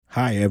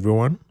Hi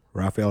everyone,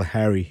 Raphael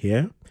Harry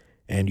here,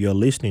 and you're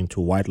listening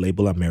to White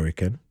Label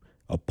American,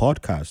 a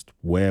podcast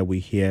where we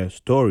hear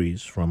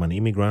stories from an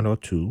immigrant or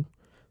two,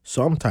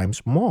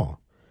 sometimes more.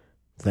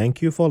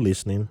 Thank you for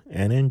listening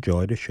and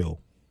enjoy the show.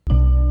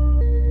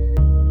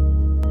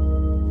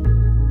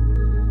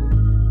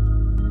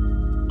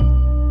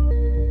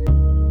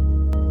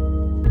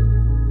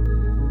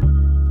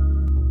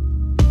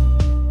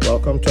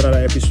 Welcome to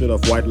another episode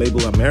of White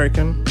Label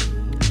American.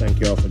 Thank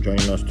you all for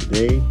joining us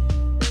today.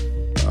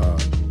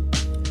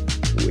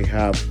 We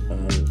have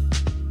an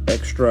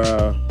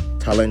extra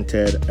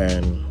talented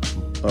and,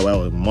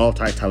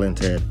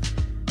 multi-talented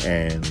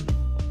and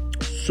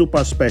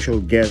super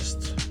special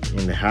guest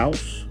in the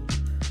house.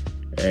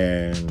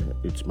 And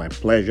it's my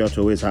pleasure to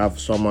always have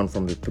someone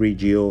from the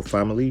 3GO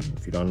family.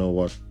 If you don't know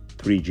what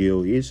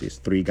 3GO is, it's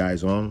three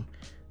guys on.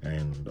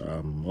 And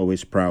I'm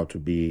always proud to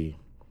be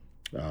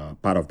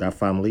part of that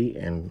family.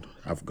 And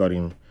I've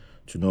gotten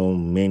to know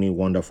many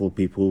wonderful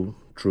people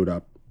through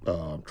that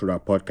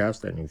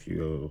podcast. And if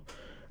you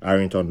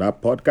aren't on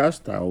that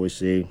podcast, I always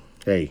say,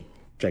 hey,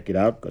 check it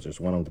out because it's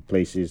one of the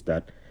places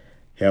that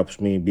helps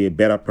me be a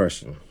better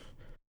person.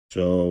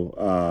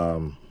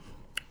 So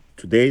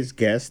today's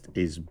guest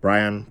is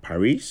Brian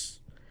Paris,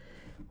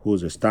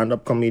 who's a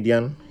stand-up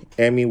comedian,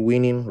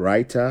 Emmy-winning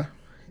writer,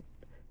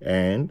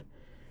 and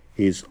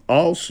he's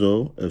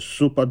also a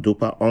super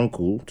duper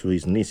uncle to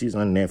his nieces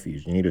and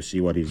nephews. You need to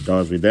see what he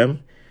does with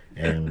them.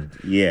 And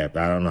yeah,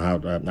 I don't know how.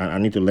 I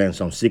need to learn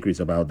some secrets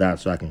about that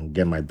so I can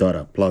get my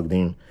daughter plugged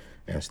in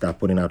and start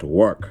putting her to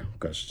work.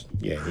 Because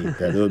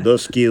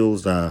those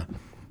skills are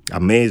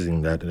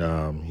amazing. That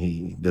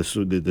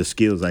the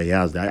skills that he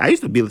has. I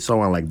used to be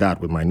someone like that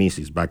with my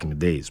nieces back in the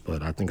days,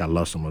 but I think I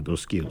lost some of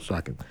those skills. So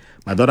I can.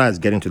 My daughter is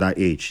getting to that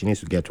age. She needs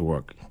to get to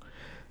work.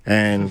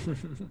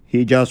 And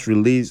he just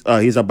released.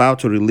 He's about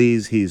to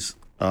release his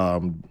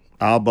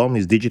album,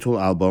 his digital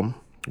album,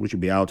 which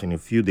will be out in a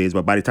few days.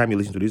 But by the time you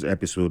listen to this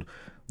episode,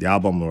 the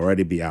album will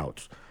already be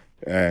out.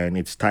 And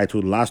it's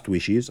titled Last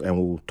Wishes, and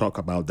we'll talk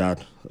about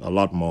that a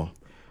lot more.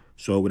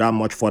 So without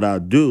much further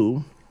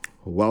ado,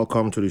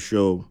 welcome to the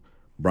show,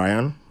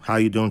 Brian. How are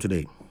you doing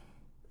today?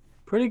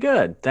 Pretty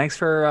good. Thanks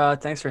for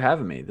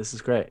having me. This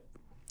is great.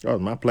 Oh,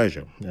 my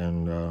pleasure.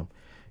 And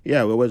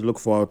yeah, we always look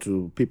forward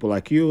to people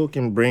like you who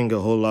can bring a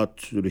whole lot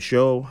to the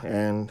show.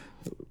 And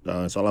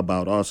it's all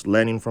about us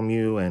learning from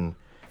you and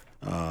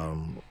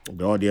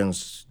the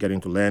audience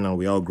getting to learn, and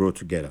we all grow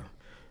together.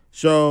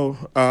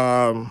 So,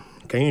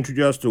 can you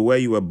introduce us to where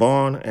you were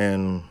born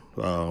and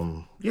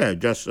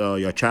just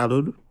your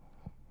childhood?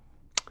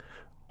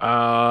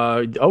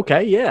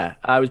 Okay, yeah.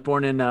 I was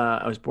born in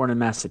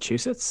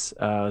Massachusetts.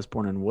 I was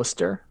born in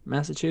Worcester,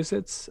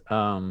 Massachusetts.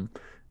 And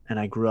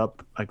I grew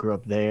up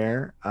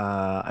there.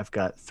 I've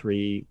got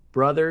three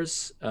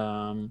brothers.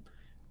 And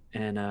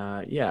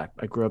yeah,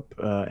 I grew up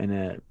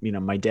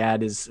my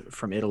dad is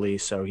from Italy,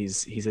 so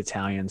he's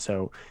Italian.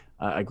 So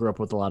I grew up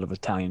with a lot of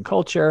Italian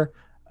culture.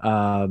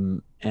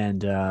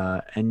 And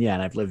yeah,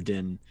 and I've lived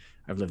in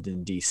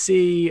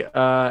DC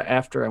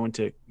after I went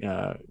to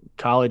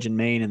college in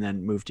Maine and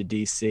then moved to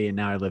DC, and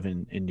now I live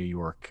in New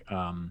York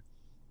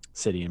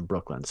City in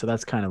Brooklyn. So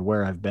that's kind of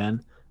where I've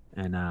been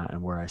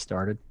and where I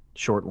started.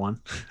 Short one.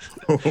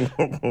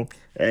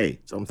 Hey,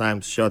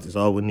 sometimes short is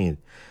all we need.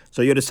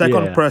 So you're the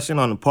second Yeah. person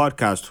on the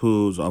podcast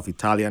who's of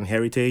Italian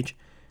heritage,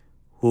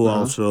 who Uh-huh.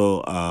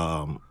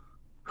 also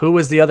Who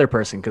was the other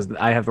person? Because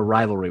I have a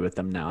rivalry with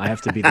them now. I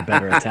have to be the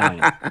better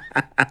Italian.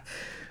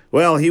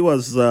 well, he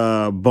was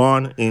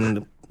born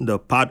in in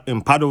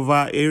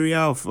Padova area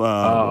of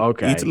Oh,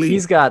 okay. Italy.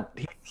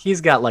 He's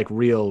got like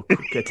real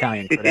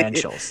Italian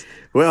credentials.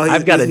 Well,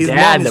 I've got a his mom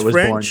dad is that was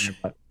born there,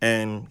 French, but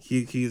and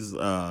he's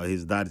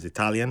his dad is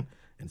Italian,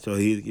 and so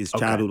his okay.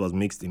 childhood was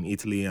mixed in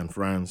Italy and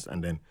France,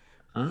 and then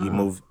he Ah,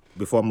 moved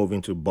before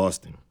moving to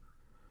Boston.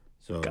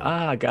 So,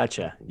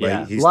 gotcha. but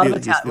Yeah, he still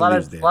lives a lot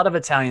there. of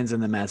Italians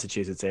in the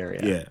Massachusetts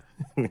area.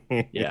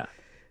 Yeah. Yeah.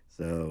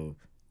 So,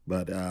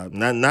 but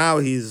now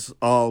he's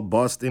all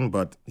Boston,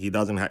 but he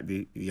doesn't have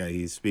the yeah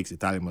he speaks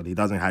Italian, but he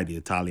doesn't have the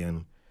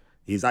Italian.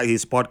 His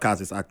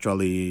podcast is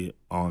actually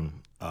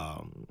on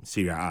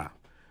Syria A.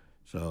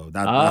 So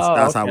Oh,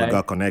 that's how we okay.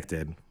 got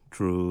connected A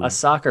through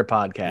soccer yeah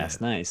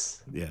podcast.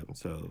 Nice. yeah.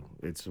 So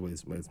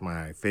it's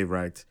my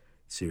favorite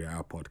Syria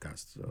A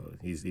podcast. So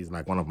he's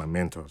like one of my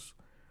mentors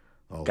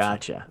also.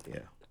 Gotcha.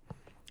 Yeah.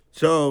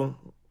 So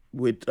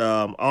with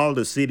all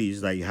the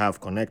cities that you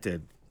have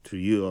connected to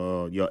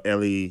you your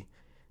early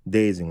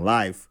days in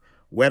life,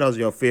 where does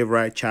your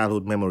favorite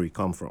childhood memory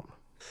come from?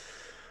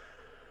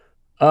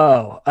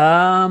 Oh,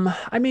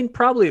 I mean,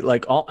 probably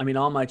like all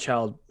my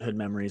childhood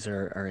memories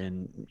are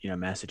in,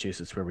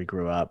 Massachusetts where we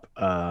grew up.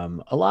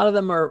 A lot of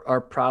them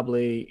are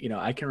probably,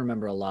 I can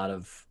remember a lot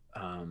of,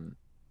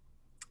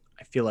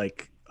 I feel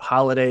like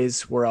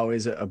holidays were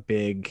always a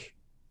big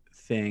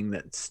thing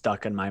that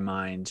stuck in my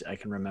mind. I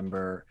can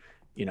remember,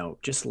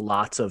 just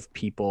lots of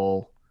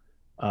people.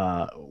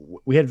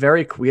 We had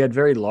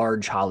very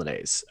large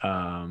holidays.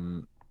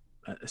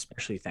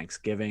 especially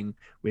Thanksgiving.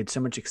 We had so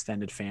much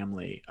extended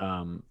family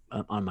on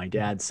my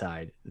dad's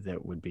side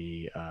that would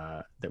be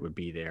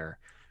there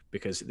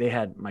because they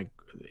had my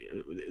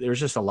there's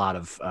just a lot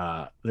of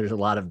there's a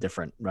lot of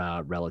different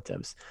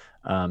relatives.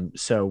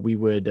 So we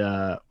would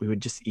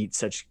just eat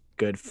such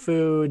good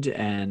food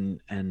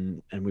and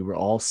we were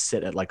all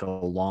sit at like a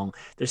long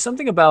there's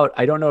something about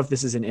I don't know if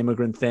this is an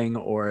immigrant thing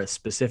or a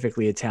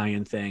specifically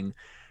Italian thing,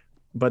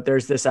 but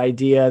there's this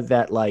idea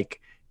that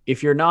like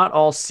if you're not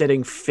all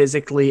sitting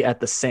physically at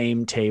the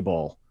same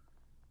table,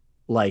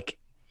 like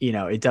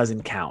it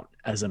doesn't count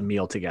as a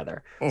meal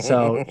together.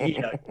 So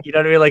you know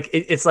what I mean. Like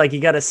it's like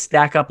you got to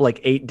stack up like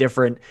eight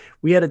different.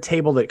 We had a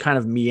table that kind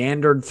of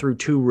meandered through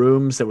two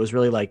rooms that was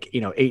really like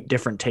eight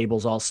different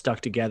tables all stuck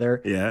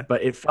together. Yeah.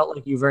 But it felt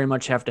like you very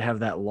much have to have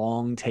that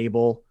long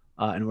table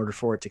in order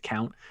for it to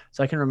count.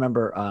 So I can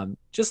remember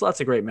just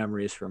lots of great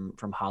memories from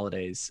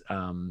holidays.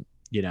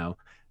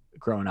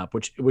 Growing up,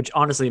 which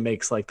honestly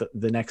makes like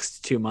the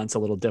next 2 months a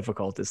little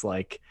difficult. Is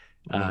like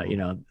a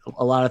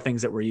lot of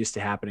things that were used to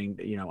happening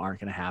aren't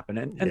going to happen,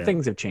 and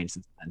things have changed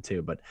since then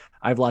too. But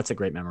I have lots of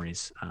great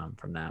memories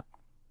from that.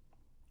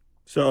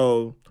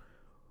 So,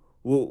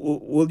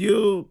 will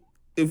you,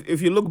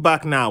 if you look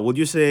back now, would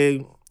you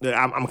say,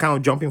 I'm kind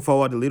of jumping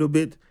forward a little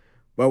bit,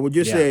 but would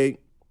you Yeah. say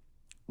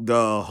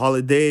the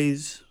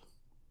holidays,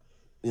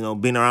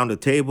 being around the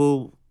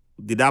table,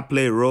 did that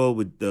play a role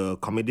with the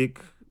comedic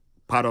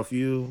part of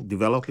you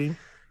developing?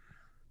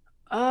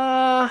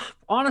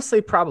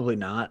 Honestly, probably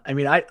not. I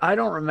mean, I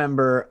don't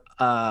remember.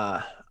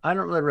 I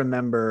don't really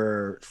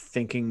remember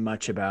thinking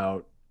much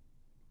about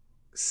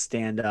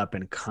stand up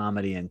and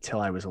comedy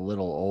until I was a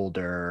little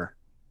older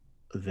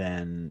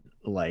than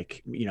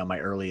like my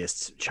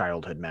earliest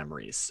childhood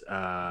memories.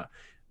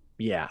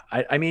 Yeah,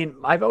 I mean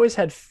I've always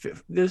had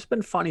there's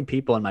been funny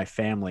people in my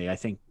family. I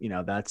think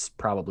that's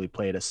probably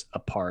played a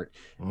part.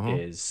 Hmm.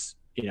 Is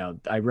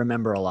I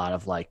remember a lot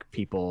of like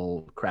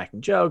people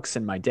cracking jokes,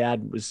 and my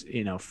dad was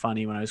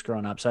funny when I was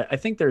growing up. So I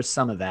think there's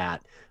some of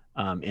that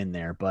in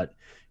there. But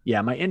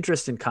yeah, my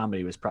interest in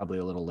comedy was probably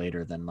a little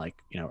later than like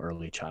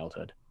early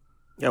childhood.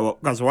 Yeah, well,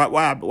 because why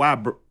I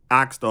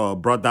asked or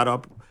brought that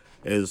up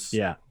is,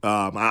 Yeah,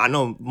 I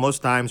know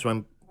most times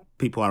when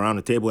people are around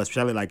the table,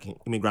 especially like in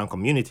immigrant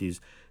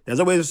communities, there's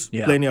always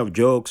yeah, plenty of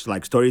jokes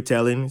like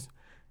storytelling,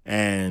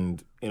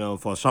 and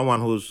for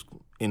someone who's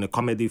in the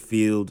comedy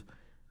field,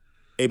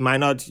 it might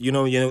not,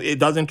 it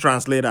doesn't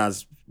translate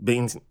as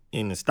being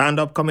in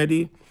stand-up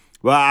comedy.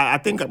 Well, I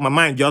think my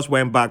mind just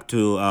went back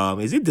to,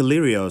 is it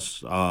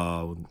Delirious,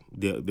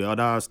 the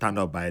other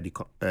stand-up by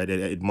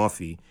Ed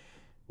Murphy,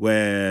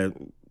 where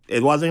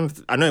it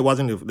wasn't, I know it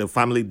wasn't the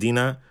family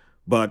dinner,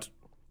 but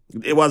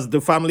it was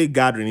the family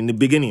gathering in the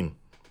beginning.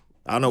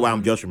 I don't know why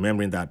I'm hmm just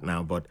remembering that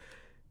now, but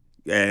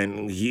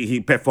and he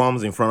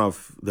performs in front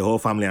of the whole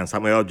family, and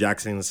Samuel L.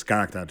 Jackson's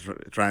character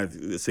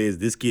tries says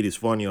this kid is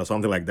funny or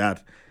something like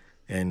that,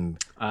 and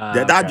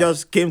that okay.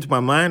 just came to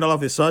my mind all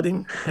of a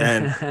sudden.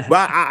 And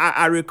but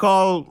I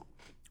recall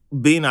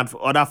being at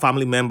other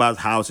family members'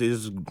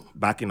 houses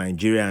back in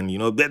Nigeria, and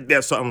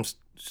there's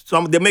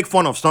some they make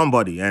fun of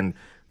somebody and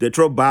they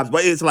throw barbs,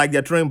 but it's like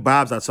they're throwing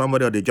barbs at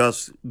somebody, or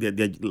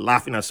they're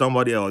laughing at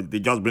somebody, or they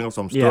just bring up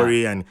some Yeah,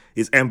 story and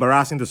it's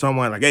embarrassing to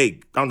someone. Like, hey,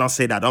 don't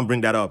say that, don't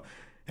bring that up,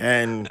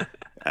 and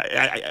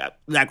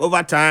like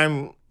over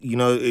time,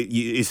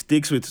 it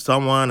sticks with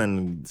someone,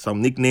 and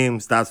some nickname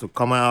starts to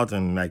come out,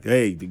 and like,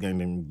 hey,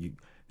 the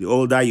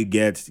older you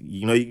get,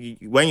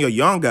 when you're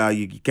younger,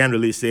 you can't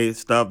really say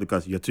stuff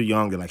because you're too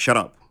young. They're like, shut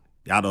up,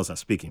 the adults are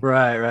speaking.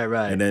 right, right, And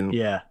right. then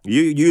Yeah.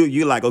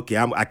 you like, okay,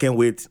 I can't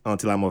wait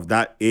until I'm of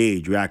that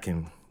age where I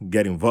can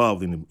get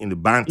involved in the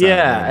banter.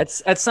 Yeah, And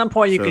at some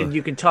point so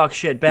you can talk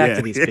shit back yeah,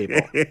 to these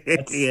people.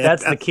 yeah,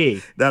 That's the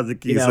key. that's the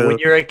key. When So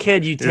you're a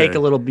kid, you take yeah, a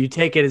little, you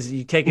take it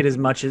as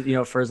much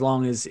as for as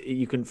long as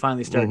you can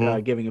finally start hmm,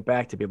 giving it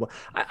back to people.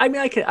 I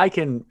mean,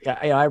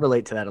 I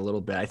relate to that a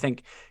little bit. I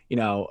think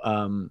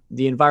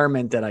the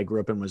environment that I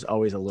grew up in was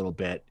always a little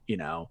bit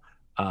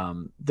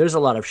there's a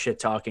lot of shit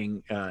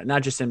talking,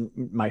 not just in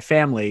my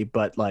family,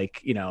 but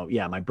like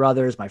yeah, my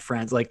brothers, my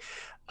friends, like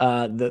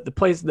the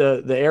place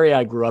the area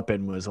I grew up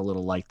in was a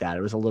little like that.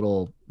 It was a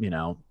little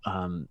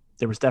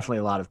there was definitely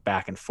a lot of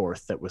back and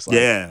forth that was like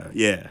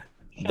yeah,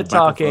 the shit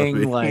back and forth.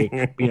 talking, like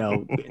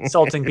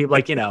insulting people,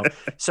 like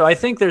So I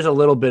think there's a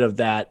little bit of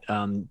that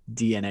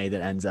DNA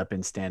that ends up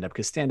in stand up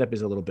because stand up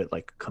is a little bit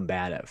like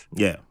combative.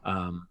 Yeah.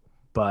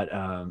 But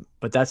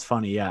that's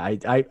funny. Yeah,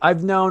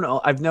 I've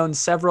known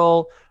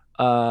several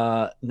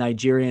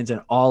Nigerians,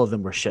 and all of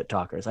them were shit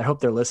talkers. I hope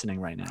they're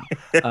listening right now.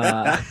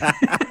 Uh,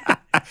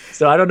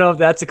 so I don't know if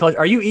that's a culture.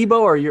 Are you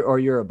Igbo or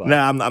Yoruba? No,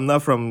 I'm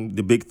not from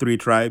the big three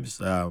tribes.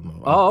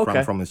 I'm Oh, from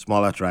okay. from a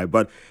smaller tribe,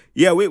 but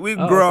yeah, we Oh,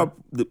 grew okay. up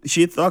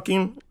shit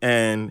talking,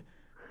 and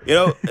you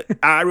know,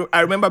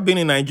 I remember being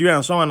in Nigeria,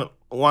 and someone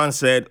once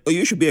said, "Oh,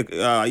 you should be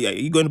yeah,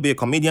 you're going to be a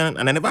comedian,"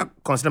 and I never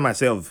considered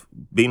myself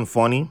being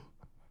funny,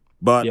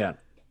 but Yeah.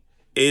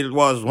 it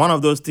was one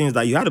of those things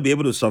that you had to be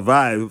able to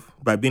survive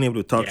by being able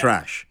to talk Yeah.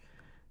 trash,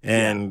 Yeah.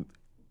 and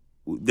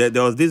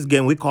there was this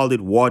game we called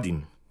it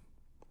warding,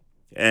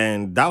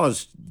 and that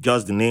was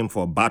just the name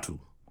for battle.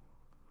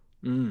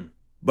 Mm.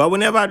 But we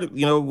never,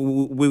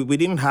 we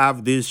didn't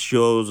have these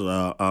shows. It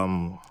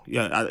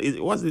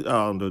was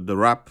the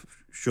rap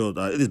show.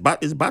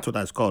 It's battle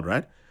that's called,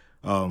 right?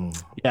 Um,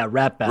 Yeah,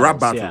 rap Rap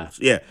battles. Yeah, battles,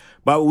 yeah.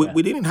 But we, yeah,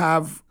 we didn't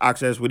have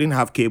access. We didn't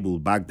have cable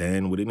back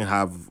then. We didn't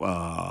have.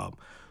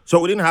 So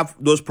we didn't have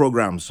those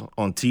programs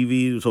on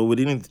TV. So we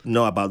didn't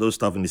know about those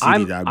stuff in the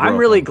city that I grew I'm up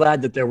really on.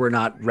 glad that there were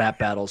not rap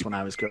battles when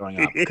I was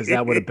growing up because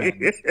that would have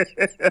been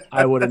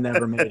I would have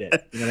never made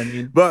it. You know what I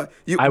mean? But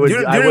I would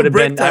during have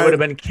break time,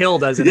 been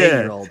killed as an yeah.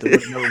 8-year-old.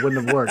 It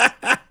wouldn't have worked.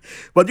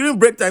 But during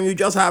break time, you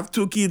just have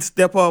two kids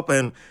step up,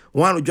 and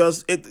one would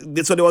just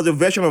so there was a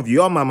version of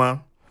Your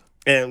Mama,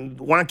 and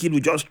one kid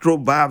would just throw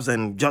barbs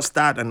and just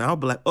start, and I'll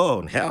be like,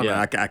 oh hell no,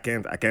 Yeah, I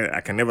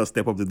can never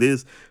step up to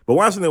this. But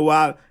once in a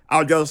while,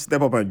 I'll just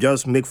step up and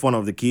just make fun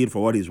of the kid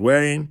for what he's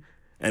wearing,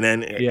 and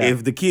then yeah,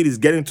 if the kid is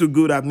getting too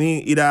good at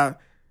me, either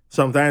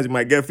sometimes it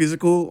might get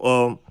physical,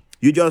 or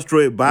you just throw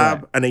a right.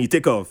 barb and then you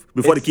take off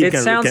before the kid It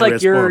sounds can like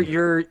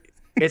respond.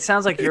 it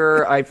sounds like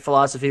your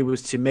philosophy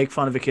was to make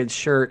fun of a kid's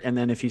shirt, and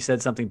then if he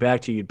said something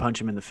back to you, you'd punch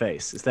him in the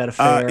face. Is that a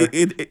fair?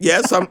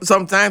 Yeah,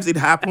 sometimes it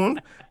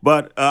happened,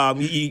 but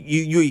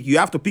you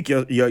have to pick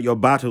your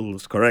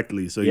battles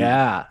correctly. So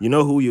Yeah, you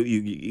know who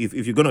if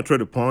you're gonna throw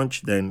the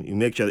punch, then you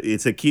make sure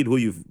it's a kid who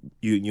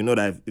you know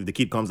that if the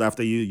kid comes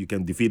after you, you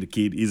can defeat the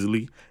kid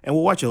easily. And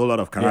we watch a whole lot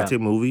of yeah. karate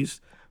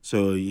movies,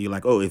 so you're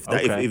like, oh,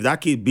 Okay. if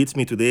that kid beats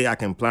me today, I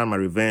can plan my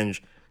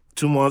revenge.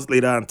 2 months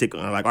later, and take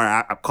like, all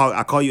right,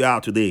 I call you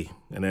out today,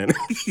 and then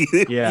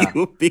Yeah,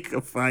 you pick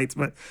a fight,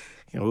 but.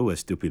 We were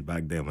stupid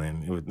back then,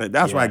 man.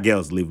 That's why yeah.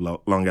 girls live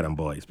longer than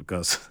boys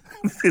because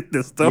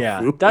the stuff.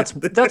 Yeah,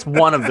 that's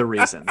one of the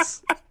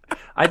reasons.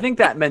 I think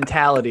that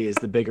mentality is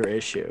the bigger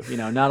issue. You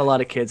know, not a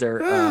lot of kids are.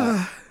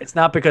 It's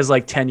not because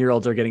like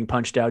 10-year-olds are getting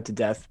punched out to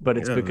death, but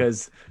it's Yeah.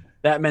 because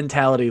that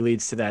mentality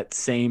leads to that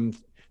same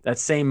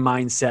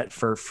mindset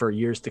for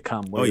years to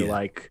come, Oh where you're yeah,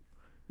 like,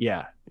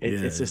 yeah, yeah.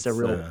 it's just a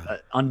real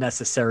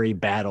unnecessary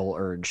battle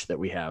urge that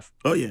we have.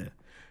 Oh yeah.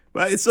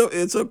 But it's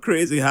so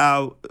crazy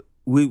how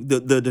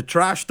the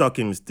trash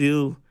talking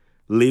still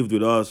lived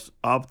with us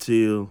up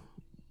till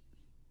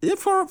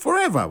for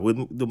forever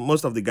with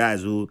most of the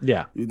guys who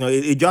Yeah,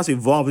 it just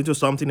evolved into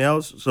something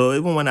else. So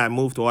even when I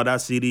moved to other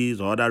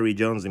cities or other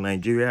regions in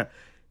Nigeria,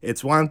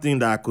 it's one thing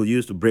that I could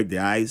use to break the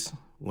ice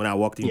when I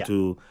walked yeah,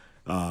 into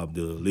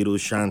the little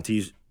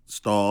shanty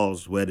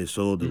stalls where they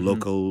sold the hmm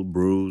local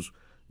brews,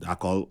 the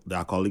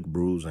alcoholic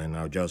brews, and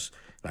I'll just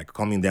like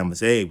come in there and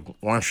say, hey,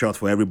 one shot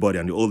for everybody.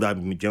 And the older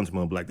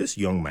gentleman will be like, this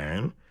young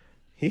man,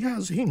 he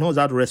knows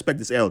how to respect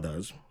his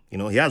elders. He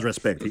has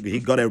respect. He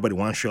got everybody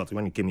one shot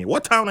when he came here.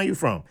 What town are you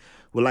from?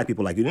 We like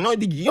people like you.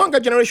 The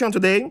younger generation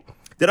today,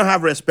 they don't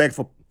have respect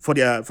for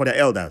their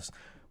elders.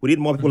 We need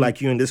more people hmm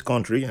like you in this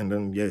country. And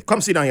then yeah,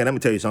 come sit down here. Let me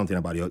tell you something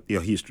about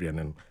your history, and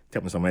then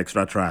tell me some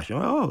extra trash.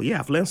 Oh yeah,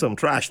 I've learned some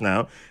trash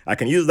now. I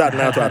can use that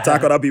now to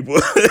attack other people.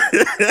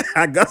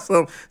 I got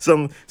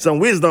some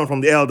wisdom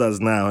from the elders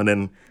now. And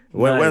then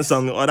when Nice.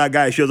 some other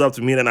guy shows up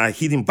to me and I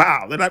hit him,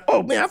 pow, they're like,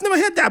 oh man, I've never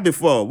heard that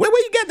before. Where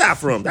you get that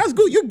from? That's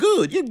good. You're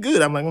good. You're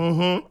good. I'm like,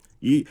 mm-hmm.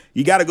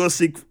 You got to go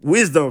seek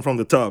wisdom from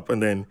the top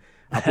and then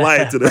apply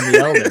it to From the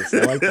elders.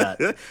 I like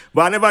that.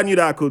 but I never knew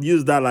that I could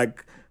use that.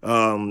 Like,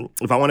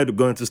 if I wanted to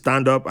go into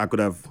stand up, I could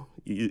have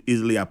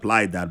easily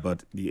applied that.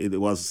 But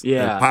it was a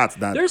Yeah. part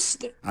that There's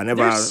I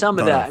never there's some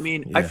of thought that. I of.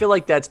 mean, I Yeah. feel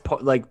like that's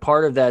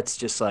part of that's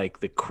just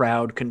like the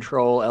crowd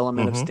control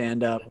element of Mm-hmm.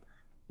 stand up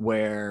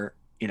where,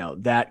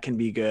 that can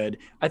be good.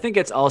 I think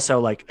it's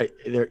also like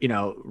there,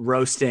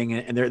 roasting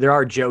and there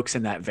are jokes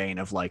in that vein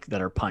of like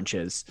that are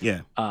punches.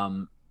 Yeah.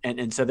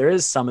 And so there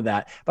is some of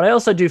that. But I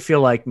also do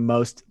feel like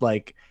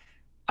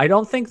I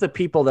don't think the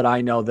people that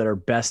I know that are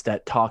best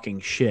at talking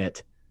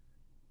shit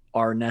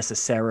are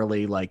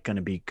necessarily like going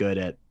to be good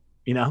at,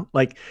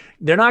 like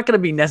they're not going to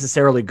be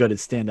necessarily good at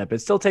stand up. It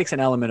still takes an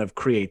element of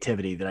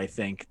creativity that I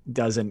think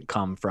doesn't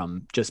come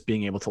from just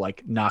being able to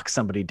like knock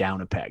somebody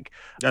down a peg.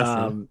 That's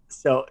true.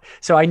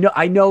 So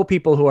I know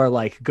people who are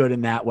like good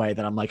in that way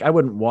that I'm like, I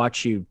wouldn't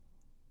watch you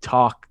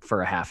talk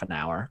for a half an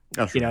hour.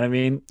 That's You know right. what I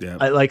mean?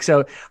 Yeah.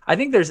 So I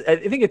think I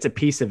think it's a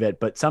piece of it,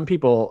 but some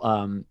people,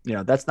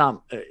 that's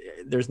not,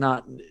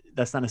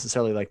 that's not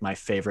necessarily like my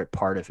favorite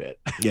part of it.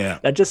 Yeah.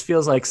 That just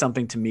feels like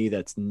something to me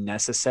that's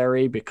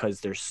necessary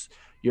because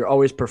you're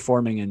always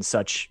performing in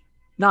such,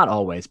 not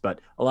always, but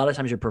a lot of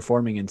times you're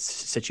performing in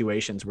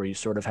situations where you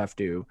sort of have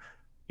to,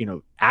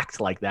 act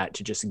like that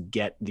to just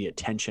get the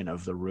attention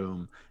of the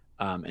room.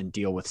 And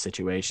deal with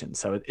situations.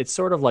 So it's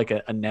sort of like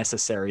a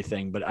necessary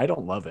thing, but I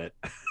don't love it.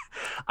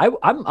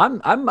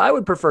 I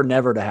would prefer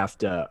never to have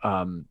to,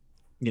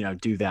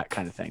 do that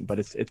kind of thing, but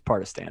it's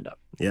part of stand up.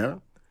 Yeah.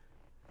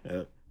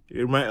 Yeah.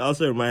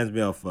 Also reminds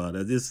me of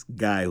there's this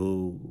guy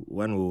who,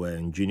 when we were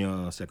in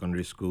junior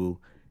secondary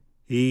school,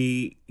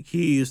 he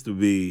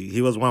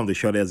was one of the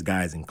shortest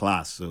guys in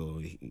class, so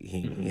he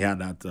Hmm. had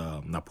that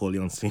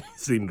Napoleon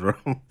syndrome.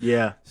 Yeah.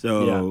 Yeah.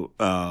 So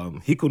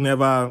he could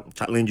never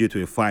challenge you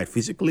to a fight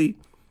physically,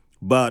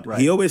 but he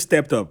Right. always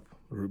stepped up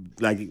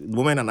Like the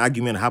moment an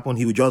argument happened,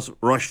 he would just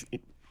rush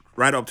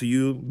right up to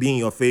you, be in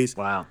your face,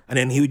 Wow. and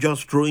then he would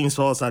just throw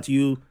insults at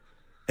you.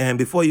 And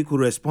before you could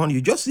respond,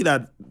 you just see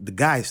that the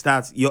guy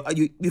starts.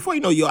 Before you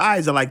know, your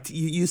eyes are like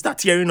you start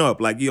tearing up,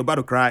 like you're about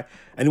to cry.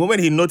 And the moment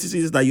he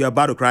notices that you're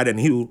about to cry, then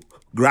he'll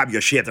grab your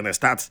shit and then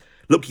starts.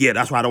 Look here,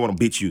 that's why I don't want to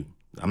beat you.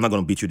 I'm not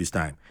gonna beat you this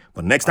time.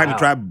 But next time you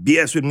try Wow.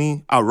 BS with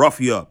me, I'll rough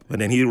you up. And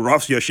then he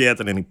roughs your shirt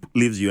and then he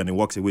leaves you and he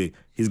walks away.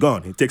 He's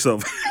gone. He takes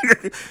off.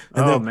 And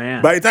Oh then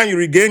man. by the time you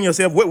regain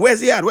yourself,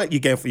 where's he at? You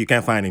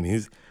can't find him.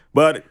 He's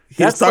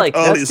That's talked like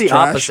all that's his the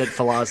trash. opposite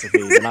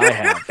philosophy that I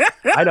have.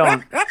 I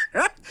don't.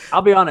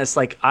 I'll be honest.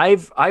 Like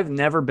I've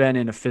never been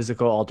in a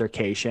physical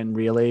altercation.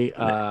 Really,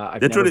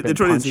 I've The never truth, been the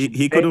truth is punched in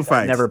he the couldn't face. I've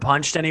fight. never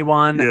punched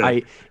anyone. Yeah.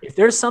 If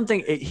there's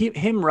something,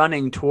 him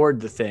running toward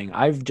the thing,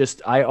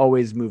 I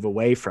always move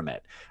away from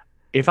it.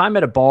 If I'm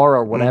at a bar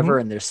or whatever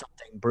and there's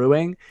something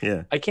brewing,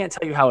 Yeah. I can't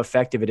tell you how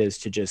effective it is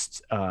to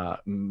just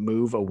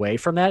move away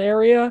from that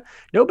area.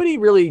 Nobody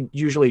really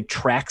usually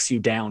tracks you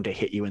down to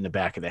hit you in the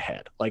back of the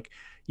head. Like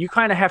you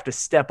kind of have to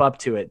step up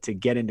to it to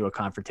get into a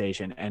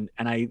confrontation. And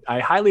I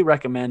highly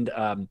recommend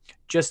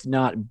just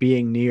not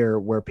being near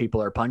where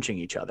people are punching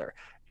each other.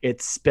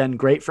 It's been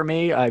great for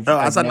me. I've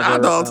As an never,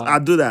 adult, I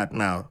do that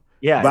now.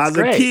 yeah, But it's as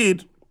a great.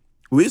 kid,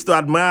 we used to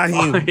admire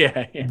him.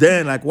 Yeah, yeah.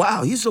 Then, like,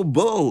 wow, he's so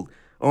bold.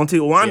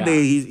 Until one Yeah.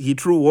 day he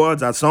threw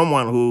words at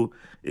someone who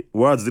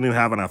words didn't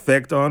have an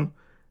effect on,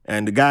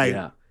 and the guy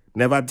Yeah.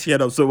 never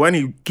teared up. So when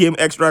he came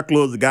extra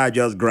close, the guy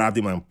just grabbed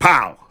him and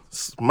pow,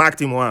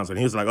 smacked him once, and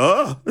he was like,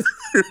 "Oh,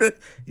 Oh,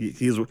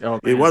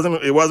 it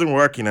man. wasn't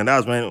working." And that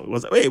was when it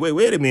was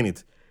wait a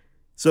minute.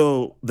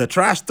 So the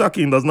trash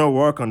talking does not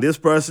work on this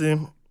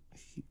person.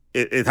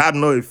 It had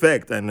no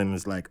effect, and then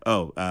it's like,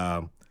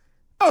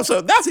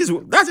 so that's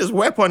his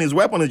weapon. His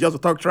weapon is just to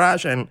talk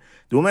trash. And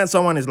the moment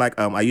someone is like,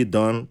 are you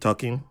done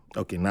talking?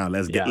 Okay, now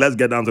let's Yeah.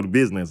 get down to the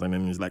business. And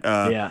then he's like,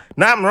 Yeah.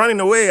 now I'm running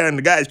away, and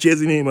the guy's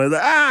chasing him. I was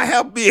like,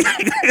 help me!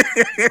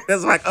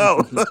 It's like,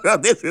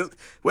 this is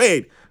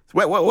wait.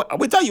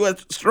 We thought you were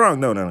strong.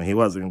 No, he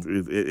wasn't.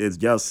 It's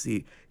just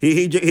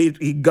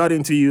he got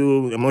into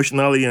you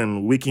emotionally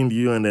and weakened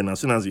you, and then as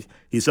soon as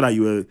he saw that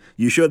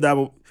you showed that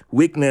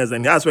weakness,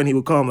 and that's when he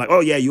would come like, oh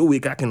yeah, you're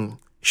weak. I can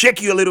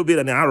shake you a little bit,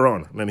 and then I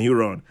run, and then he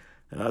run.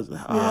 And I was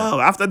like,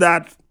 after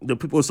that, the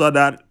people saw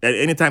that. And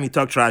anytime he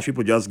talked trash,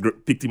 people just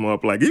picked him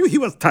up. Like he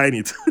was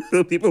tiny.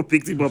 People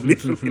picked him up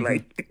literally,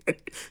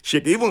 like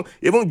shake.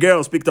 Even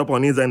girls picked up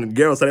on his, and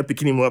girls started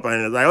picking him up.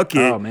 And it's like,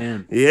 okay, Oh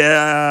man.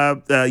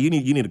 yeah, you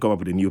need to come up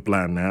with a new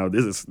plan now.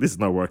 This is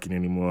not working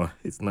anymore.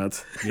 It's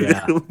not.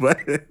 Yeah. But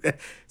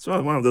it's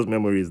one of those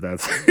memories that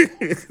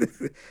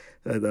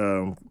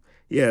that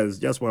yeah, it's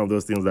just one of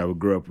those things that we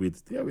grew up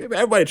with. Yeah,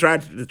 everybody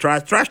tried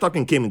trash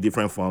talking came in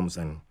different forms,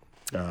 and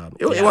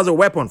it was a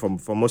weapon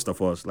for most of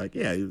us. Like,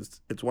 yeah,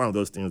 it's one of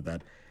those things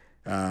that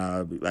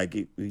I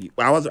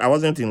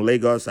wasn't in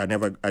Lagos. I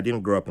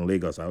didn't grow up in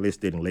Lagos. I only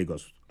stayed in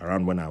Lagos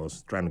around when I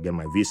was trying to get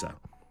my visa.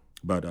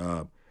 But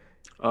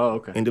Oh,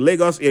 okay. in the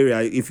Lagos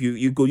area, if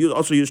you could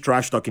also use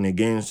trash talking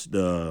against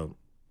the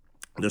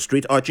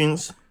street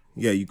urchins.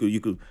 Yeah, you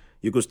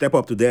could step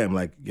up to them,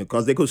 like,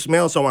 because they could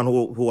smell someone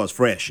who was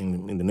fresh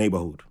in the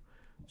neighborhood.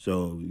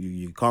 So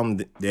you come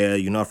there,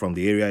 you're not from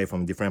the area, you're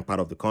from a different part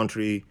of the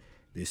country.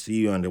 They see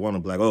you and they want to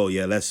be like, oh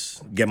yeah,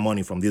 let's get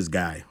money from this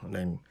guy. And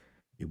then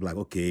you're like,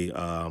 okay,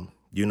 do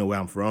you know where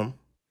I'm from?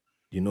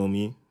 You know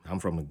me? I'm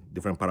from a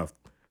different part of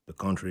the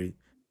country.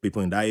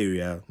 People in that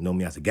area know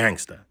me as a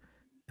gangster.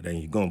 And then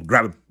you go and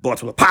grab a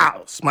bottle,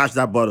 pow, smash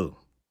that bottle.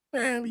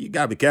 Man, you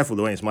gotta be careful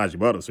the way you smash the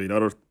bottle so you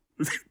don't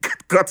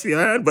cut your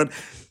hand. But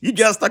you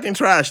just talking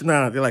trash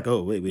now. They're like,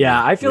 oh wait.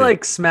 Yeah, I feel wait.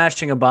 like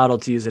smashing a bottle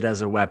to use it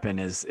as a weapon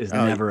is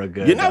never a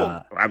good. You're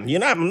not. You're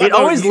not. I'm not It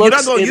gonna- always you're looks.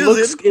 not gonna It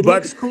use looks. It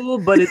but looks cool,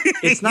 but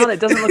it's not. It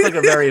doesn't look like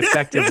a very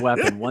effective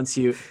weapon. Once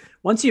you've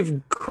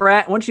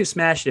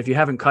smashed it, if you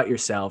haven't cut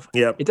yourself,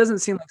 Yep. it doesn't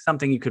seem like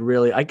something you could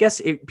really. I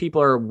guess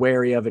people are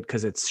wary of it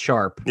because it's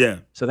sharp. Yeah.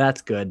 So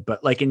that's good.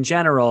 But like in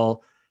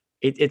general,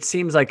 it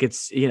seems like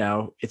it's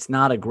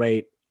not a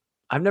great.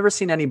 I've never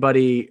seen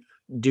anybody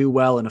do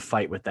well in a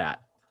fight with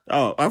that.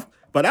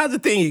 But that's the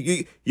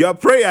thing. Your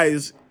prayer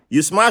is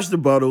you smash the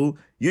bottle.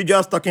 You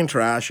just talking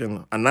trash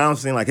and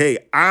announcing like, "Hey,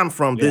 I'm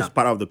from this Yeah.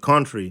 part of the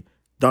country.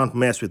 Don't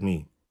mess with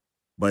me."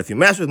 But if you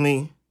mess with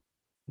me,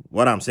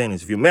 what I'm saying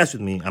is, if you mess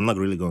with me, I'm not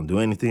really gonna do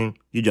anything.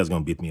 You're just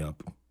gonna beat me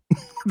up.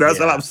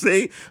 That's all Yeah. I'm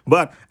saying.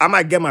 But I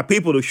might get my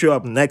people to show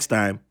up next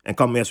time and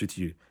come mess with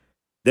you.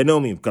 They know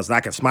me because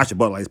I can smash the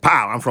bottle. Like,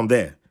 pow, I'm from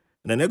there.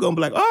 And then they're gonna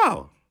be like,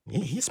 oh,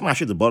 he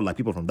smashes the bottle like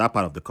people from that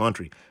part of the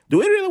country. Do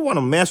we really want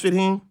to mess with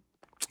him?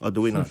 Or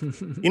do we not?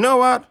 You know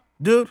what,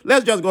 dude?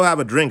 Let's just go have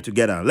a drink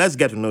together. Let's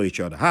get to know each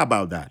other. How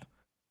about that?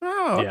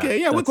 Oh,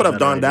 okay. Yeah, we that's could a have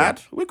better done idea.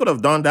 that. We could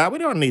have done that. We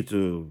don't need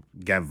to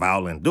get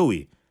violent, do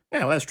we?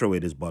 Yeah, let's throw away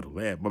this bottle.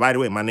 Yeah. But by the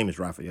way, my name is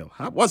Raphael.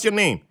 What's your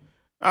name?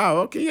 Oh,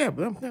 okay. Yeah,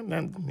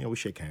 we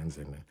shake hands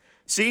and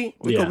see,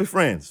 we Yeah. could be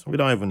friends. We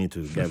don't even need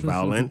to get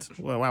violent.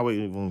 Well, why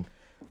we even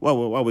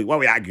what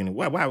we arguing?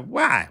 Why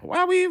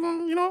are we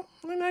even,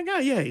 I'm like, oh,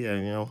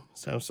 yeah,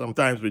 So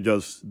sometimes we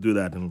just do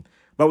that,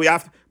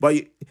 but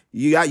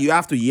you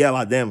have to yell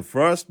at them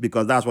first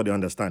because that's what they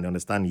understand. They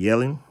understand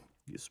yelling.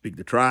 You speak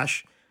the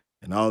trash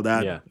and all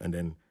that, Yeah. and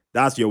then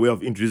that's your way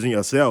of introducing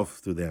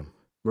yourself to them.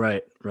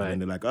 Right. And then Right.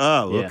 they're like,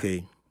 oh, Yeah.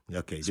 okay,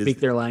 okay. Speak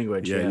their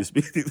language. Yeah, Yeah. you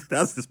speak.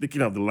 That's the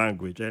speaking of the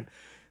language, and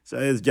so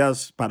it's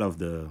just part of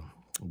the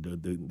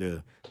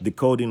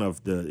decoding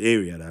of the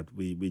area that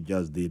we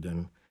just did,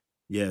 and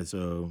yeah.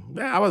 So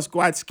yeah, I was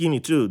quite skinny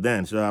too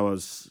then, so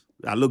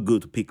I looked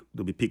good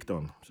to be picked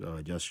on. So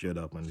I just showed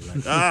up and they're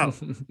like, oh,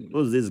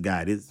 who's this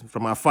guy? This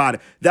from my father.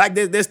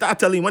 They start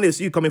telling you when they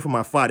see you coming from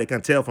afar, they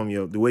can tell from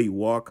the way you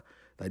walk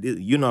like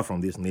you're not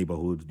from this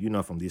neighborhood, you're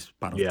not from this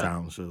part of Yeah.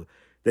 town. So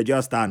they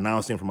just start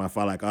announcing from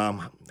afar, like,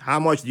 how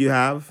much do you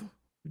have?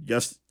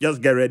 Just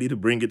get ready to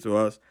bring it to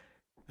us.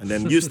 And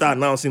then you start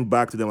announcing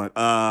back to them like,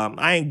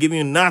 I ain't giving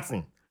you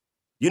nothing.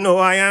 You know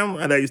who I am?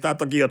 And then you start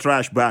talking your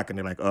trash back, and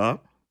they're like,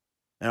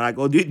 And I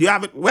go, do you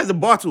have it? Where's the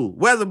bottle?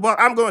 Where's the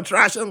bottle? I'm going to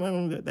trash him.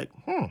 And they're like,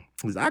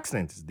 his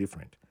accent is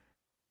different.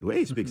 The way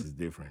he speaks is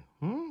different.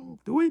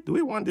 Do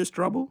we want this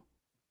trouble?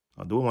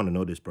 Or do we want to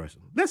know this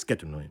person? Let's get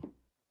to know him.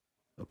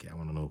 Okay, I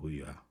want to know who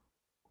you are.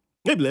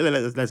 Maybe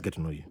let's get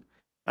to know you.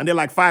 And they're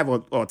like 5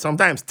 or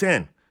sometimes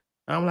 10.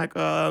 I'm like,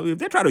 if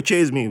they try to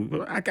chase me,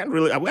 I can't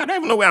really, I don't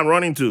even know where I'm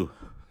running to.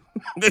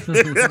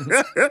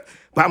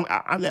 But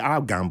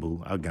I'll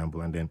gamble.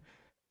 And then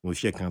we'll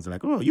shake hands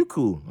like, oh, you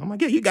cool. I'm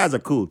like, yeah, you guys are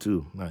cool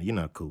too. No, you're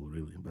not cool,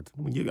 really. But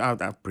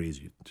I'll praise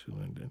you too.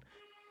 And then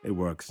it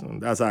works.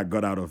 And that's how I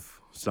got out of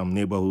some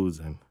neighborhoods.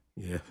 And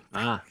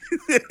yeah.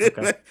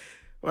 Okay.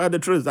 Well, the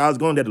truth is, I was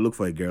going there to look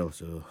for a girl.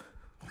 So.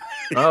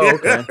 Oh,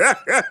 okay.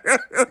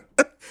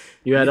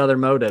 You had other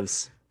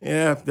motives.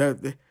 Yeah,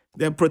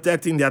 they're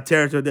protecting their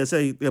territory. They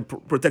say they're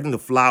protecting the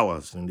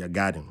flowers in their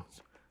gardens.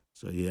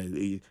 So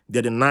yeah,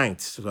 they're the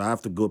ninth. So I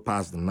have to go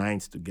past the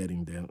ninth to get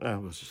in there.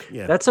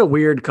 Yeah. That's a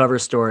weird cover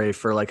story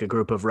for like a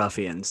group of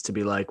ruffians to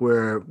be like,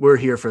 we're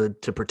here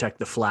to protect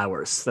the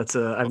flowers.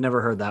 I've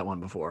never heard that one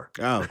before.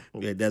 Oh,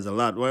 yeah, there's a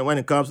lot. When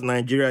it comes to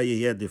Nigeria, you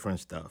hear different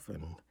stuff,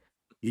 and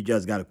you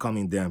just got to come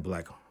in there and be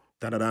like,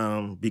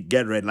 da-da-da,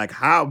 get ready. Like,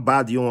 how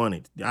bad do you want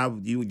it? How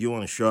do you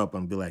want to show up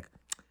and be like,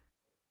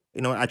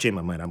 you know what, I changed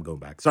my mind, I'm going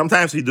back.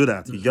 Sometimes you do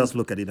that. You just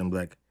look at it and be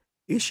like,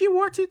 is she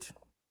worth it?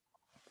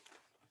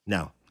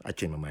 No, I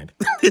changed my mind.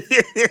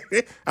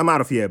 I'm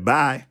out of here.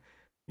 Bye.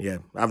 Yeah,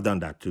 I've done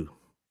that too.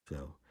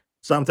 So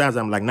sometimes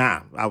I'm like,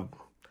 nah,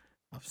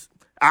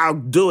 I'll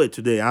do it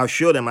today. I'll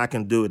show them I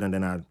can do it. And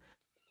then I'm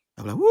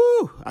like,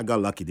 woo, I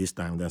got lucky this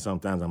time. Then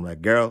sometimes I'm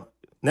like, girl,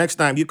 next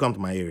time you come to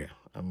my area,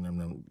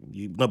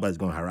 nobody's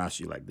going to harass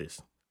you like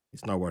this.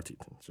 It's not worth it.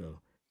 So,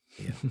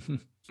 yeah.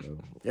 So,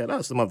 yeah,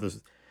 that's some of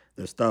the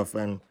stuff.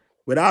 And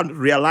without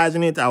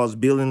realizing it, I was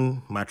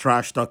building my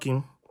trash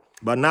talking.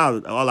 But now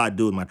all I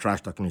do with my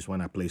trash talking is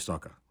when I play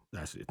soccer.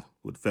 That's it,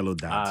 with fellow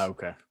dads.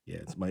 Okay.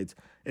 Yeah,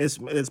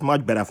 it's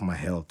much better for my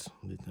health.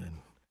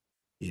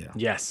 Yeah.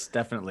 Yes,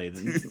 definitely.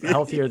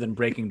 Healthier than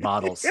breaking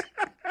bottles.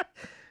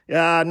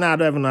 Yeah, no, I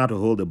don't even know how to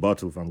hold a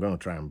bottle if I'm going to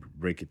try and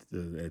break it.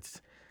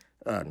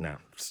 No,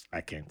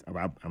 I can't.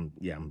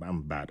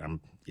 I'm bad.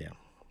 Yeah.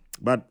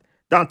 But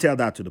don't tell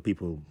that to the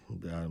people,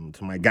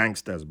 to my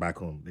gangsters back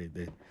home.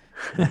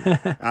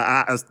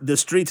 The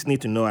streets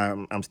need to know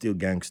I'm still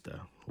gangster.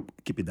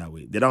 Keep it that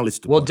way. They don't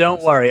listen to Well, podcasts.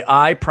 don't worry.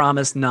 I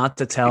promise not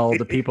to tell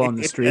the people on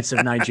the streets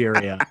of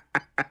Nigeria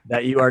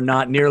that you are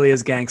not nearly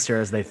as gangster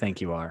as they think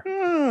you are.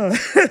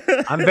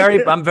 I'm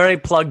very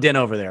plugged in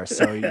over there,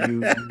 so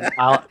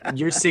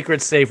your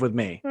secret's safe with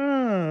me.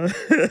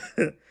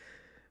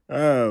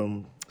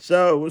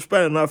 So we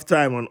spent enough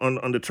time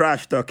on the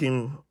trash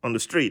talking on the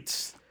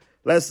streets.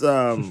 Let's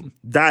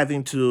dive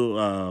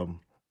into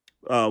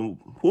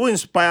who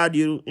inspired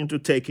you into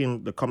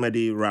taking the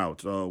comedy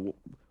route.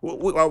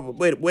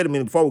 Wait a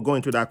minute before we go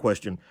into that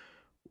question.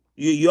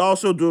 You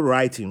also do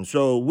writing.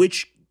 So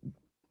which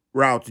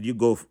route did you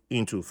go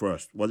into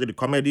first? Was it the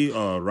comedy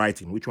or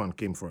writing? Which one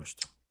came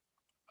first?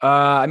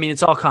 I mean,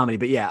 it's all comedy,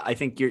 but yeah, I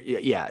think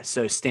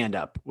so stand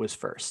up was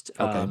first.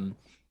 Okay.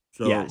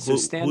 So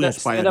stand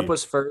up you?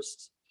 was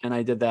first, and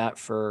I did that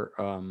for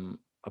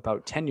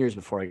about 10 years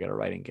before I got a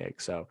writing gig.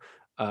 So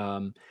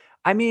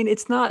I mean,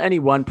 it's not any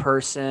one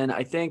person.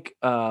 I think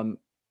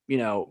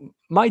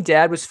my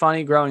dad was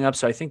funny growing up,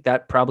 so I think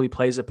that probably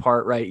plays a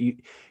part, right?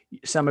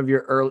 Some of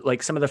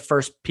the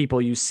first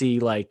people you see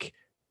like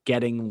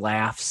getting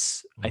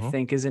laughs, I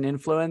think is an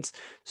influence.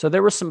 So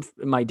there were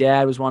my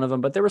dad was one of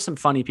them, but there were some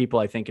funny people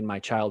I think in my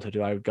childhood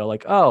who I would go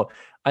like, oh,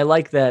 I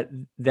like that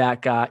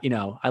guy,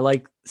 I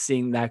like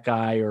seeing that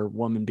guy or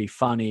woman be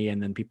funny.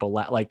 And then people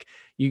laugh, like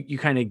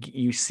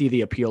you see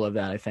the appeal of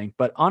that, I think.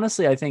 But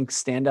honestly, I think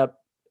stand-up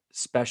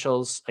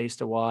specials I used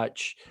to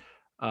watch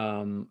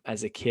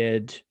as a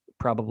kid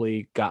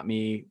probably got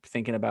me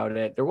thinking about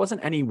it. There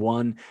wasn't any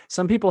one.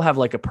 Some people have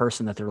like a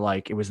person that they're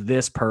like, it was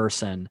this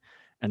person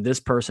and this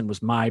person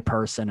was my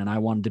person and I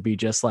wanted to be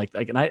just like,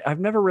 and I've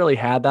never really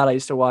had that. I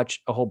used to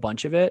watch a whole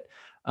bunch of it.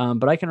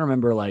 But I can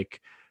remember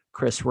like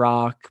Chris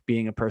Rock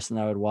being a person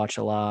that I would watch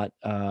a lot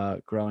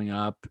growing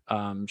up,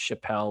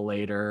 Chappelle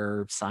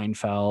later,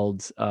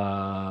 Seinfeld,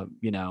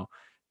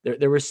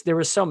 there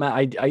was so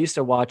many. I used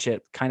to watch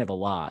it kind of a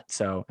lot.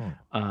 So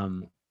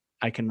Hmm.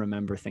 I can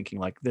remember thinking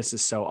like, this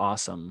is so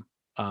awesome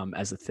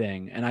as a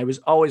thing. And I was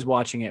always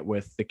watching it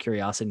with the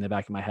curiosity in the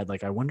back of my head.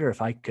 Like, I wonder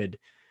if I could,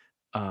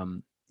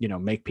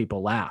 make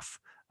people laugh.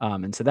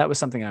 And so that was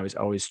something I was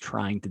always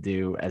trying to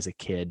do as a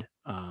kid.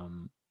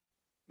 And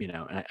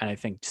I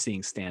think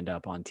seeing stand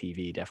up on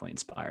TV definitely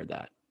inspired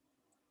that.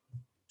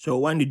 So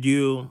when did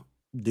you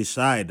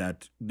decide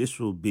that this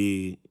will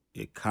be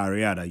a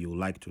career that you would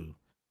like to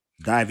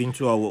dive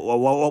into, or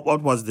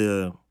what was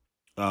the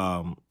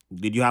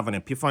did you have an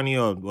epiphany,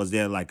 or was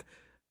there like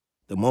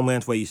the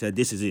moment where you said,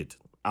 "This is it.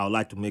 I would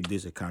like to make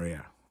this a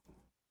career"?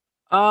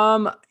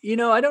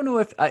 I don't know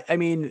if I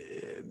mean,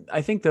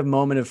 I think the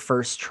moment of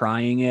first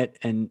trying it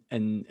and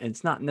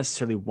it's not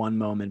necessarily one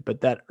moment,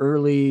 but that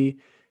early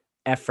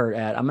effort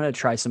at I'm going to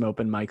try some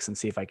open mics and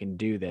see if I can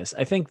do this.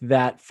 I think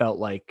that felt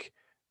like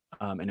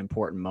an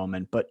important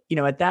moment. But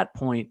at that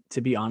point,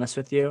 to be honest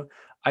with you,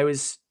 I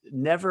was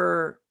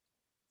never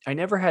I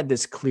never had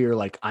this clear,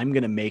 like, I'm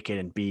going to make it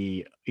and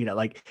be,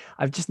 like,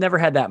 I've just never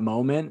had that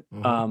moment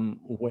Hmm.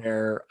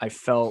 where I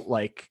felt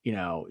like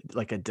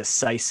a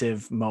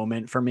decisive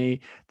moment for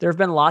me. There have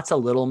been lots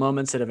of little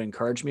moments that have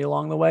encouraged me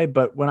along the way.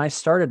 But when I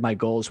started, my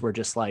goals were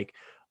just like,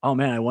 oh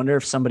man, I wonder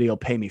if somebody will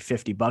pay me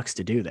 $50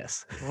 to do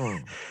this. Hmm.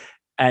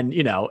 And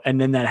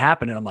then that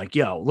happened. And I'm like,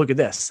 yo, look at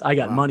this. I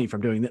got Wow. money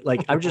from doing that.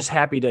 Like, I'm just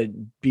happy to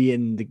be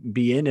in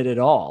it at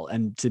all.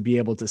 And to be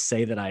able to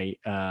say that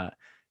I,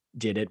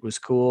 did it was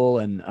cool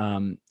and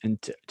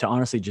to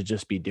honestly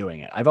just be doing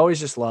it. I've always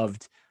just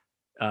loved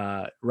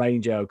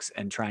writing jokes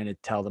and trying to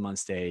tell them on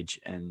stage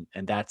and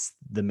that's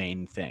the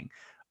main thing.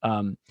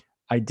 Um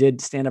I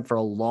did stand up for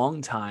a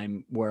long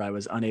time where I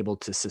was unable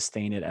to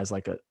sustain it as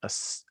like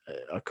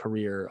a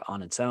career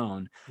on its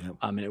own. Yep.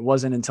 And it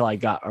wasn't until I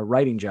got a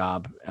writing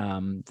job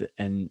and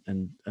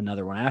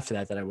another one after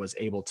that that I was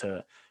able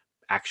to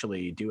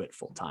actually do it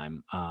full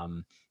time.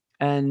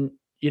 And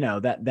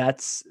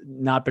that's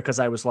not because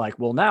I was like,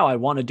 well, now I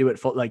want to do it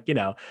full, like,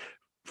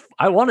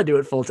 I want to do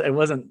it full time. It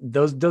wasn't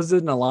those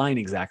didn't align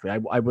exactly.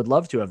 I would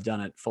love to have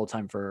done it full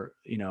time for,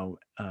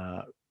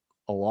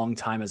 a long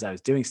time as I was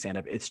doing stand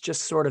up. It's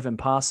just sort of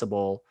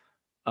impossible.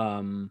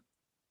 Um,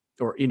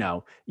 or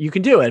you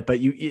can do it, but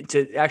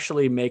to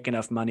actually make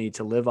enough money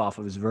to live off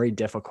of is very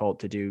difficult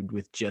to do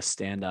with just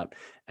stand up.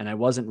 And I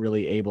wasn't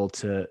really able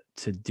to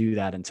do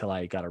that until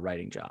I got a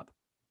writing job.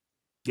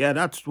 Yeah,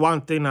 that's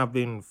one thing I've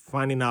been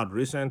finding out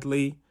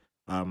recently,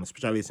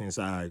 especially since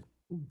I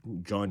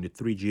joined the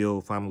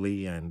 3GO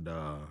family and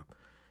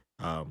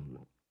um,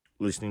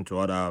 listening to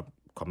other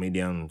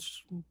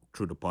comedians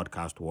through the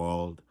podcast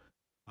world.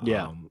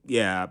 Yeah.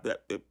 Yeah,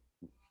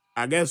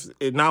 I guess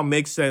it now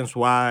makes sense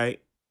why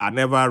I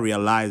never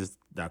realized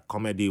that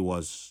comedy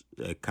was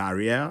a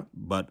career,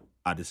 but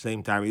at the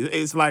same time,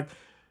 it's like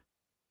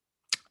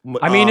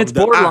I mean, it's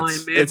the borderline,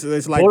 arts. man. It's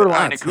like the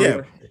Borderline a arts, yeah.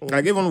 career.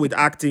 Like even with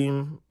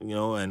acting,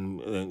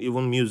 and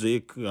even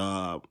music,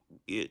 the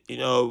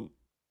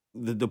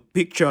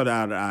picture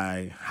that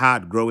I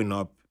had growing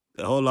up,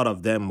 a whole lot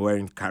of them were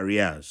in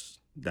careers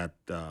that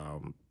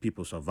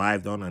people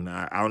survived on, and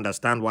I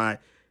understand why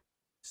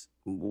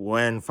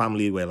when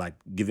family were like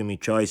giving me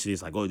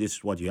choices, like, oh, this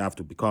is what you have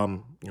to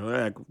become,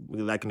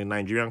 like in the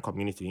Nigerian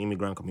community,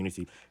 immigrant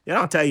community, they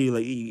don't tell you,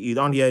 like, you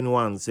don't hear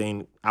anyone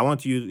saying, I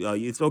want you,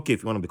 it's okay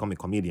if you want to become a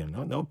comedian.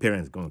 No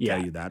parents going to tell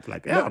Yeah. you that.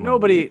 Like, No, yeah, no,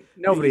 nobody are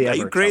you ever tells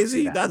you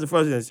crazy? that. That's the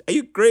first thing. Are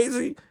you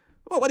crazy?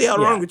 What the hell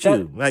wrong Yeah, with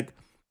you? Like,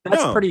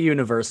 that's no. pretty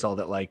universal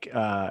that like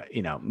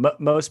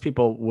most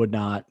people would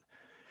not.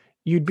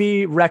 You'd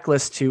be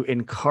reckless to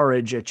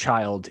encourage a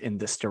child in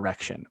this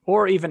direction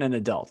or even an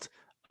adult,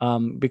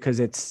 because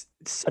it's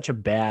such a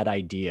bad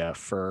idea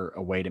for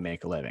a way to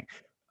make a living.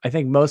 I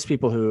think most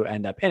people who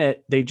end up in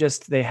it,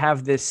 they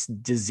have this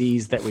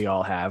disease that we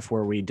all have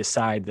where we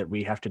decide that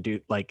we have to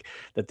do like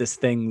that this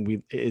thing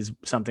we is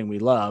something we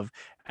love,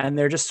 and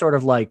they're just sort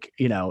of like,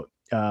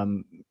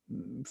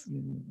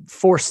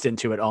 forced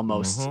into it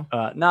almost.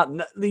 Hmm. Not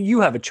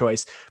you have a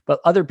choice, but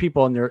other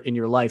people in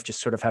your life just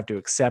sort of have to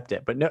accept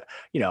it. But no,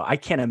 I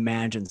can't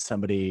imagine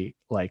somebody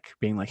like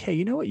being like, hey,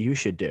 you know what you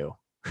should do?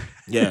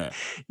 Yeah.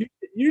 you,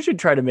 you should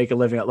try to make a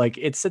living. Like,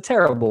 it's a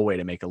terrible way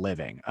to make a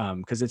living,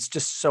 because it's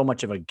just so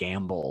much of a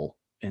gamble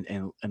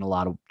in a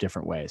lot of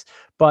different ways.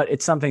 But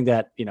it's something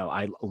that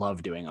I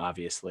love doing,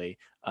 obviously.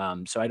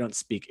 So I don't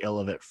speak ill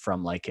of it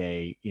from like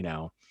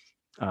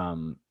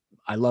um,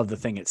 I love the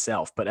thing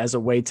itself, but as a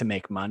way to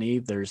make money,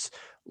 there's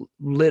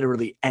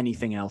literally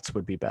anything else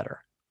would be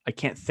better. I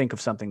can't think of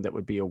something that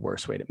would be a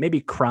worse way to,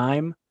 maybe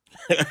crime,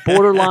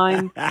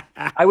 borderline,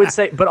 I would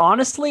say, but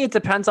honestly, it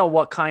depends on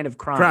what kind of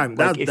crime. Crime.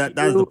 Like, That's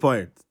the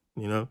point.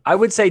 I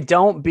would say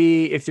don't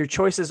be, if your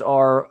choices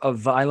are a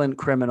violent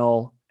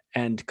criminal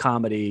and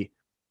comedy,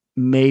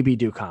 maybe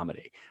do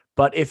comedy.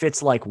 But if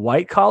it's like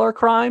white collar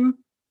crime,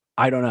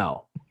 I don't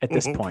know at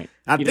this point.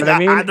 I You know think what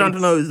I I mean?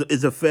 don't know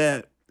is a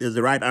fair is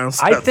the right I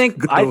answer to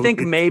think I go think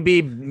with.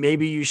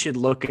 maybe you should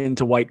look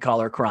into white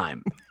collar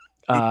crime.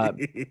 Uh,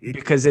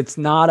 because it's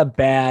not a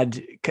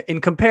bad in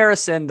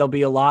comparison, there'll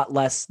be a lot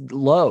less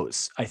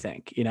lows, I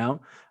think,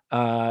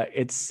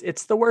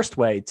 it's the worst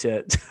way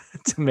to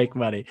to make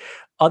money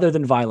other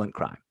than violent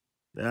crime.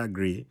 I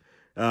agree.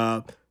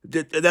 Uh,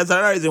 there's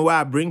another reason why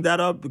I bring that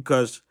up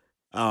because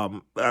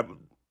um, uh,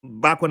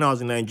 back when I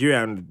was in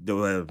Nigeria, and there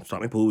were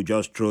some people who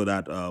just throw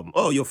that,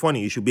 oh, you're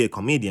funny, you should be a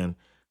comedian.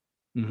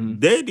 Hmm.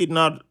 They did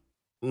not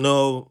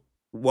know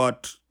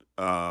what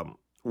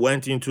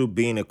went into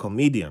being a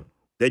comedian.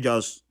 They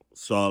just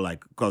saw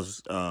like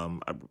because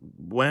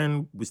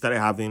when we started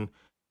having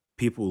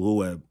people who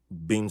were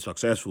being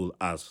successful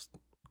as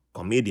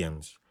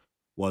comedians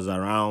was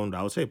around,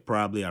 I would say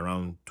probably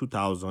around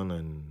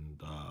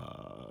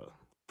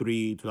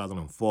 2003,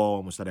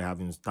 2004. We started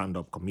having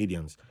stand-up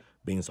comedians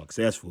being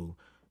successful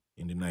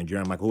in the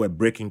Nigerian market who were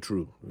breaking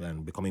through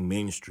and becoming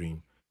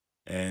mainstream.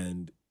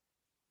 And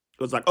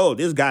it was like, oh,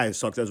 this guy is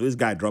successful. This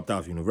guy dropped out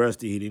of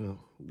university. He didn't,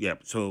 yeah,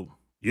 so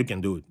you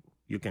can do it.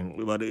 You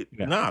can, but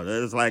Yeah. no,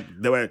 it's like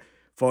there were,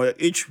 for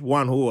each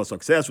one who was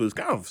successful, it's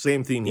kind of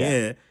same thing Yeah.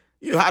 here.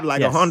 You had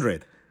like a Yes.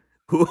 hundred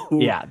who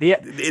Yeah. The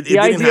it the didn't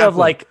idea of happen.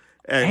 like,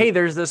 And hey,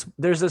 there's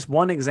this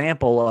one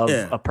example of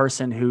yeah, a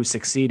person who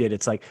succeeded.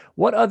 It's like,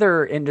 what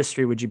other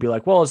industry would you be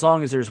like, well, as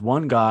long as there's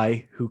one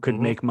guy who could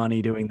hmm make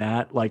money doing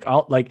that, like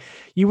I'll like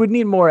you would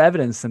need more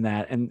evidence than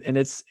that. And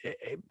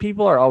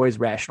people are always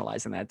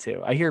rationalizing that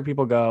too. I hear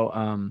people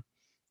go,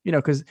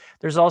 because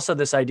there's also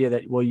this idea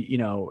that, well,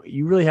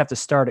 you really have to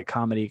start at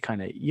comedy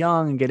kind of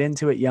young and get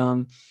into it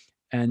young.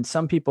 And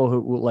some people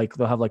who will, like,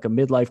 they'll have like a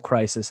midlife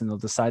crisis and they'll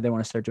decide they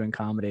want to start doing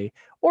comedy,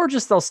 or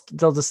just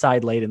they'll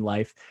decide late in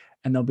life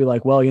and they'll be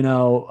like, well,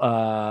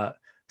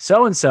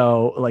 so and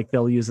so, like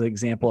they'll use the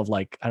example of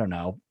like, I don't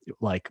know,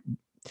 like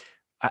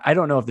I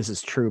don't know if this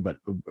is true, but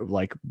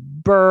like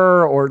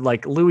Burr or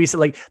like Louis,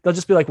 like they'll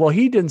just be like, well,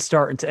 he didn't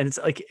start until, and it's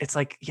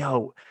like,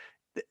 yo,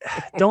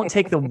 don't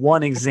take the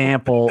one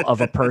example of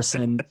a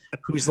person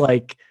who's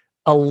like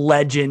a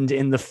legend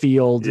in the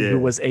field who yeah,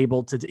 was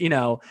able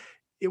to,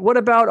 what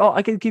about,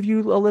 I could give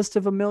you a list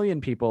of a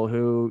million people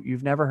who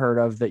you've never heard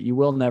of, that you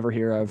will never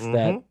hear of,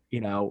 that, hmm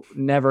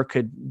never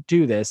could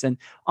do this. And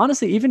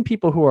honestly, even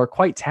people who are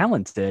quite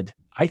talented,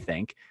 I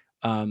think,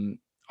 aren't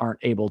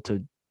able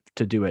to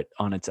do it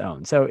on its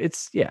own. So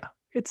it's the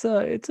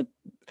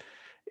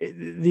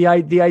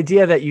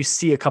idea that you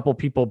see a couple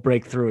people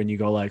break through and you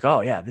go like,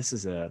 oh yeah, this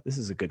is a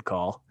good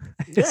call.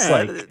 It's yeah,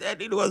 like,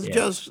 and it was yeah.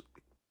 just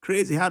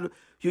crazy how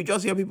you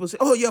just hear people say,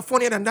 oh, you're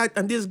funnier than that,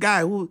 and this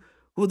guy who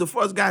the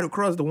first guy to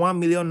cross the 1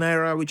 million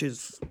naira, which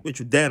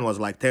then was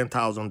like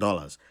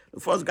 $10,000, the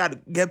first guy to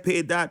get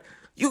paid that.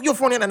 You're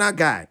funnier than that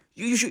guy.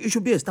 You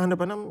should be a stand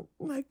up, and I'm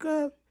like,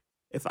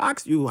 if I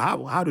asked you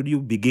how did you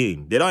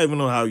begin, they don't even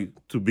know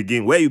to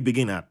begin, where you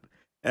begin at,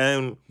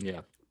 and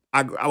Yeah.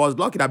 I was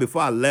lucky that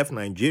before I left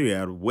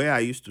Nigeria, where I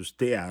used to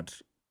stay at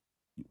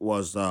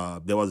was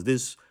there was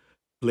this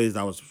place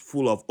that was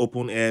full of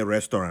open air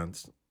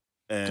restaurants,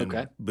 and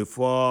Okay.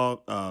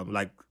 before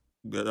the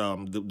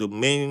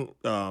main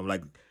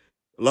like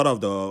a lot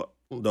of the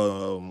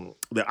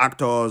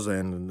actors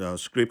and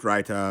script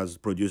writers,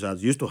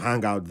 producers used to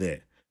hang out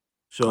there.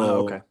 Oh,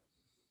 okay.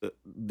 So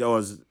there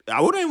was,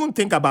 I wouldn't even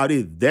think about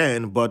it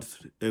then, but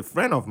a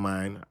friend of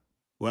mine,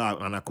 well,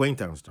 an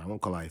acquaintance, I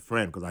won't call her a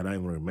friend because I don't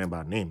even remember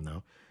her name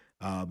now.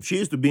 She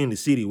used to be in the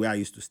city where I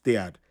used to stay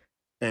at,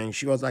 and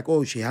she was like,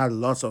 oh, she had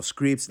lots of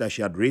scripts that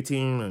she had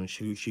written, and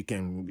she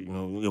can,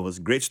 it was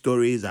great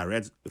stories. I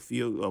read a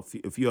few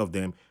of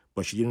them,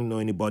 but she didn't know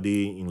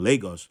anybody in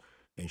Lagos,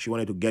 and she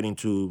wanted to get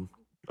into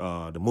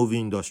the movie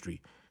industry.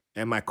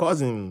 And my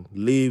cousin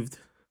lived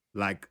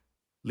like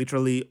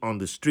literally on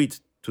the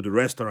street to the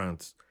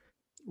restaurants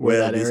Where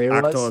where that these area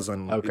was? actors,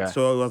 and Okay.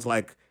 so it was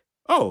like,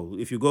 oh,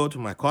 if you go to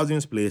my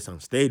cousin's place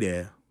and stay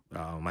there,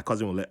 my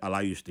cousin will allow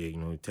you stay.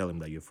 You tell him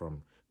that you're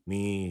from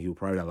me. He'll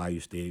probably allow you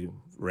stay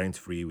rent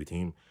free with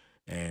him,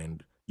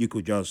 and you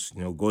could just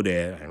go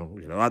there,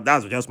 and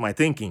that's just my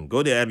thinking.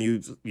 Go there, and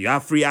you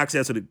have free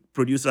access to the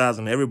producers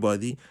and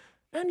everybody,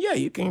 and yeah,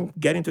 you can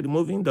get into the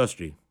movie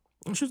industry.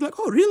 And she's like,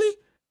 oh, really?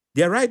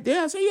 They're right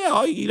there. I said,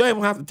 yeah. You don't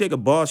even have to take a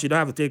bus. You don't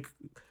have to take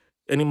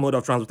any mode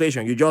of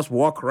transportation. You just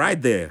walk right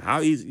there.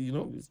 How easy,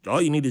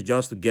 all you need is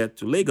just to get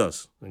to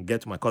Lagos and get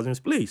to my cousin's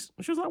place.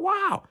 And she was like,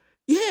 wow,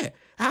 yeah,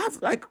 I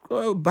have like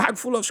a bag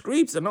full of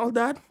scripts and all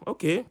that.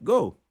 Okay,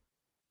 go.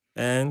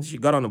 And she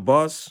got on the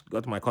bus,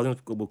 got to my cousin,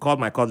 called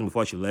my cousin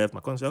before she left.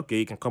 My cousin said, okay,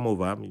 you can come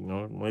over.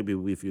 Maybe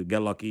if you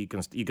get lucky, you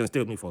can stay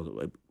with me for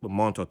a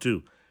month or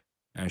two.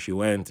 And she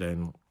went,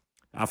 and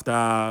I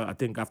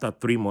think after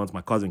 3 months,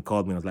 my cousin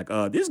called me and was like,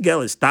 this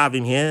girl is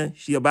starving here.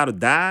 She about to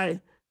die.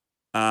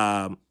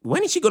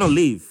 When is she gonna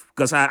leave?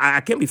 Because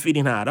I can't be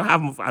feeding her.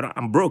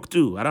 I'm broke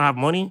too. I don't have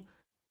money.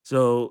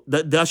 So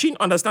does she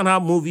understand how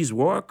movies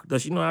work?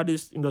 Does she know how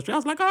this industry? I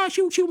was like,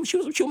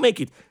 she'll make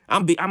it.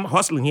 I'm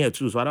hustling here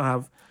too, so I don't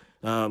have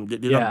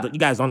Yeah. you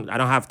guys don't. I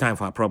don't have time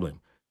for a problem.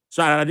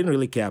 So I didn't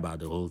really care about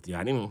the whole thing.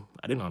 I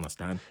didn't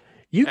understand.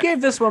 You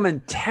gave this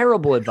woman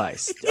terrible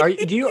advice. Do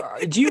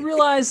you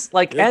realize,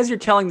 like, Dude, as you're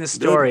telling this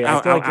dude, story, I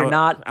feel like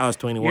I was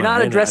you're 21. not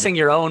Then addressing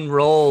your own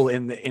role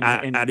in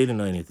I didn't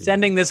know anything.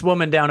 sending this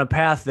woman down a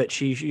path that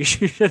she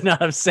should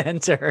not have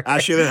sent her. I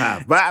shouldn't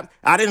have, but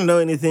I didn't know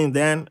anything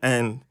then,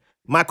 and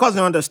my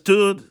cousin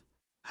understood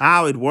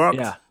how it worked,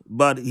 Yeah,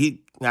 but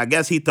I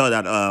guess he thought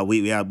that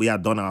we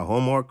had done our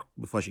homework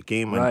before she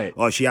came, and right.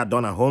 or she had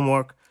done her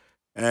homework,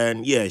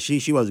 and yeah,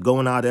 she was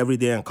going out every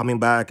day and coming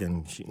back,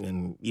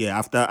 and yeah,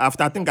 after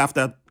I think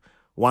after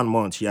 1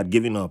 month she had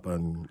given up,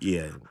 and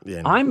yeah,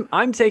 yeah.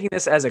 I'm taking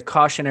this as a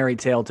cautionary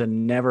tale to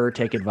never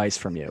take advice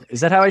from you. Is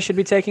that how I should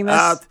be taking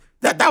Uh, this?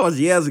 that was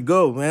years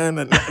ago, man.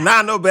 And now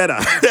I know better.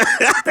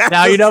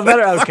 Now you know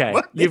better. Okay,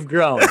 you've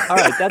grown. All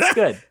right, that's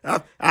good.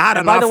 I had And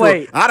an by the afro.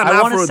 way, I had an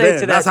I want to afro say then.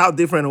 to That's that. how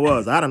different it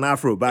was. I had an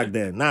afro back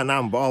then. Now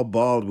I'm all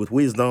bald with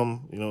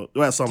wisdom.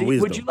 Well, some Would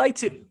you wisdom. like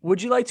to?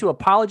 Would you like to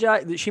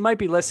apologize? She might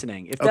be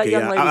listening. If that Okay,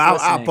 young yeah. lady's I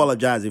listening,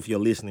 apologize if you're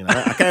listening.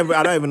 I can't.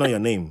 I don't even know your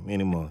name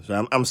anymore.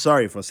 So I'm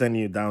sorry for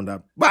sending you down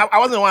that. But I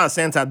wasn't the one that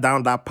sent her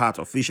down that path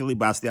officially.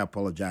 But I still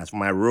apologize for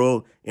my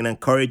role in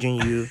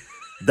encouraging you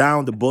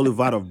down the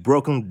boulevard of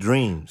broken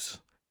dreams.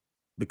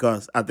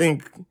 Because I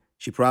think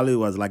she probably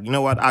was like, you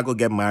know what, I'll go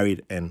get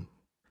married and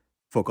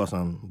focus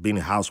on being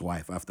a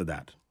housewife after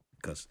that.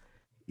 Because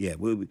yeah,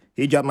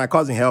 my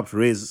cousin helped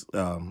raise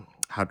her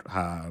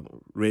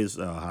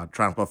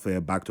transport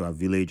fare back to her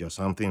village or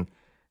something,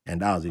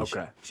 and that was it.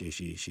 okay.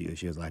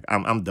 She was like,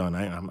 I'm done.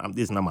 I'm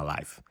this is not my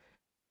life.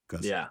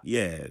 Because Yeah.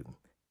 yeah.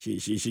 She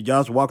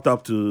just walked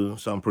up to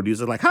some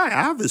producers like, "Hi,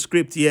 I have the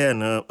script here,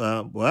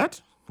 and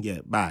what? Yeah,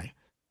 bye."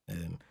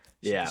 And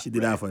Yeah. she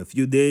did that Right. for a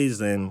few days,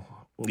 and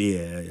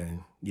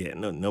yeah,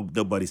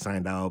 nobody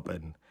signed up,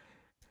 and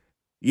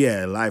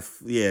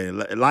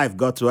life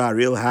got to her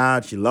real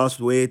hard. She lost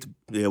weight.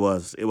 It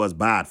was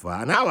bad for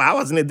her. And I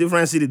was in a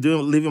different city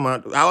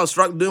I was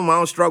doing my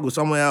own struggle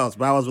somewhere else,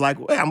 but I was like,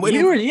 wait, I'm You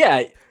waiting. were,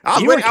 yeah. I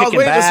was You were waiting. I was kicking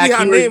waiting to see back.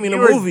 her name in a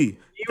movie.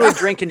 You were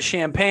drinking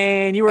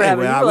champagne. You were Hey,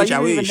 having. well, You I were like, wish, you I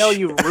didn't even know wish.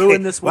 you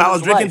ruined this Well, I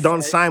was woman's drinking life.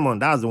 Don Simon.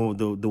 That was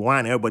the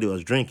wine everybody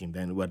was drinking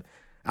then. But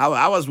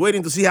I was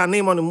waiting to see her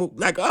name on the movie.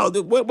 Like, oh,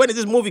 when is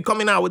this movie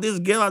coming out with this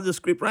girl as the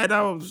script writer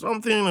or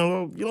something?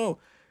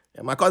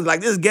 And my cousin's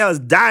like, this girl is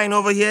dying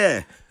over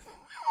here.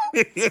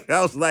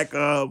 I was like,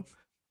 well,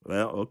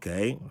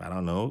 okay, I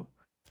don't know.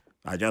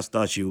 I just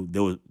thought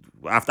there was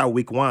after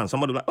week one,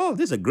 somebody was like, oh,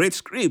 this is a great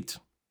script.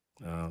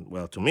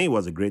 Well, to me, it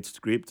was a great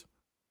script.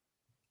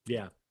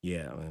 Yeah.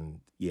 Yeah,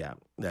 and yeah,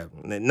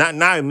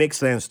 now it makes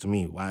sense to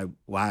me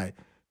why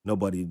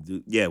nobody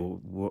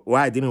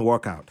why it didn't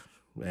work out,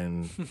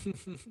 and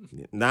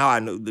now I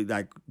know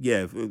like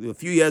yeah, a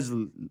few years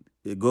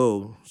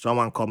ago,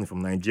 someone called me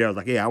from Nigeria. I was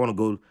like, hey, I want to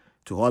go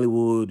to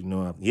Hollywood.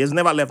 He has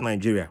never left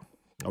Nigeria.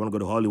 I want to go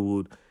to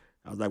Hollywood.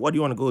 I was like, what do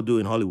you want to go do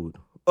in Hollywood?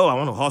 Oh, I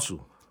want to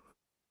hustle.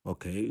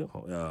 Okay,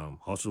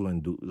 hustle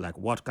and do like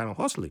what kind of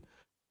hustling?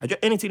 I just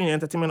anything in the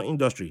entertainment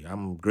industry.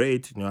 I'm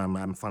great.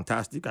 I'm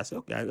fantastic. I said,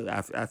 okay,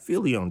 I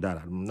feel you on that.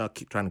 I'm not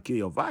trying to kill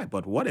your vibe,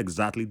 but what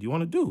exactly do you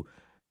want to do?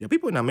 There are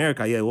people in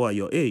America, yeah, who are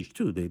your age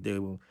too. They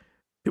people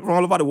from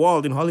all over the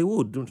world in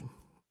Hollywood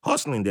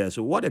hustling there.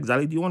 So what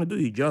exactly do you want to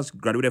do? You just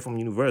graduated from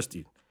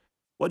university.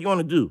 What do you want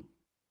to do?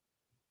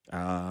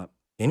 Uh,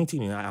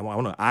 anything. I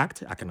want to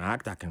act. I can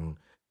act. I can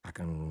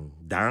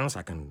dance.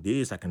 I can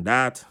this. I can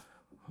that.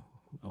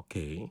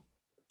 Okay.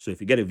 So if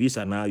you get a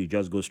visa now, you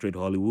just go straight to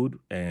Hollywood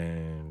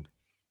and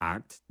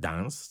act,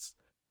 dance.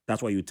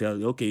 That's why you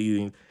tell. Okay,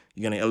 you're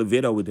in an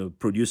elevator with a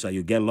producer.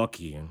 You get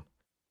lucky,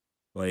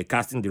 or a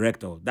casting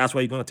director. That's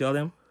what you're gonna tell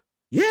them.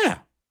 Yeah.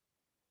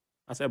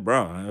 I said,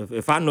 bro,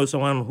 if I know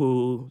someone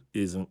who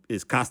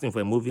is casting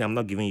for a movie, I'm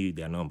not giving you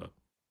their number.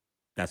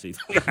 That's it.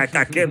 I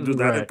can't do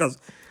that Right. because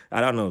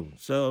I don't know.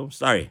 So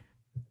sorry.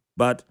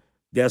 But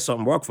there's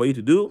some work for you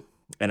to do,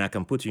 and I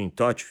can put you in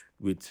touch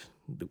with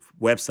the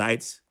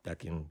websites that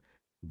can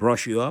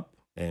brush you up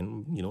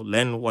and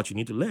learn what you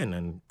need to learn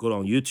and go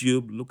on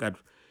YouTube, look at,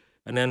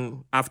 and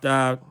then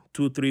after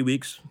 2 3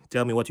 weeks,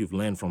 tell me what you've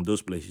learned from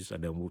those places,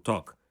 and then we'll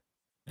talk.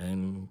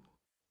 And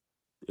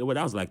that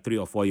was like 3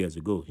 or 4 years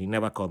ago. He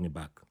never called me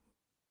back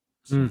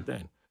since Mm.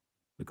 then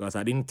because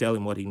I didn't tell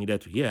him what he needed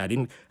to hear. I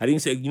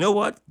didn't say, you know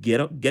what, get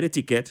a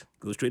ticket,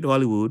 go straight to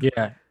Hollywood.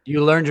 Yeah.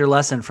 You learned your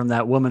lesson from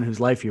that woman whose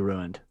life you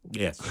ruined.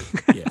 Yes,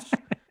 yes,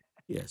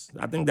 yes.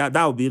 I think that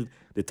would be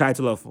the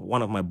title of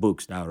one of my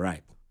books that I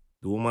write.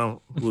 The woman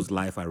whose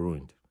life I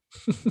ruined.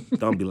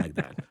 Don't be like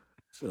that.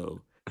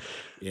 So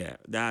yeah,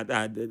 that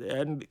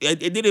and it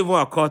didn't even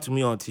occur to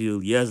me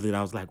until years later.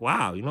 I was like,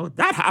 wow,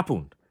 that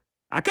happened.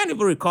 I can't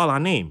even recall her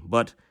name,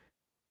 but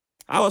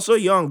I was so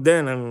young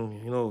then,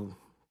 and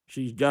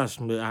she just.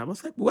 I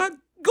was like, what?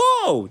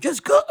 Go,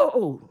 just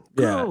go,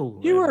 Yeah.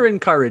 go. You were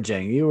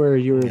encouraging. You were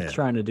Yeah.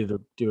 trying to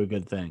do a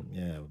good thing.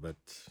 Yeah, but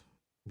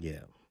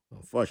yeah,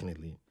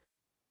 unfortunately,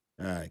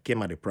 it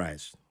came at a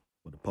price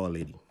for the poor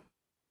lady.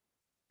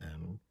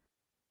 And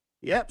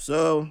yep,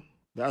 so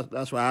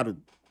that's why I had to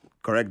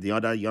correct the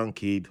other young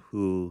kid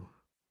who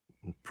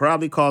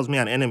probably calls me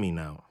an enemy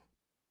now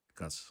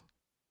because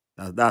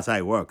That's how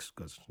it works.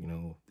 Because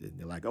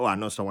they're like, oh, I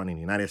know someone in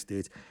the United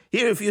States.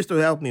 He refused to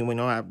help me.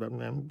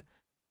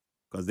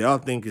 Because they all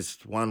think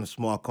it's one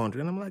small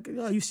country, and I'm like,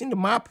 oh, you seen the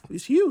map?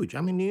 It's huge.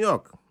 I'm in New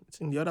York. It's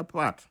in the other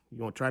part.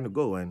 Trying to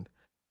go, and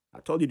I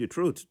told you the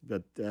truth.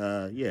 But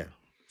yeah,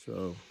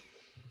 so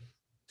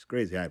it's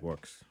crazy how it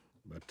works.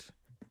 But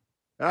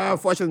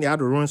unfortunately, I had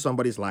to ruin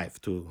somebody's life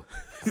to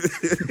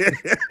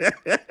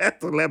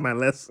to learn my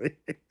lesson.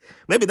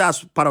 Maybe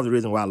that's part of the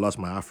reason why I lost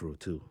my afro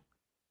too.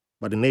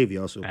 But the Navy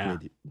also Yeah.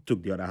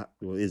 took the other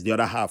is the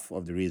other half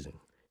of the reason.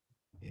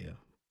 Yeah.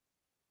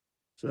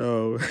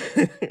 So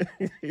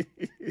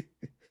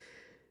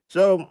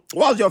so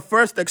what was your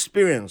first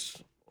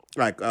experience?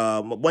 Like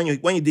when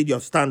you did your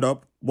stand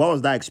up, what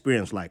was that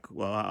experience like?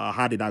 Well,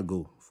 how did that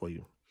go for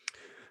you?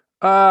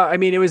 I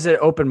mean, it was an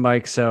open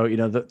mic, so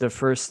the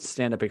first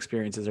stand up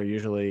experiences are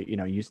usually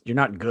you're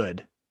not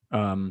good.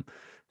 Um,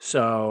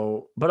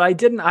 but I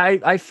didn't.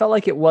 I felt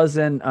like it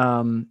wasn't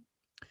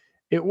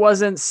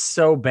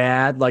so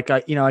bad. Like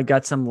I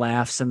got some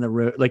laughs in the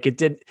room. Like it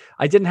did.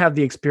 I didn't have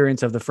the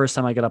experience of the first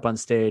time I got up on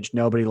stage,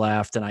 nobody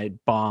laughed, and I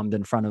bombed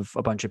in front of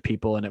a bunch of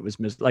people, and it was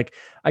like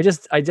I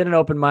did an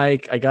open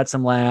mic. I got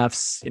some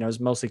laughs. It was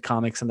mostly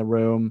comics in the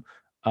room.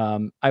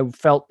 I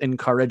felt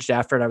encouraged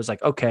after it. I was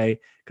like, okay,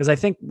 because I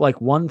think like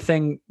one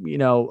thing, I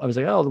was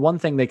like, oh, the one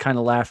thing they kind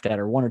of laughed at,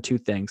 or one or two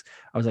things.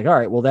 I was like, all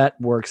right, well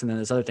that works, and then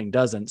this other thing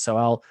doesn't. So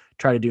I'll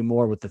try to do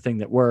more with the thing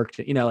that worked.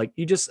 Like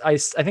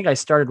I think I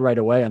started right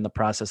away on the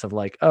process of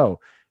like, oh,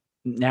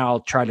 now I'll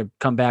try to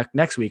come back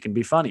next week and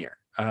be funnier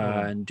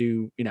Mm. and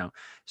do.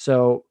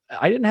 So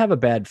I didn't have a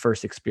bad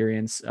first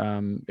experience.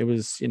 It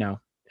was,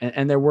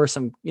 and there were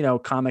some,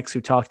 comics who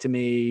talked to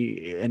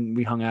me and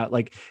we hung out.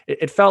 Like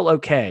it felt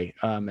okay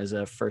as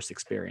a first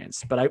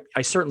experience, but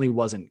I certainly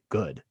wasn't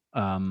good.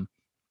 And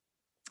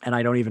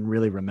I don't even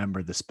really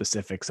remember the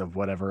specifics of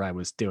whatever I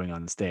was doing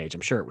on stage. I'm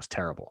sure it was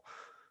terrible.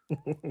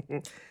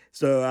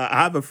 So I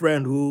have a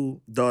friend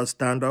who does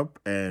stand up,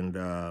 and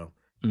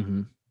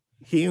Hmm.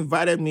 he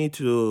invited me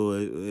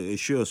to a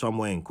show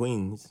somewhere in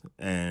Queens,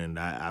 and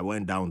I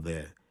went down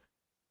there,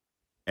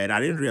 and I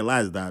didn't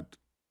realize that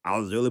I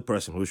was the only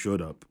person who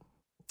showed up,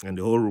 and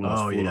the whole room was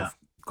Oh full yeah. of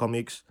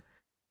comics.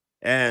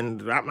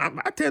 And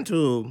I tend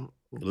to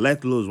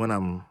let loose when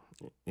I'm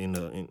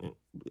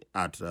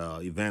at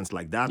events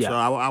like that. So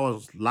Yeah. I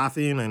was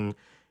laughing, and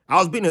I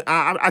was being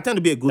I tend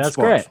to be a good That's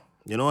great. sport,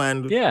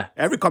 and Yeah.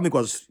 every comic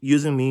was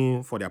using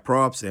me for their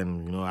props,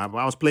 and I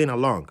was playing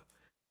along.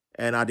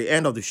 And at the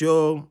end of the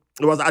show,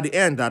 it was at the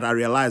end that I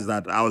realized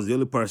that I was the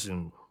only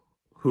person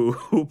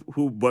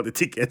who bought the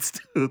tickets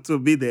to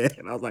be there.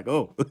 And I was like,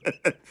 oh,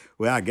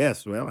 well, I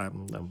guess. Well,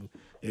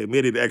 it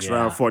made it extra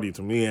Yeah. funny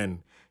to me. And,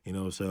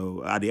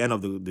 so at the end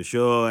of the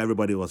show,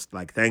 everybody was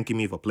like thanking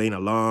me for playing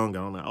along.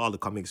 And all the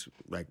comics,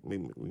 like,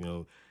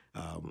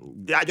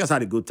 I just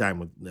had a good time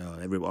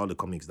with all the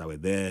comics that were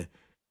there.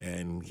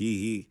 And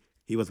he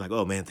was like,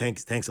 "Oh man,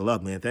 thanks a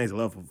lot, man. Thanks a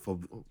lot for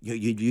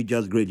you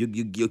just great.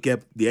 You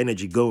kept the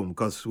energy going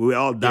because we were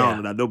all down Yeah.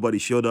 and that nobody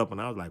showed up." And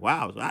I was like,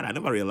 "Wow!" So I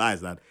never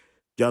realized that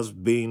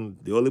just being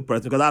the only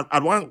person, because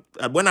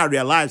when I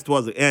realized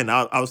towards the end,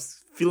 I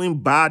was feeling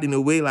bad in a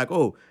way, like,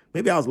 oh,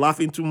 maybe I was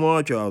laughing too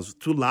much, or I was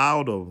too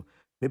loud, or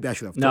maybe I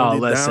should have toned No,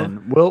 it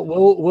down.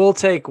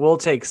 listen. We'll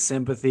take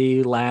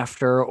sympathy,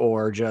 laughter,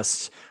 or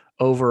just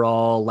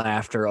overall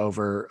laughter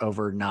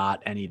over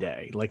not any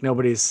day. Like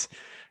nobody's,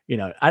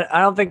 I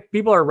don't think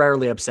people are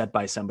rarely upset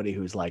by somebody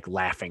who's like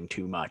laughing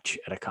too much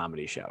at a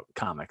comedy show.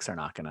 Comics are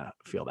not gonna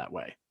feel that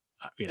way.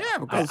 Yeah, I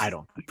because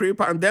don't think.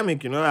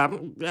 pre-pandemic,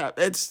 yeah,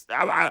 this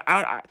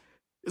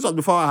was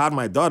before I had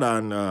my daughter,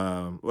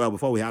 and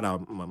before we had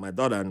my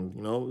daughter,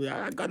 and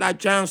yeah, I got that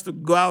chance to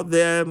go out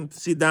there,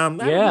 sit down,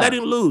 and let Yeah.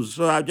 him loose.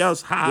 So I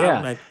just had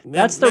Yeah. like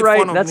That's the make fun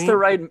right of that's the me.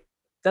 right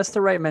that's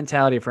the right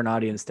mentality for an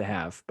audience to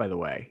have, by the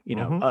way.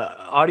 Hmm.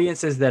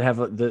 Audiences that have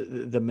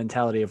the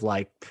mentality of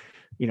like,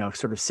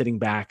 sort of sitting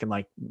back and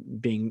like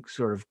being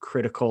sort of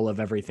critical of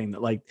everything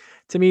that like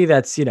to me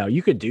that's,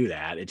 you could do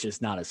that. It's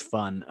just not as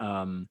fun.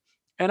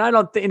 And I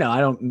don't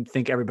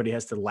think everybody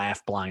has to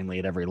laugh blindly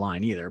at every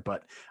line either,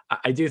 but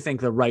I do think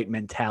the right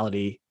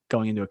mentality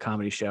going into a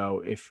comedy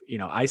show, if,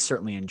 I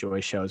certainly enjoy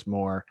shows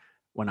more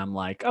when I'm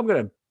like, I'm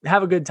gonna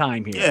have a good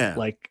time here. Yeah.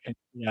 Like,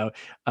 Yes,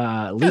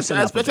 loosen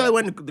up a especially bit.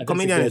 when the I think it's a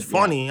comedian is good, yeah,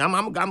 funny.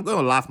 I'm going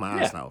to laugh my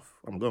yeah, ass off.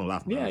 I'm going to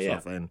laugh my yeah, ass yeah.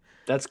 off, and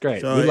That's great.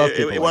 so We love it,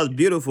 people it like was you.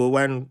 beautiful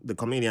when the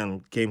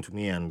comedian came to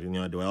me, and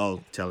they were all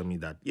telling me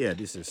that, yeah,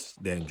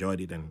 they enjoyed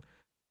it, and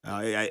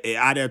it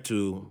added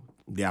to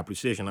the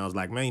appreciation. I was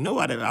like, man, you know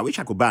what? I wish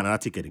I could buy another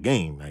ticket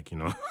again, like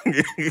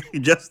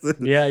just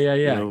Yeah, yeah,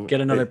 you yeah. know.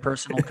 Get another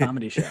personal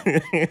comedy show.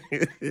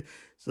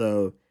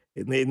 So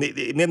it made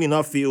me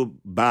not feel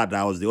bad that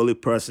I was the only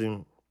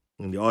person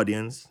in the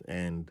audience,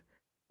 and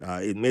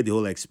it made the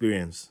whole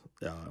experience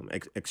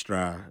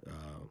extra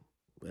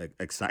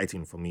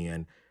exciting for me.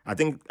 And I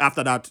think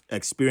after that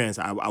experience,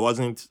 I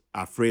wasn't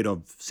afraid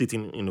of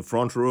sitting in the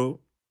front row,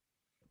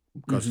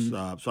 because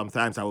Hmm.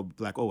 sometimes I would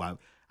be like, oh,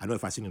 I know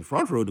if I sit in the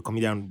front row, the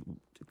comedian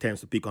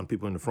tends to pick on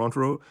people in the front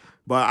row.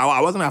 But I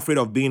wasn't afraid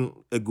of being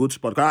a good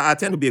sport. 'Cause I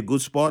tend to be a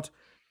good sport.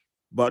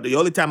 But the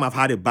only time I've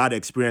had a bad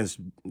experience,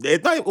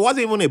 it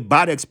wasn't even a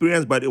bad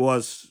experience, but it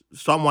was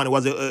someone, it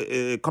was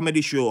a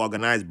comedy show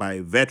organized by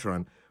a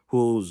veteran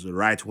who's a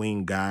right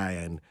wing guy.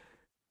 And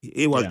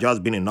he was Yeah.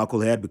 just being a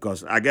knucklehead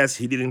because I guess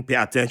he didn't pay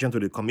attention to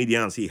the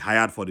comedians he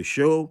hired for the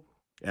show.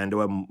 And there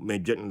were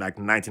like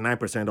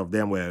 99% of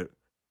them were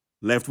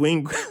left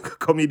wing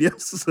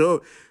comedians.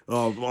 So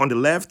on the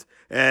left,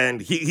 and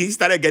he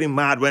started getting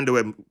mad when they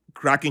were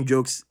cracking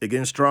jokes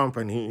against Trump,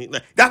 and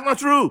that's not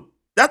true.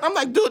 I'm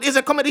like, dude, it's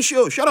a comedy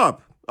show. Shut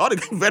up. All the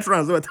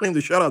veterans were telling him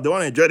to shut up. They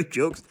want to enjoy the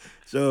jokes.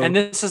 So And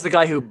this is the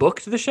guy who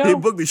booked the he show?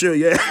 booked the show,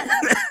 yeah.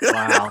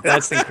 Wow,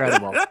 that's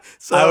incredible.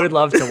 So I would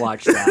love to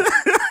watch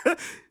that.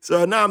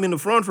 so now I'm in the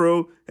front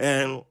row,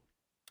 and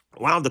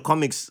one of the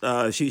comics,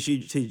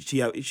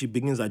 she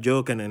begins a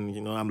joke, and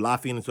then I'm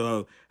laughing.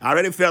 So I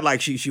already felt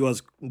like she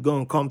was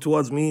going to come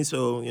towards me.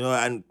 So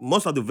and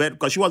most of the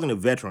because she wasn't a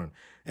veteran,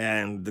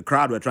 and the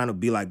crowd were trying to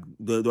be like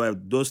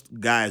those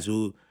guys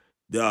who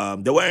they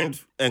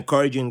weren't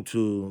encouraging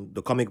to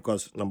the comic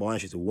because number one,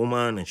 she's a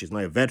woman and she's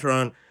not a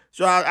veteran.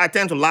 So I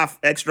tend to laugh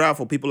extra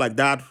for people like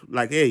that.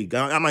 Like, hey,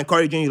 I'm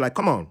encouraging you. Like,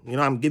 come on,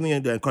 I'm giving you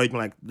the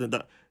encouragement.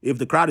 Like, if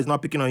the crowd is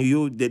not picking on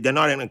you, they're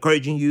not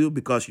encouraging you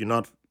because you're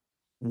not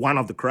one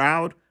of the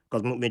crowd,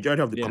 because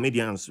majority of the Yeah.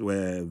 comedians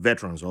were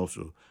veterans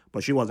also,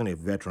 but she wasn't a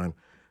veteran.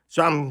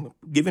 So I'm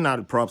giving her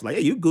the props, like,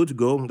 hey, you good to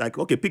go? I'm like,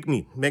 okay, pick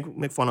me,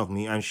 make fun of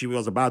me. And she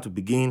was about to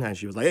begin, and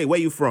she was like, hey, where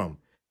you from?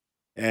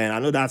 And I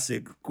know that's a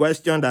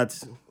question that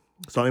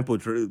some people,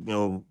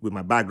 with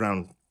my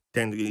background,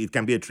 it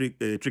can be a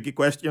tricky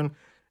question.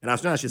 And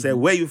as soon as she said,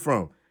 where you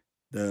from?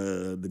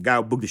 The guy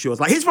who booked the show was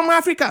like, he's from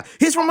Africa.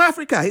 He's from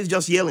Africa. He's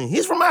just yelling,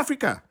 he's from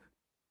Africa.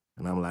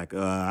 And I'm like,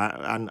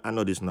 I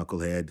know this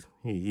knucklehead.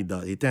 He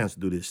tends to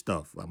do this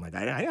stuff. I'm like,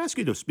 I ask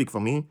you to speak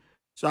for me.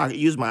 So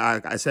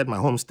I said my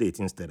home state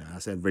instead. I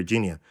said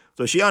Virginia.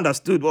 So she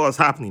understood what was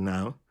happening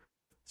now.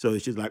 So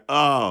she's like,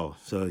 oh.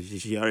 So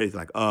she already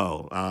like,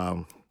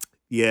 oh,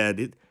 yeah.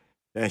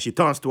 And she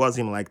turns towards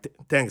him like,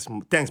 thanks,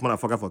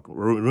 motherfucker, for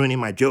ruining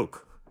my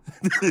joke.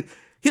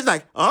 He's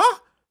like, huh?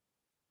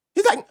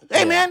 He's like, hey,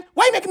 Yeah. man,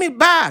 why you making me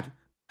bad?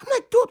 I'm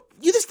like, dude,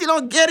 you just still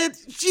don't get it.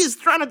 She's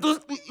trying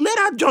to let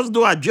her just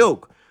do a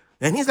joke.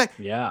 And he's like,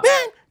 Yeah.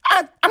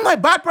 man, I'm not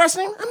a bad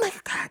person. I'm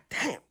like, God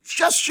damn,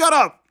 just shut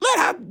up. Let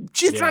her,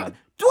 she's trying to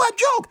do a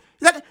joke.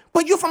 He's like,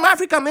 but you're from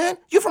Africa, man.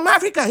 You're from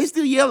Africa. He's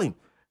still yelling.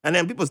 And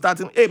then people start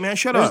to, hey, man,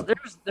 shut up.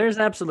 There's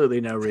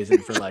absolutely no reason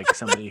for like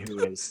somebody who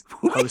is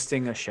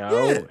hosting a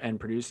show and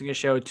producing a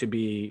show to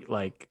be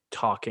like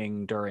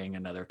talking during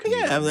another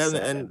comedian's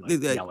set and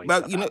like, yelling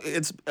but stuff out.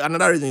 it's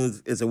another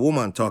reason is a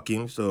woman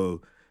talking,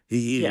 so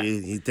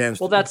he tends.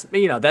 Well, that's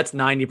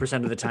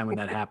 90% of the time when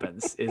that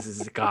happens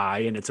is a guy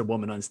and it's a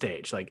woman on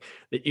stage. Like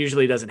it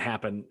usually doesn't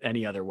happen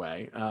any other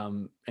way.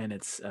 And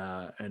it's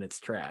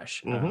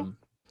trash. Mhm.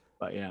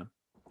 But yeah.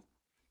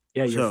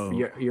 Yeah, So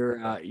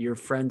your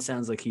friend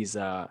sounds like he's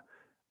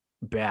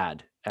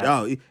bad at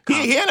oh, he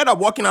comedy. ended up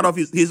walking out of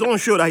his own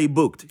show that he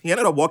booked. He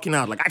ended up walking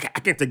out like I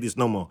can't take this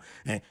no more.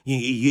 And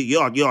you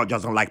all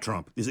just don't like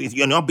Trump.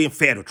 You're not being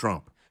fair to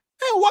Trump.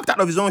 And he walked out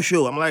of his own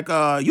show. I'm like,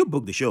 you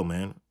booked the show,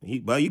 man.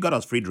 But you got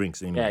us free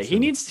drinks anyway. Yeah, he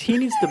needs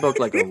to book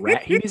like he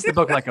needs to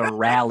book like a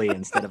rally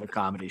instead of a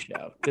comedy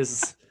show.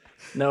 There's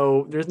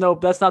no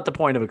that's not the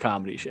point of a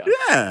comedy show.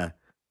 Yeah.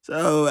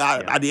 So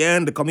at the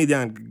end, the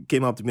comedian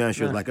came up to me and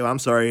she was like, oh, I'm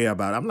sorry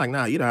about it. I'm like,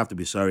 nah, you don't have to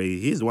be sorry.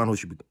 He's the one who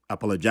should be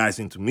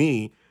apologizing to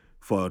me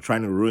for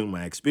trying to ruin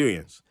my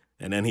experience.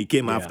 And then he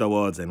came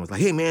afterwards and was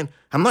like, hey, man,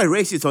 I'm not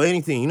racist or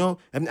anything.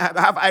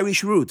 I have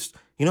Irish roots.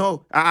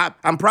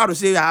 I'm proud to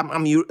say I'm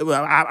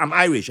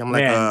Irish. I'm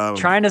like, Man,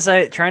 trying to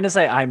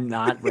say I'm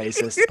not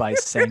racist by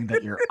saying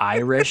that you're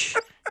Irish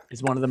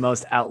is one of the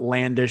most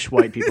outlandish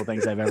white people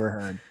things I've ever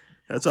heard.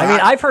 so I mean,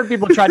 I've heard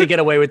people try to get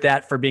away with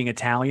that for being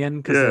Italian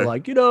because they're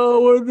like,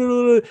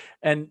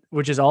 and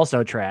which is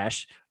also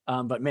trash.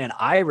 But man,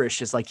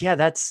 Irish is like, yeah,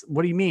 that's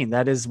what do you mean?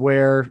 That is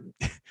where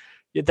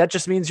that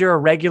just means you're a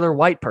regular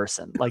white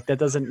person. Like that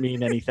doesn't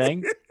mean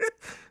anything.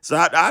 So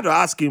I had to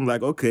ask him,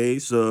 like, okay,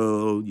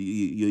 so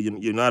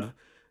you're not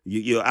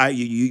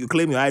you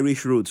claim your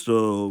Irish roots.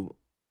 So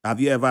have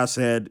you ever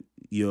said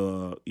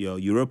you're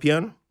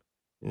European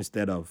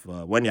instead of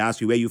when they ask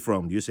you where you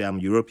from? Do you say I'm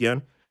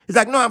European? He's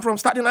like, no, I'm from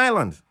Staten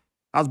Island.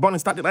 I was born in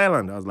Staten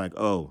Island. I was like,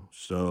 oh,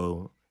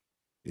 so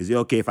is it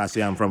okay if I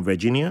say I'm from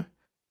Virginia?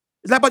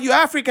 He's like, but you're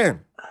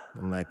African.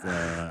 I'm like,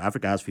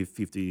 Africa has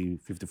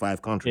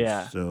 55 countries.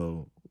 Yeah.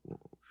 So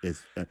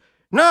it's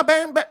no,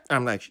 man. But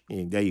I'm like,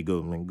 yeah, there you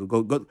go, man.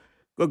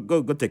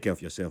 Go take care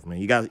of yourself, man.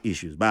 You got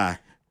issues. Bye.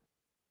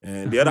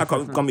 And the other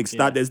comics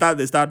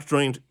they start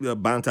throwing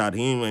banter at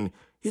him, and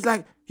he's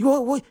like,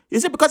 what,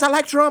 is it because I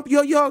like Trump?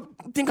 You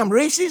think I'm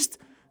racist?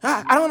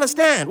 I don't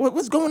understand.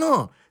 What's going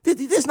on? This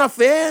is not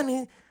fair.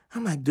 And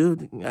I'm like,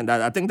 dude, and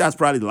I think that's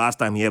probably the last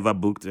time he ever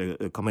booked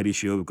a comedy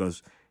show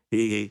because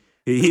he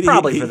It's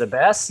probably for the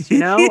best, you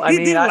know. I he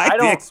mean, didn't like I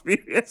the don't.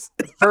 experience.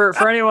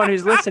 For anyone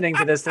who's listening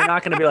to this, they're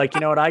not going to be like,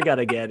 you know what, I got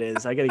to get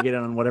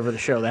on whatever the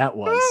show that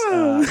was.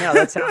 No,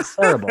 that sounds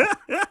terrible.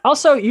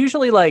 Also,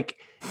 usually, like,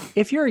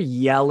 if you're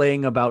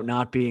yelling about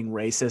not being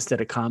racist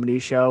at a comedy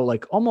show,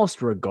 like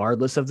almost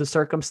regardless of the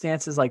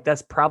circumstances, like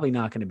that's probably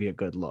not going to be a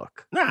good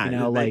look. Nah, You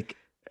know, like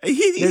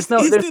he there's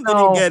still didn't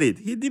no, get it.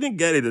 He didn't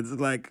get it. It's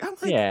like I'm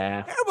like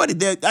yeah, everybody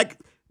there. Like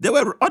there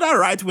were other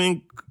right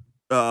wing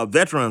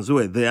veterans who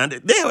were there, and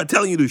they were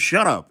telling you to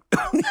shut up.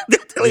 They're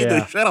telling you to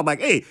yeah. shut up.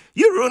 Like, hey,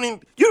 you're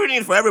ruining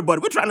it for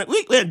everybody.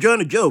 We're enjoying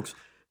the jokes.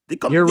 You're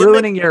They make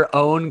ruining your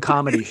own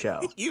comedy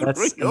show. you ruin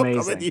That's your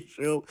amazing. comedy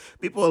show.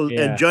 People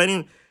Yeah.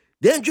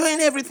 they're enjoying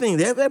everything.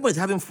 Everybody's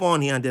having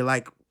fun here, and they're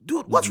like,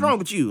 dude, what's Mhm. wrong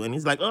with you? And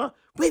he's like,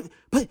 wait,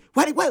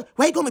 why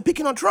you gonna be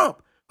picking on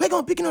Trump? Why you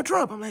gonna be picking on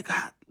Trump? I'm like,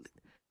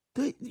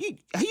 dude,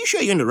 are you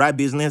sure you're in the right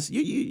business?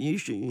 You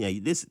should, yeah,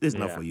 this is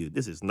not Yeah. for you.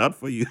 This is not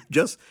for you.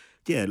 Just,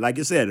 yeah, like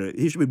you said,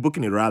 he should be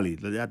booking a rally.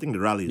 I think the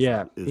rally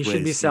Yeah. is He where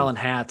should be he's selling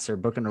hats or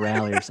booking a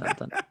rally or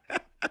something.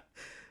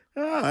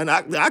 and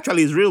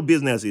actually, his real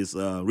business is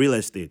real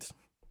estate.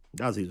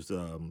 That's his,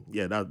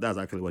 that's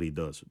actually what he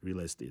does, real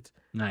estate.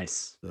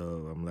 Nice.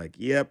 So I'm like,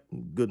 yep,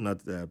 good.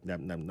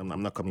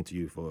 I'm not coming to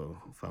you for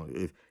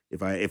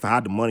if I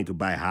had the money to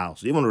buy a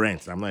house, even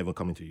rent, I'm not even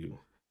coming to you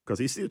because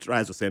he still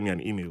tries to send me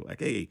an email like,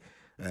 hey,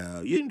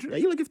 are you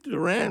looking for the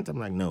rent? I'm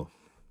like, no,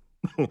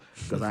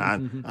 because I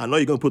know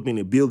you're gonna put me in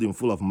a building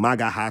full of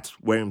MAGA hats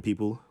wearing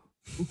people.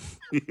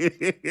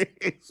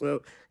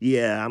 So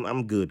yeah,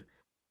 I'm good.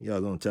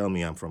 You're gonna tell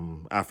me I'm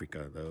from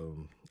Africa.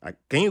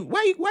 Can you?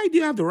 Why do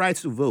you have the right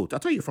to vote? I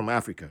thought you're from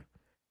Africa.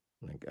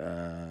 Like,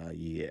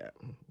 yeah,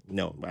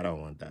 no, I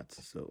don't want that.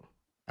 So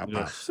I Ugh.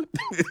 pass.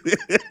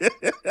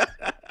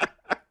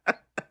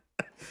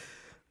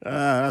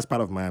 That's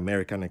part of my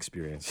American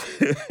experience.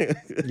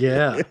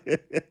 Yeah.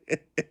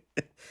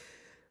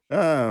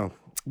 But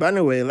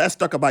anyway, let's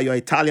talk about your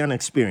Italian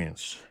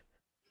experience.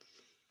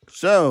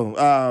 So,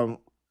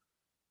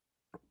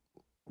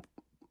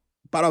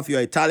 part of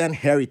your Italian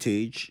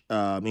heritage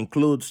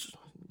includes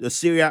the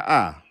Serie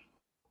A.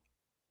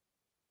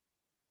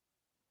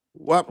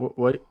 What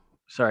What?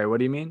 Sorry, what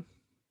do you mean?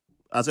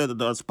 I said,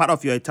 does part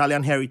of your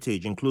Italian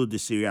heritage include the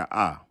Serie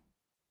A?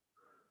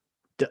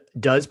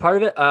 Does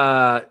part of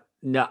it?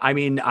 No, I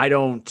mean, I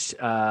don't,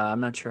 I'm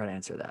not sure how to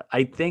answer that.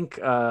 I think,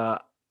 I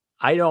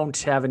don't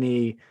have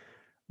any,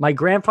 my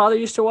grandfather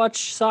used to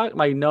watch soccer.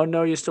 My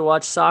no used to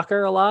watch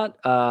soccer a lot.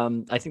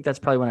 I think that's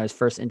probably when I was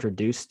first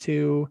introduced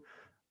to,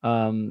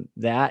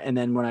 that. And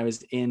then when I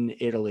was in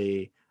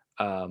Italy,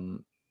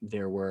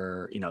 there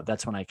were,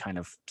 that's when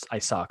I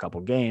saw a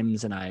couple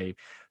games and I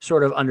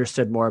sort of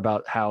understood more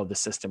about how the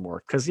system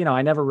worked. Cause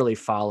I never really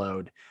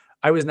followed,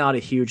 I was not a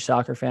huge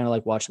soccer fan. I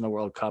like watching the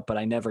World Cup, but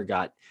I never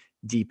got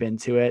deep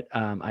into it.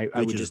 I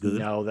Which would is just good.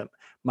 know that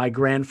my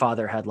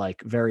grandfather had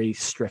like very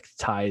strict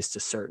ties to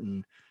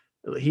certain,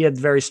 he had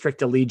very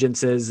strict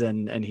allegiances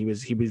and he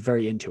was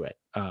very into it.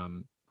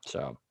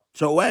 So,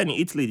 So where in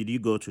Italy did you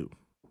go to?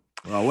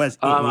 Well, where's in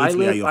I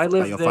Italy live, I are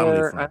live your family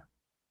there. from?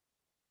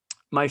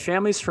 My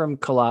family's from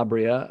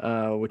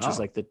Calabria, which is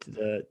Oh, like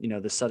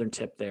the southern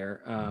tip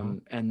there, hmm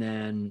and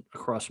then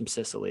across from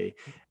Sicily,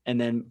 and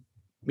then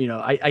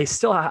I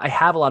still I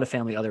have a lot of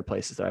family other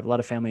places though. I have a lot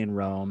of family in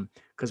Rome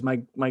because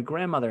my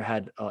grandmother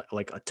had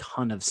like a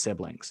ton of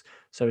siblings,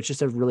 so it's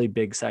just a really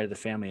big side of the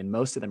family, and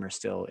most of them are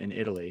still in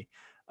Italy.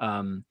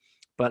 Um,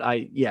 but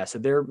so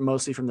they're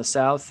mostly from the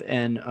south,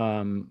 and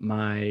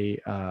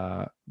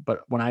but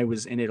when I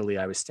was in Italy,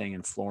 I was staying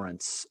in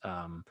Florence.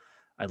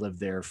 I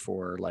lived there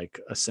for like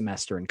a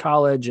semester in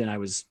college and I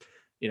was,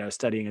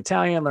 studying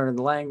Italian, learning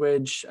the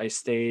language. I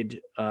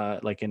stayed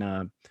like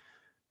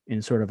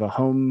in sort of a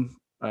home,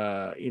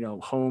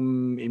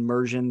 home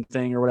immersion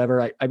thing or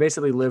whatever. I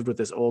basically lived with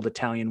this old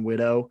Italian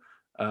widow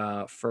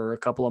for a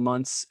couple of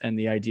months. And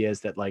the idea is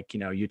that like,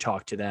 you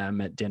talk to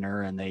them at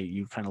dinner and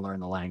you kind of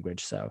learn the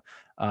language. So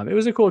it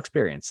was a cool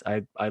experience.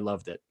 I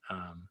loved it.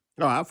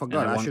 no, I And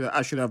forgot. I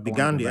should have I want to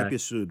begun go the back.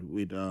 episode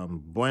with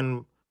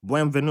buen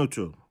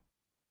venuto.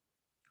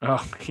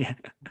 Oh yeah.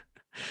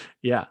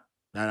 Yeah.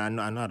 And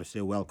I know how to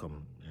say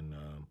welcome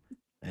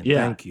and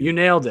Yeah. thank You you.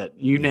 nailed it.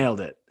 You Yeah.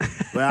 nailed it.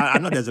 Well, I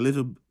know there's a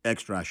little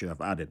extra I should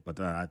have added, but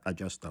I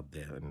just stopped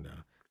there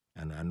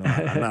and I know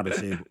how to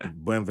say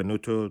buen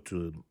venuto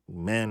to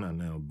men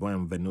and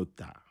buen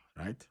venuta,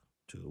 right,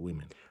 to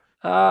women.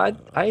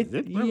 Is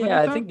it buen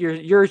Yeah, I venuta? think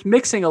you're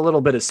mixing a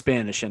little bit of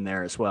Spanish in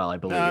there as well, I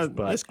believe.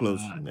 But It's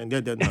close, and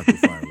they're not too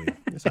far away.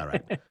 It's all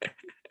right.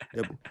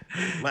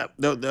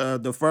 The,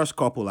 the first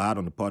couple I had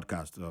on the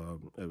podcast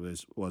it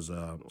was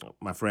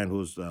my friend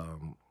who's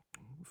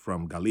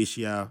from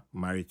Galicia,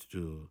 married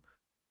to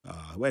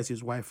where's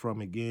his wife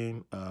from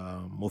again?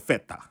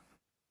 Mofeta.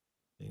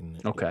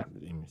 okay,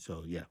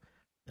 So yeah,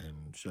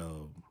 and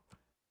so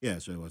yeah,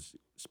 so it was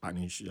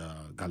Spanish,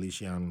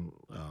 Galician,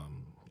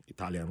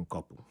 Italian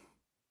couple.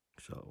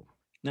 So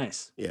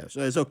nice. yeah,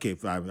 so it's okay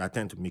if I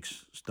tend to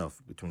mix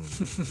stuff between.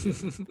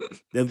 Yeah,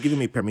 they've given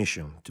me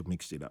permission to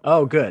mix it up.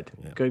 Oh, good,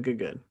 Yeah. good, good,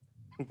 good.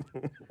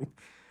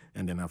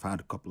 and then I've had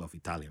a couple of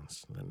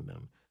Italians,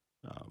 and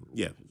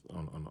yeah,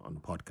 on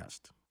the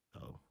podcast.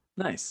 So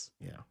Nice.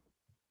 yeah,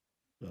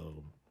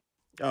 so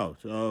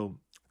so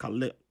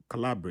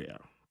Calabria.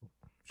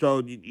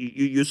 So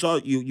you saw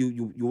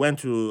you went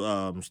to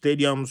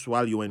stadiums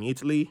while you were in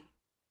Italy.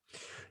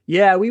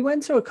 Yeah, we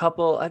went to a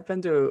couple. I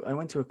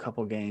went to a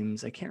couple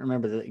games. I can't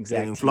remember the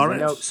exact In teams. I know.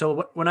 Florence?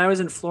 So when I was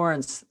in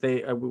Florence,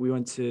 we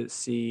went to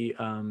see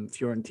Fiorentina,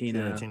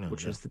 Fiorentina,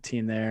 which yeah. was the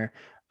team there.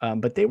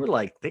 But they were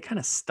like they kind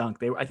of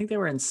stunk. I think they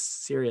were in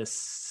Serie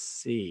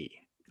C.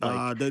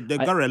 Like They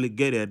I got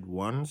relegated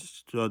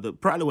once, so they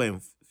probably were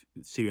in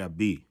Serie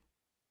B.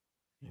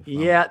 If I'm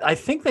Yeah, I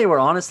think they were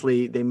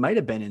honestly they might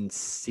have been in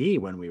C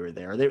when we were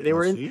there. see. They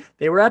were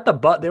they were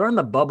in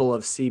the bubble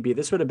of CB.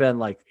 This would have been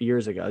like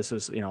years ago. This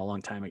was, a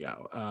long time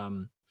ago.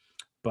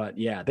 But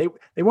yeah, they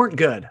weren't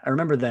good. I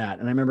remember that.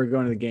 And I remember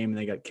going to the game and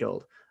they got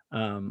killed.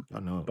 Um, Oh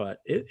no.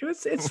 but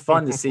it's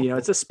fun to see,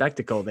 it's a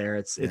spectacle there.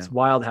 Yeah. It's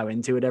wild how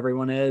into it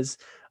everyone is.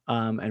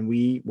 And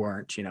we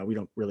weren't, we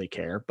don't really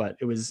care, but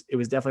it was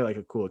definitely like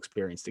a cool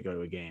experience to go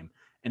to a game.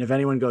 And if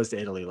anyone goes to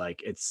Italy,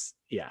 like it's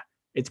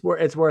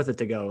worth it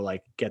to go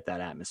like get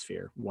that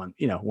atmosphere when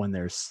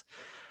there's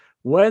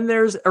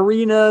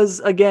arenas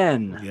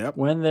again, Yep.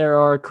 when there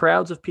are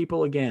crowds of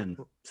people again.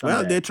 Well,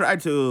 Someday. they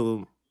tried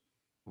to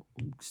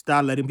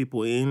start letting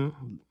people in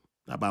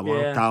about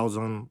Yeah.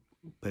 1,000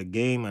 per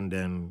game, and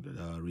then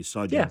Yeah.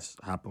 resurgence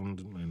happened,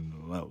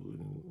 and well,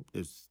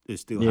 it's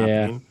still Yeah.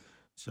 happening.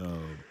 So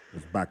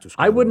it's back to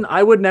square one.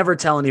 I would never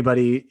tell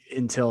anybody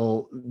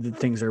until the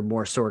things are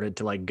more sorted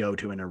to like go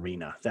to an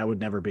arena. That would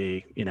never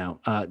be,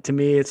 to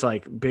me, it's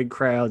like big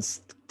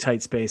crowds,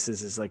 tight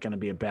spaces is like going to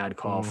be a bad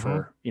call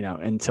for,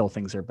 until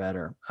things are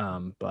better.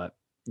 But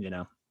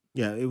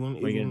Yeah, even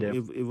what are you gonna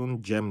do?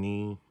 even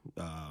Germany,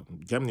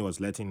 Germany was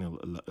letting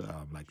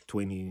like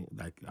 20,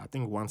 like I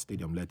think one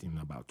stadium let in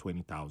about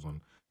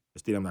 20,000. A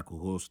stadium that could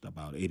host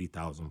about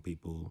 80,000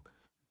 people,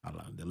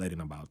 they're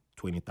letting about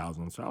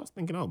 20,000. So I was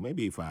thinking, oh,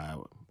 maybe if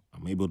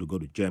I'm able to go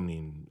to Germany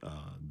in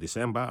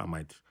December, I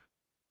might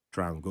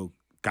try and go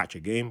catch a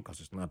game because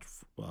it's not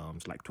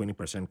it's like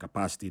 20%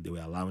 capacity they were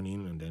allowing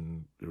in, and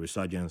then the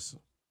resurgence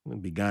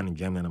began in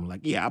Germany. And I'm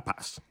like, yeah, I'll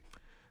pass.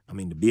 I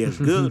mean, the beer is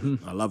good.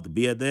 I love the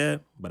beer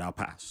there, but I'll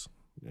pass.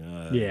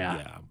 I'll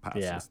pass.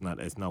 Yeah.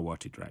 It's not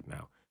worth it right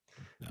now.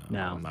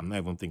 No. I'm not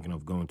even thinking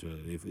of going to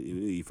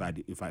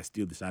if I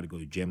still decide to go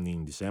to Germany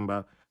in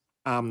December.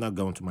 I'm not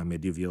going to my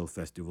medieval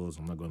festivals.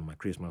 I'm not going to my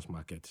Christmas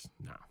markets.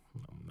 No,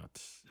 I'm not.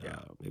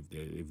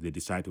 If they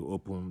decide to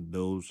open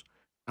those,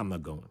 I'm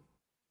not going.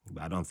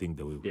 But I don't think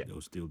they will. Yeah.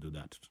 They'll still do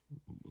that.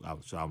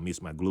 So I'll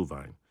miss my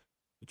Glühwein,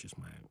 which is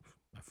my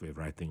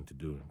favorite thing to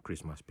do in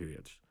Christmas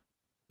periods.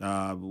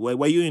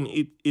 Were you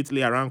in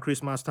Italy around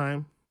Christmas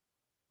time?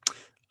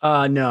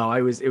 No,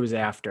 it was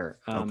after.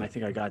 Okay. I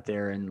think I got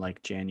there in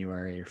like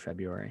January or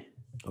February.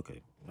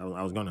 Okay,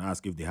 I was going to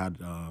ask if they had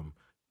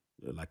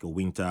like a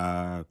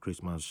winter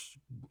Christmas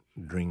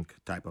drink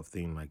type of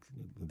thing like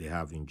they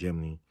have in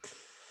Germany.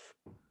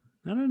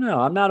 I don't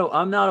know. I'm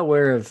not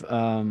aware of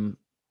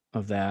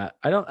that.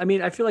 I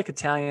mean, I feel like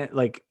Italian,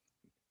 like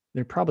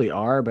there probably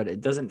are, but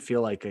it doesn't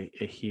feel like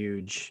a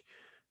huge.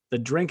 The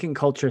drinking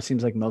culture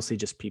seems like mostly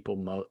just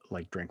people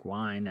like drink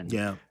wine and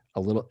Yeah. a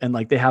little, and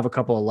like they have a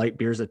couple of light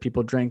beers that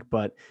people drink,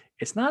 but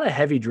it's not a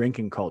heavy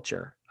drinking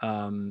culture.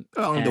 On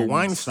the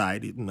wine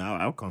side, now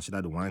I would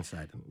consider the wine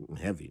side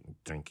heavy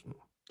drinking.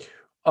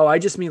 Oh, I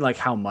just mean like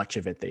how much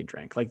of it they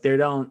drink. Like they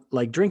don't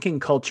like drinking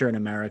culture in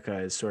America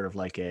is sort of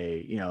like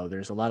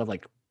there's a lot of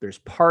like there's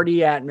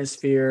party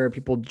atmosphere.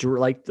 People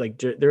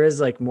there is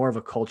like more of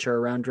a culture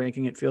around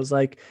drinking. It feels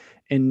like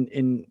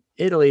in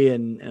Italy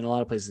and a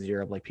lot of places in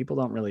Europe, like people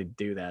don't really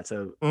do that.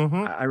 So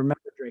I remember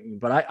drinking,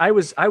 but I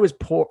was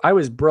poor. I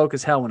was broke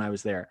as hell when I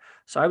was there.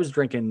 So I was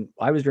drinking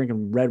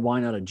red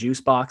wine out of juice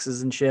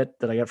boxes and shit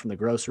that I got from the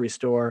grocery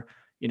store.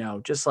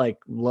 Just like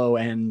low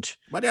end.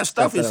 But their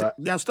stuff is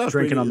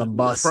drinking on the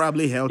bus.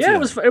 Probably healthy. Yeah, it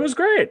was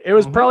great. It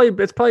was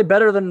it's probably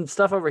better than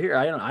stuff over here.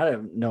 I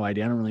have no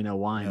idea. I don't really know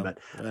wine, but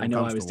I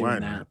know I was doing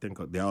wine, that. I think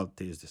they all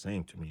taste the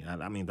same to me.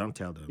 I mean, don't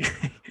tell the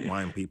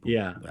wine people.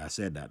 Yeah, I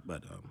said that,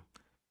 but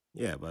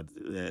yeah, but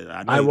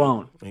I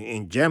won't.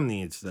 In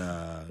Germany, it's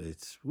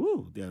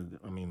woo.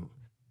 I mean,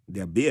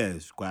 their beer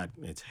is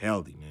it's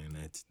healthy, man.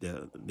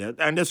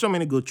 And there's so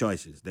many good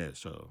choices there.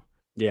 So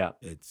yeah,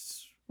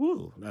 it's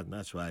woo.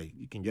 That's why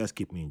you can just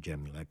keep me in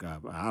Germany. Like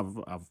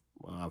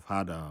I've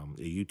had a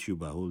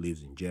YouTuber who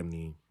lives in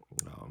Germany.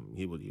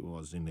 He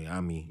was in the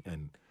army,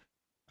 and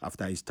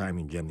after his time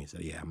in Germany, he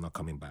said, "Yeah, I'm not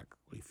coming back.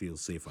 He feels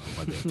safer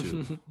over there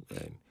too."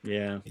 And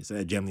yeah, he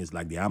said Germany is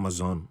like the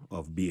Amazon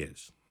of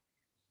beers.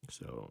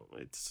 So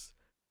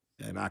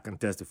and I can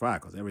testify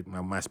because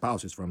my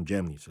spouse is from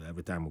Germany, so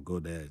every time we go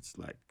there, it's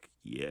like,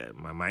 yeah,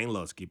 my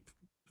in-laws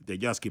they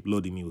just keep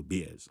loading me with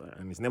beers,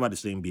 and it's never the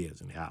same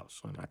beers in the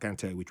house, and I can't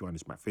tell you which one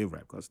is my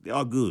favorite because they're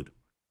all good.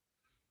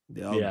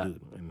 They're all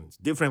good, and it's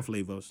different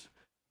flavors,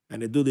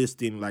 and they do this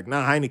thing like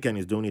now Heineken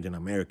is doing it in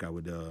America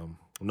with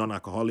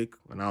non-alcoholic,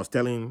 and I was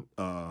telling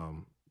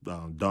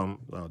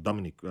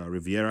Dominic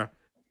Riviera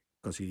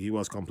because he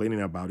was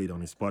complaining about it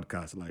on his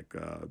podcast, like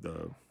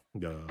the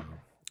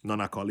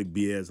non-alcoholic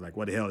beers. Like,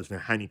 what the hell is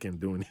Heineken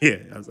doing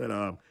here? I said,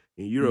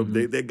 in Europe,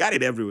 Hmm. they got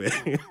it everywhere.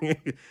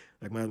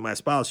 Like my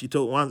spouse, she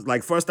told once,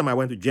 like first time I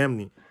went to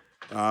Germany,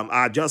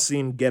 I had just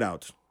seen Get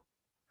Out,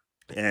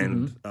 Hmm.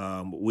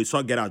 and we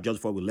saw Get Out just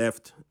before we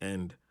left,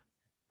 and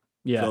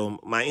Yeah. so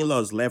my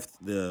in-laws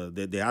left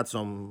they had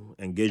some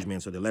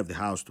engagement, so they left the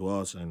house to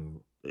us,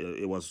 and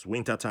it was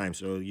winter time,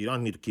 so you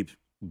don't need to keep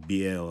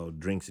beer or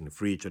drinks in the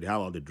fridge. So they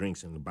have all the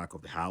drinks in the back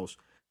of the house.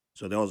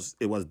 So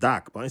it was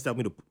dark, but instead of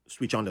me to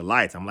switch on the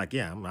lights, I'm like,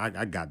 yeah,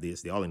 I got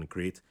this. They're all in the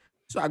crate.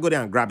 So I go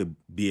there and grab a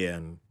beer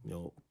and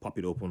pop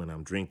it open, and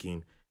I'm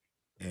drinking.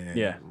 And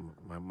Yeah.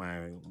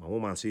 my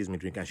woman sees me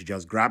drinking, and she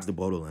just grabs the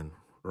bottle and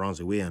runs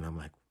away. And I'm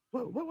like,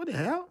 what the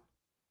hell?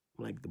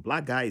 I'm like, the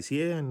black guy is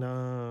here,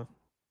 and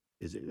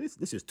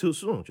this is too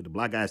soon. Should the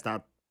black guy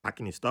start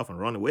packing his stuff and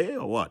run away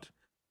or what?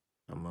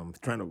 I'm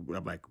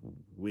like,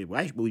 wait,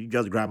 why will you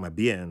just grab my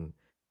beer and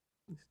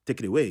take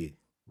it away?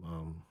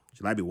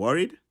 Should I be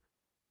worried?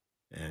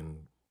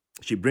 And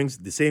she brings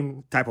the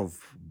same type of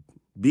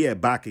beer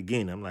back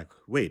again. I'm like,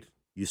 wait,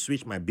 you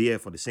switched my beer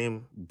for the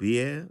same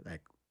beer?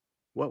 Like,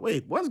 what?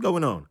 Wait, what's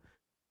going on?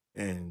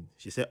 And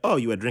she said, oh,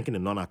 you were drinking a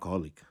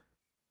non-alcoholic.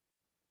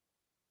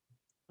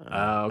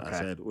 I Okay.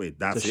 said, wait, So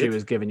that's she it?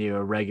 was giving you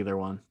a regular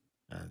one.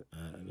 And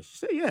she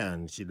said, yeah.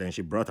 And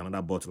she brought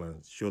another bottle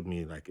and showed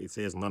me, like, it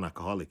says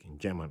non-alcoholic in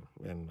German.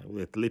 And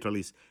it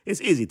literally, it's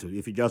easy to,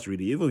 if you just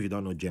read it, even if you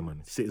don't know German,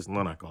 it says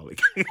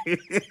non-alcoholic.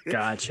 I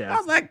Gotcha.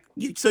 was like,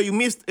 so you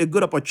missed a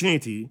good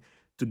opportunity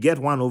to get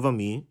one over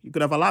me. You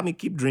could have allowed me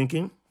keep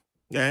drinking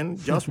and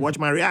just watch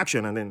my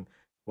reaction. And then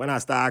when I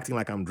start acting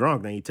like I'm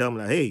drunk, then you tell me,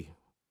 like, hey,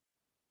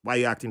 why are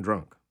you acting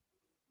drunk?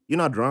 You're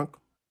not drunk.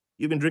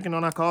 You've been drinking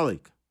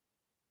non-alcoholic.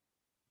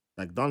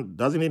 Like,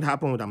 doesn't it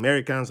happen with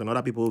Americans and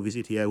other people who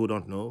visit here who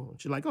don't know?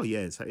 She's like, oh yeah,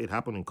 it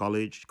happened in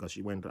college because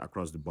she went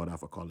across the border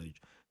for college,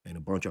 and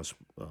a bunch of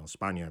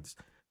Spaniards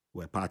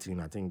were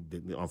partying. I think,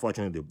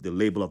 unfortunately, the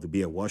label of the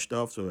beer washed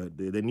off, so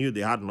they knew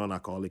they had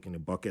non-alcoholic in the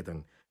bucket,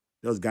 and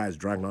those guys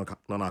drank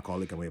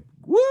non-alcoholic and were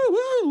woo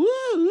woo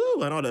woo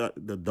woo, and all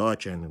the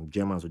Dutch and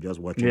Germans were just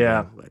watching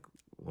Yeah. them like,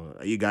 well,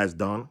 are you guys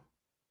done?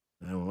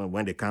 And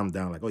when they calmed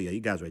down, like, oh yeah,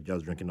 you guys were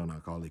just drinking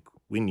non-alcoholic.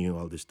 We knew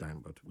all this time,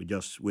 but we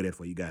just waited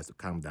for you guys to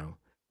calm down.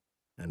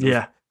 And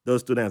Yeah.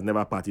 those students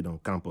never partied on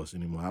campus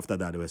anymore. After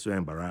that, they were so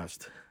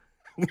embarrassed.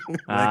 Like,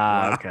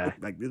 Ah, wow, okay.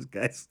 like these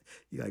guys,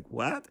 you're like,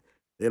 what?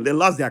 They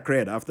lost their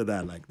cred after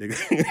that. Like they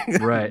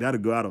Right. had to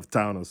go out of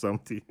town or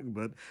something.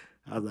 But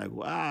I was like,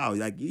 wow,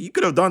 like you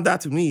could have done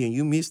that to me, and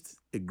you missed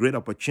a great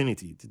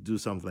opportunity to do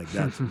something like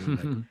that to me.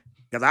 Like,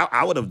 because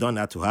I would have done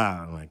that to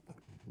her. Like,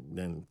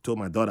 then told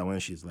my daughter when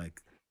she's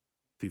like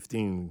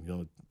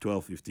 15,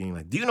 12, 15,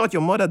 like, do you know what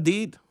your mother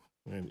did?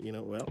 And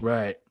well,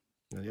 Right.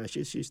 yeah,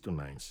 she's too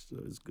nice, so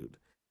it's good.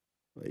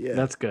 But yeah.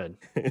 That's good.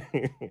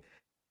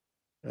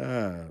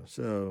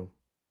 So,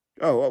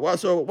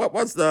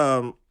 what's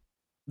the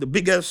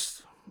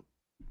biggest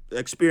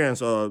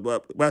experience, or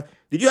well,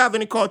 did you have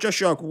any culture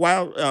shock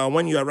while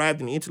when you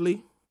arrived in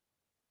Italy?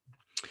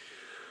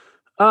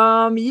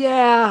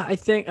 Yeah, I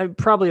think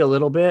probably a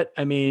little bit.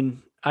 I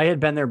mean, I had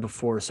been there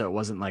before, so it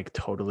wasn't like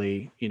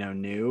totally,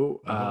 new.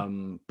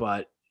 Uh-huh.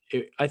 But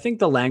I think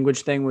the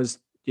language thing was,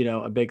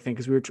 a big thing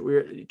because we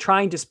were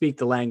trying to speak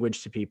the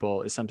language to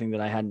people is something that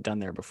I hadn't done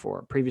there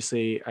before.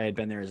 Previously, I had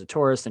been there as a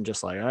tourist and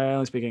just like I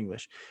only speak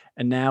English,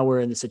 and now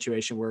we're in the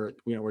situation where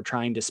we're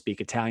trying to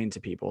speak Italian to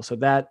people. So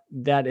that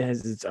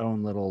has its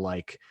own little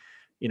like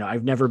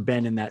I've never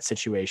been in that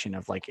situation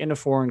of like in a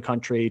foreign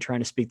country trying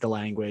to speak the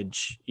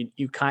language.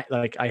 You kind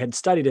like I had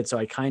studied it, so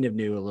I kind of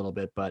knew a little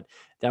bit, but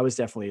that was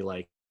definitely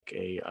like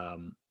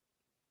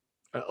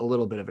a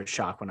little bit of a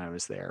shock when I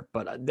was there.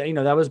 But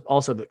that was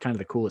also kind of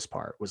the coolest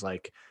part was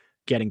like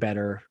getting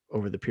better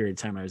over the period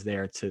of time I was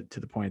there to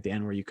the point at the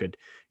end where you could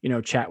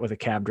chat with a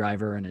cab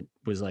driver, and it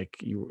was like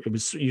you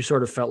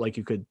sort of felt like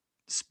you could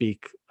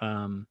speak,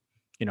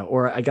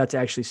 or I got to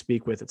actually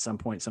speak with at some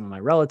point some of my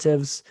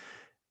relatives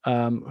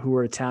who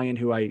were Italian,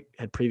 who I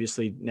had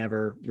previously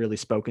never really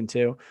spoken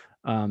to,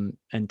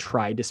 and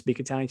tried to speak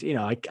Italian.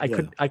 Yeah.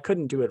 I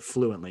couldn't do it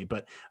fluently,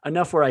 but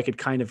enough where I could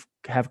kind of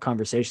have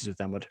conversations with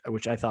them,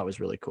 which I thought was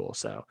really cool.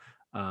 So,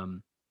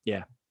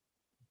 yeah.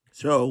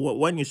 So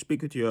when you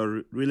speak with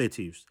your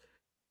relatives,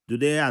 do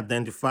they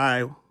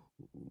identify?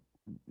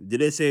 Do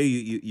they say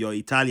your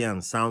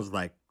Italian sounds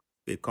like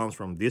it comes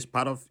from this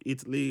part of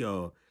Italy,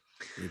 or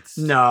it's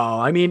No,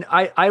 I mean,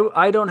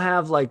 I don't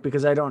have like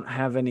because I don't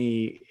have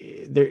any.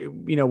 There,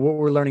 what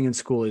we're learning in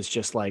school is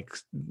just like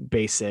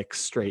basic,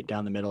 straight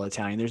down the middle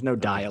Italian. There's no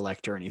okay?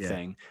 dialect or Yeah.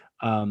 anything.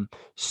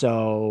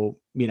 So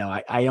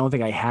I don't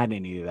think I had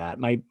any of that.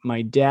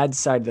 My dad's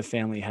side of the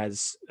family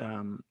has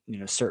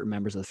certain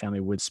members of the family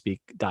would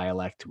speak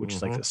dialect, which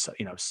is like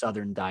Mm-hmm. the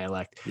southern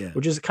dialect, Yeah.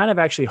 which is kind of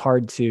actually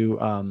hard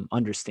to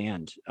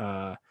understand.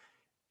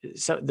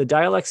 So the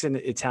dialects in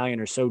Italian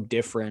are so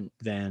different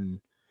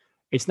than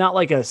it's not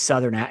like a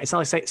southern it's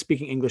not like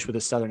speaking English with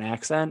a southern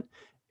accent.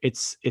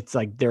 It's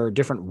like there are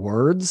different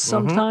words Mm-hmm.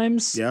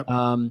 sometimes. Yep.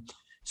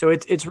 So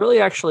it's really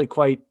actually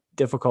quite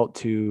difficult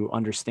to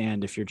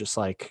understand if you're just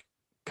like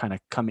kind of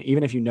coming,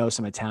 even if you know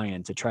some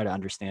Italian, to try to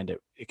understand it,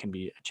 it can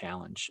be a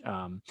challenge.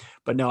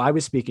 But no, I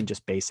was speaking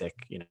just basic,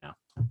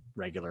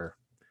 regular,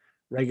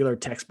 regular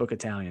textbook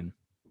Italian.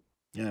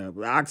 Yeah,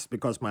 I asked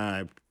because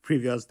the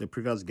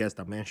previous guest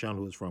I mentioned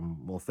who's from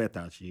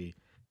Mofeta, she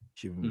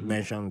Hmm.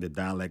 mentioned the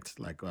dialects.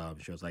 Like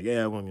she was like,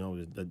 yeah, well,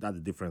 that's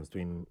the difference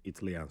between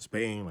Italy and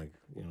Spain. Like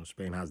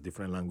Spain has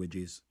different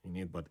languages in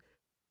it, but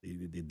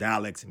the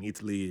dialects in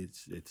Italy,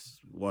 it's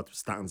what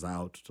stands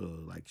out. So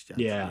like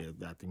Yeah.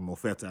 I think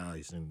Mofeta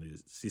is in the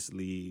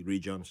Sicily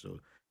region. So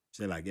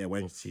she said like, yeah,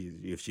 when she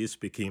if she's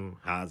speaking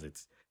as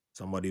it's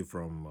somebody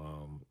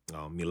from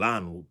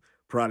Milan who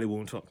probably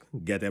won't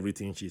get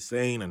everything she's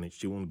saying, and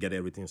she won't get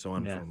everything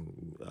someone Yeah.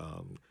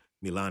 from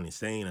Milan is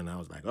saying. And I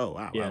was like, oh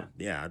wow, Yeah. well,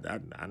 yeah,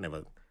 I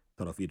never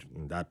thought of it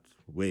in that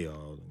way,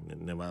 or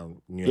never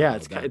knew Yeah.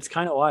 about that. It's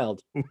kind of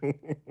wild.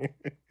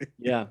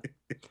 Yeah.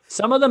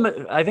 Some of them,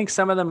 I think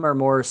some of them are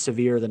more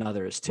severe than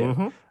others too.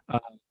 Hmm. Uh,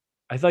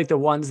 I feel like the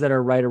ones that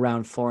are right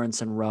around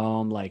Florence and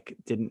Rome, like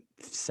didn't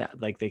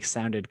like they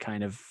sounded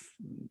kind of,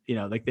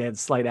 like they had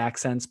slight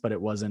accents, but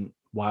it wasn't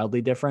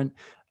wildly different.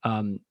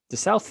 The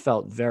South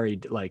felt very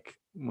like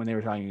when they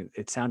were talking,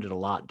 it sounded a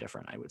lot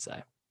different, I would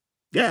say.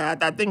 Yeah,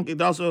 I think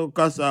it also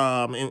because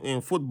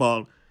in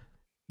football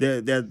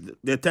they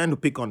tend to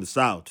pick on the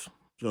South.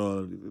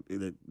 So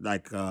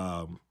like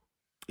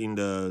in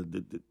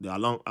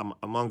the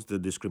amongst the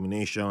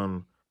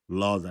discrimination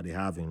laws that they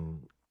have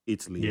in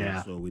Italy.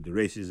 Yeah. So with the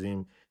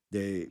racism,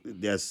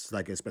 there's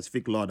like a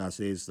specific law that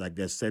says like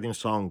there's certain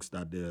songs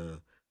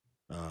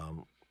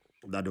um,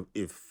 that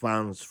if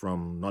fans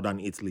from northern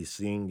Italy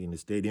sing in the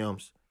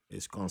stadiums,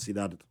 it's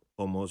considered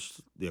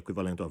almost the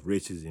equivalent of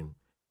racism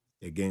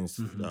against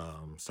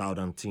Hmm.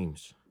 southern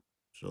teams.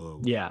 So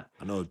Yeah.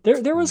 I know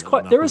There was in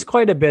quite there was Napoli.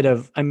 quite a bit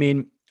of, I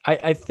mean,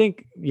 I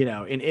think,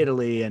 in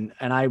Italy, and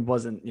I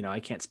wasn't, I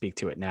can't speak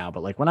to it now,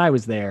 but like when I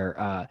was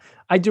there,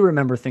 I do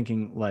remember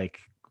thinking like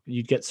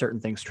you'd get certain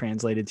things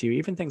translated to you,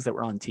 even things that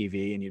were on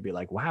TV, and you'd be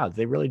like, wow, did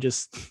they really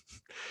just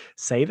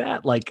say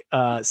that? Like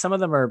some of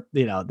them are,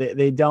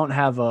 they don't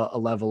have a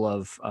level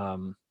of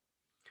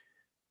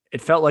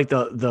it felt like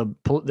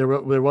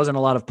there wasn't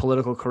a lot of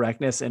political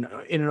correctness, and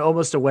in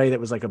almost a way that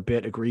was like a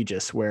bit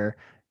egregious, where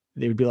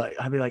they would be like,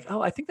 I'd be like,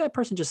 oh, I think that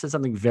person just said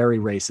something very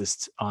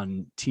racist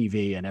on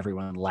TV, and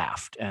everyone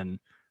laughed, and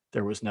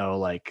there was no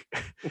like,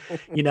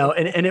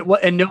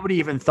 and nobody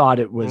even thought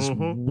it was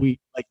Hmm. we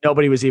like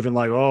nobody was even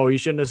like, oh, you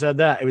shouldn't have said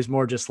that. It was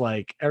more just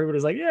like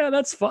everybody's like, yeah,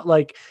 that's fun.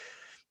 Like,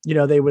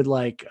 they would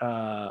like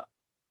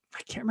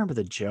I can't remember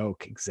the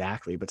joke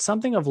exactly, but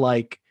something of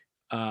like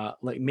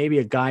maybe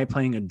a guy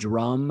playing a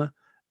drum,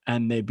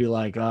 and they'd be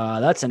like,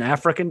 that's an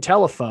African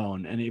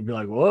telephone. And he'd be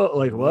like, whoa,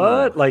 like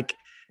Whoa. what? Like,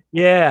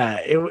 yeah,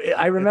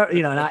 I remember,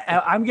 and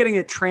I'm getting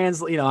it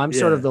translate, I'm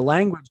sort of Yeah. the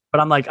language, but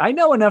I'm like, I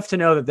know enough to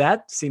know that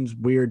that seems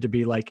weird to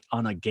be like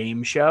on a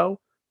game show,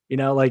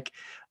 like,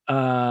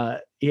 yeah,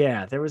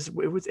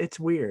 it's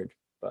weird,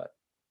 but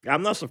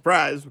I'm not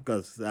surprised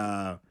because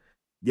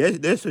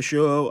there's a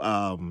show.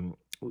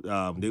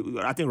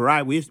 I think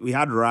Rai we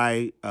had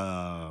Rai.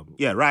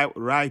 Yeah,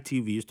 Rai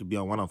TV used to be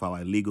on one of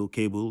our illegal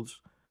cables,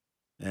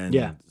 yeah,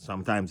 and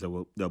sometimes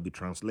there'll be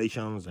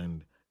translations,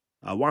 and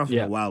once in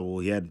a yeah. while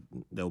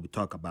there'll be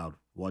talk about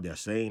what they're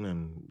saying,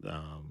 and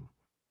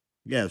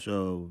yeah.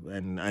 So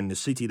and the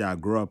city that I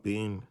grew up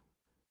in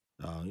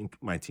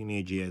my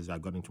teenage years, I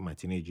got into my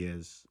teenage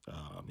years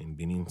in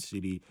Benin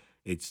City.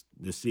 It's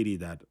the city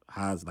that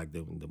has like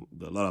a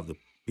lot of the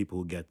people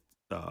who get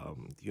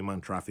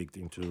human trafficked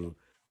into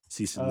Oh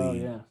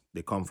Sicily. yeah.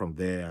 They come from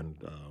there, and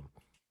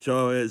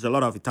so there's a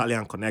lot of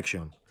Italian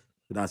connection.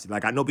 So that's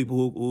like I know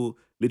people who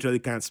literally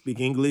can't speak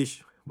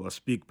English but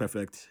speak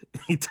perfect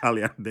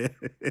Italian there.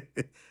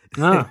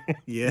 Ah,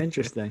 Yeah,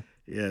 interesting.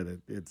 yeah,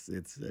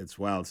 it's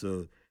wild.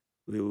 So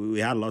we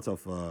had lots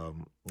of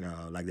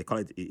like they call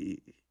it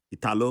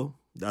Italo.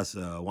 That's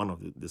one of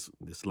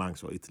the slangs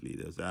for Italy.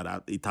 There's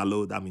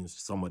Italo. That means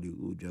somebody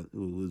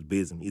who's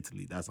based in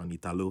Italy. That's an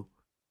Italo.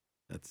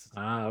 That's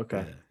Ah,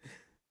 okay. yeah.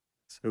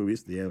 So we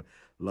used to hear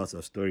lots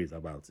of stories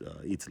about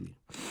Italy.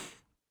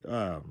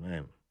 Oh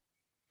man.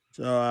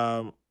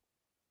 So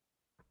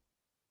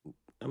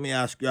let me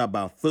ask you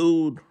about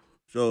food.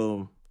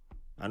 So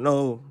I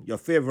know your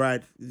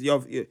favorite.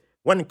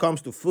 When it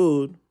comes to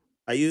food,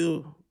 are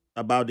you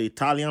about the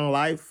Italian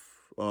life,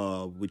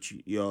 which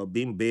you're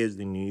being based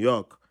in New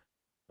York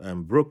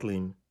and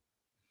Brooklyn?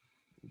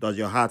 Does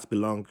your heart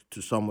belong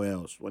to somewhere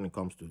else when it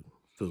comes to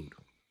food?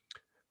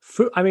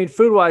 Food. I mean,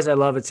 food wise, I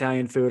love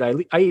Italian food.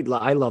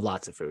 I love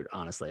lots of food.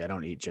 Honestly, I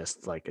don't eat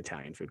just like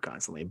Italian food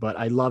constantly, but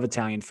I love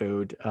Italian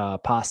food.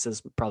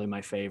 Pasta's probably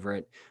my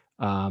favorite.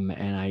 And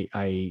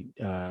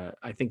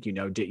I think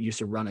used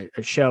to run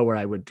a show where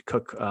I would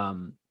cook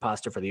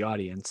pasta for the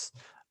audience.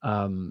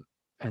 And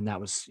that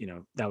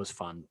was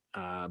fun.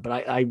 But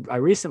I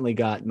recently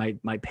got my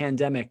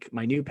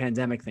new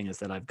pandemic thing is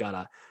that I've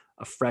got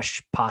a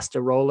fresh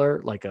pasta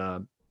roller, like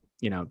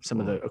some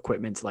of the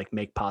equipment to like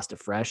make pasta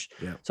fresh.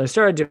 Yeah. So I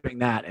started doing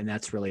that, and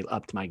that's really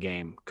upped my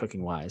game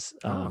cooking wise.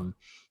 So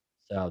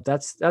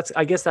that's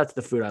I guess that's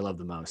the food I love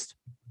the most.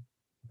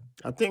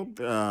 I think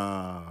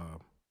how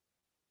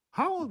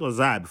old was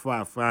I before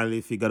I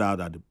finally figured out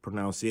that the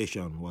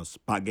pronunciation was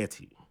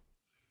spaghetti?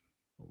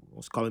 I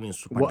was calling it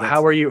What,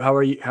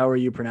 spaghetti. how are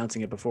you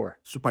pronouncing it before?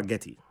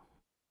 Spaghetti.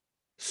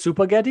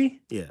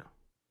 Spaghetti? Yeah.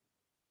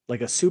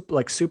 Like a soup,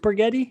 like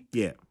supergetti?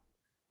 Yeah.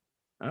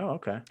 Oh,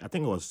 okay. I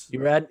think it was. You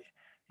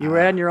were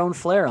adding your own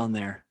flair on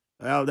there.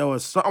 Well, there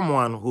was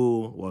someone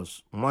who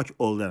was much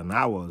older than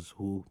I was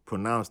who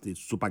pronounced it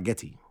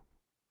spaghetti.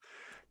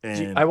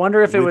 I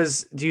wonder if it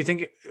was. Do you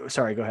think?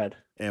 Sorry, go ahead.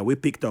 And we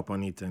picked up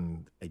on it,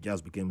 and it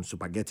just became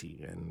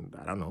spaghetti. And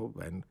I don't know,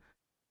 and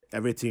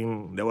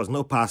everything. There was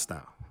no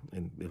pasta,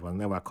 and it was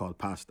never called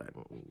pasta.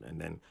 And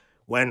then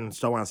when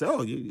someone said,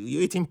 "Oh, you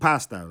eating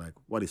pasta?" Like,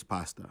 what is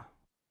pasta?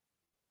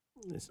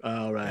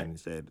 Oh, right. And he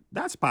said,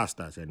 "That's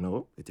pasta." I said,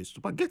 "No, it is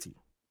spaghetti."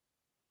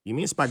 You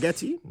mean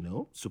spaghetti?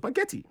 No,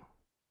 spaghetti.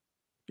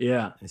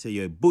 Yeah. And he said,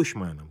 "You're a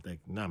bushman." I'm like,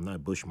 "No, I'm not a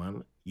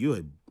bushman. You're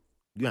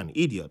an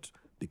idiot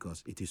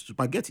because it is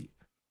spaghetti."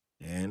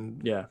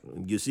 And yeah,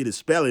 you see the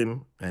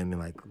spelling, and you're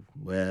like,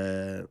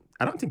 well,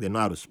 I don't think they know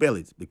how to spell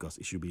it because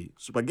it should be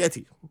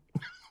spaghetti.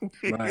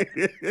 Right.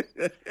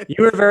 You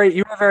were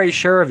very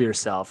sure of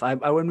yourself. I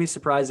wouldn't be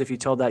surprised if you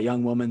told that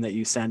young woman that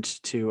you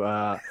sent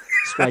to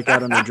strike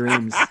out on her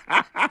dreams.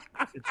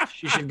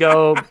 She should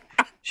go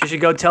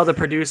tell the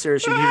producer.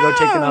 She should go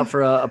take them out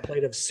for a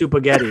plate of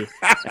spaghetti,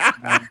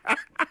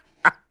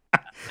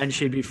 and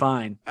she'd be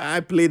fine.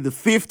 I played the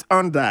fifth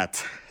on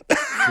that.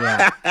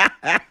 Yeah.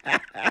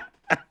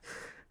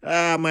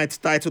 I might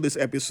title this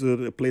episode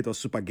 "A Plate of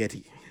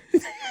Spaghetti."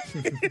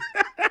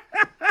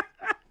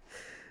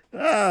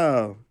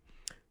 Oh.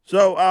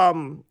 So,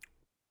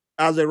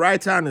 as a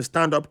writer and a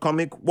stand-up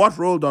comic, what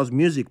role does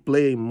music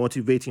play in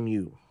motivating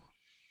you?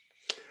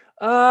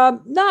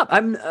 No,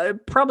 I'm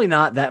probably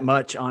not that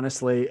much,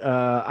 honestly.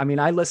 I mean,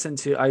 I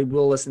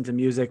will listen to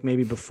music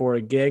maybe before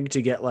a gig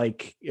to get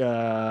like,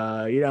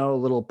 a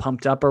little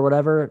pumped up or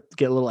whatever,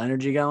 get a little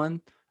energy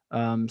going.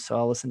 So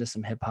I'll listen to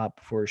some hip hop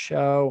before a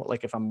show,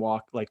 like if I'm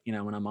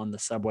when I'm on the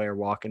subway or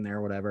walking there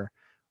or whatever,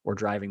 or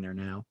driving there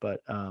now.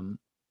 But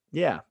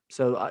yeah,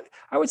 so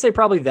I would say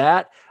probably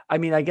that. I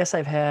mean, I guess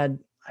I've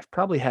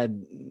probably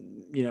had,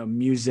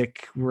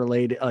 music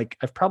related, like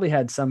I've probably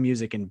had some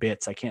music in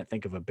bits. I can't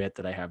think of a bit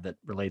that I have that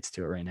relates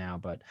to it right now,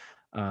 but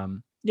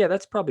yeah,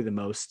 that's probably the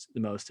most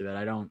of it.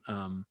 I don't,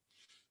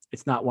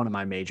 it's not one of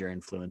my major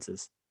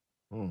influences.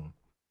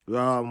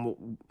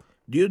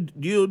 Do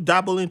you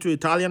dabble into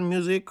Italian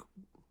music?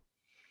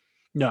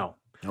 No.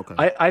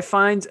 Okay. I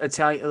find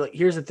Italian. Like,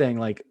 here's the thing.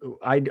 Like,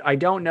 I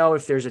don't know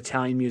if there's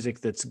Italian music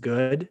that's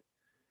good.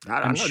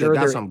 I'm sure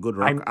there's some good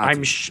rock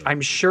artists.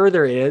 I'm sure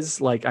there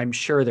is. Like, I'm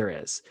sure there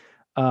is.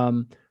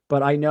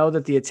 But I know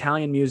that the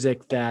Italian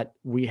music that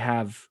we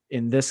have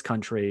in this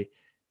country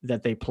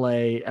that they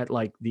play at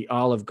like the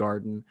Olive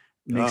Garden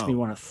makes me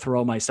want to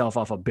throw myself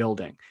off a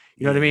building.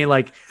 You know what I mean?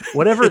 Like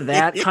whatever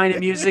that kind of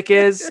music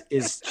is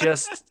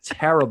just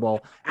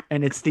terrible.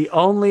 And it's the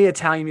only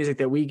Italian music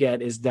that we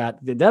get is that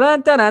like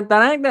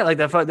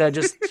that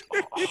just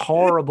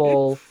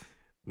horrible.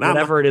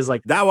 Whatever it is,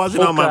 like that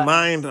wasn't on my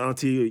mind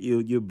until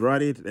you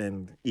brought it,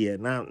 and yeah,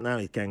 now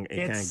it can't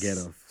get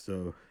off.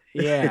 So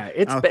yeah,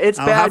 it's I'll bad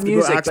have to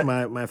music. Go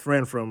ask my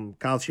friend from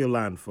Calcio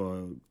Land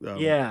for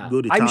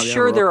good Italian I'm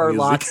sure there are music.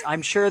 lots.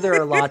 I'm sure there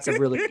are lots of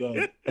really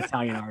good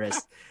Italian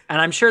artists,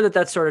 and I'm sure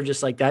that's sort of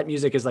just like that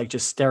music is like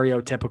just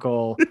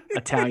stereotypical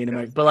Italian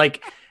American. But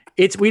like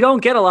we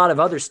don't get a lot of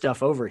other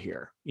stuff over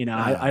here.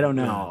 I don't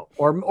know,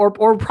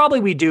 or probably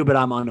we do, but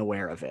I'm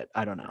unaware of it.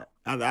 I don't know.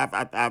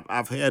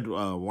 I've heard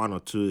one or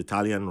two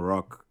Italian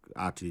rock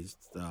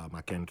artists.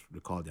 I can't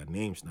recall their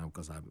names now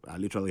because I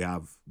literally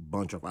have a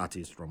bunch of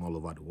artists from all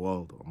over the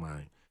world on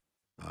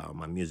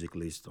my music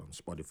list on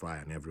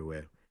Spotify and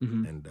everywhere.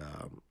 Mm-hmm. And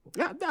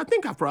I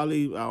think I've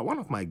probably one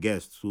of my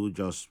guests who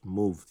just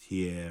moved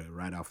here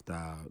right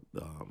after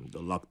the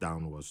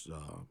lockdown was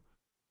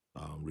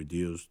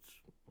reduced.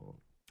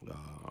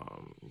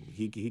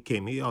 He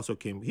came. He also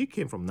came. He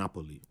came from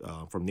Napoli,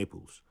 from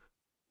Naples.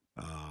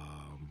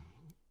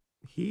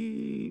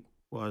 He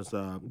was.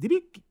 Did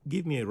he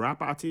give me a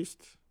rap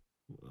artist?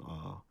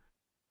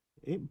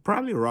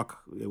 Probably rock.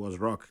 It was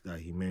rock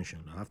that he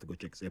mentioned. I have to go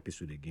check this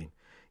episode again.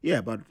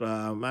 Yeah, but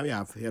maybe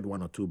I've heard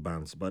one or two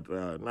bands. But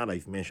now that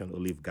you've mentioned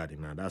Olive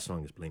Garden, now that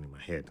song is playing in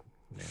my head.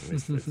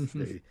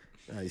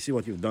 You see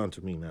what you've done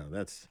to me now.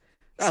 That's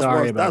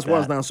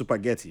what's now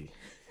spaghetti.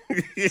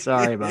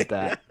 Sorry about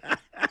that.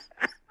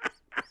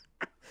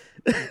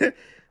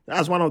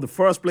 That's one of the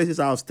first places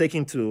I was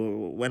taken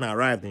to when I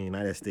arrived in the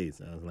United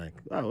States. I was like,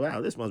 oh,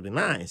 wow, this must be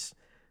nice.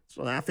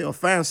 So I feel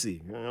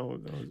fancy.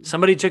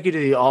 Somebody took you to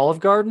the Olive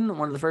Garden,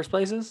 one of the first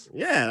places?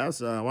 Yeah,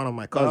 that's one of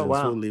my cousins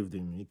who lived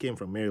he came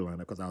from Maryland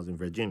because I was in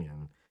Virginia.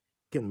 And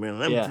Came to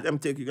Maryland. Yeah.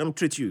 I'm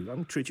treat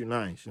you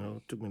nice. You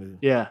know, took me to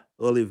Yeah.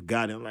 Olive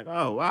Garden. I'm like,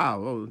 oh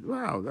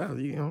wow,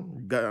 you know,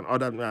 got all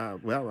that.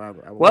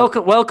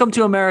 Welcome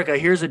to America.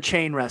 Here's a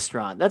chain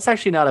restaurant. That's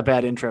actually not a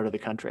bad intro to the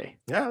country.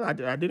 Yeah, I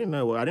didn't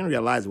know. I didn't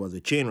realize it was a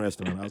chain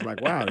restaurant. I was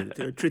like, wow,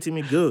 they're treating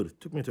me good.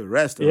 Took me to a Yeah, yeah,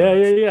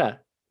 restaurant. yeah.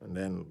 And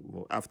then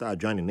after I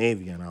joined the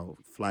Navy and I'll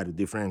fly to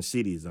different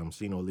cities, I'm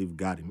seeing Olive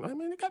Garden. I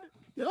mean, they got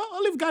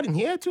Olive Garden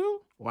here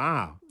too.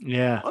 Wow,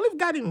 Yeah. Olive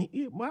Garden.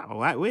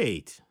 Wow,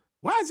 wait,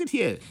 why is it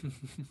here?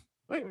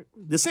 Wait,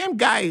 the same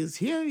guy is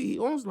here. He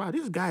owns. Wow,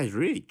 this guy is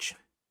rich.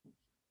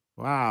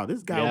 Wow,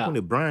 this guy Yeah. opened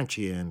a branch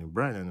here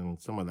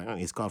and some of that.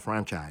 It's called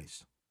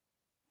franchise.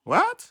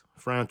 What?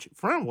 Fran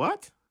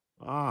what?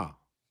 Oh,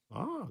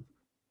 oh,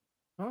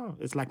 oh.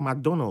 It's like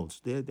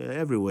McDonald's. They're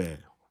everywhere.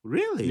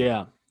 Really?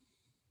 Yeah.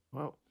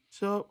 Well,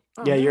 so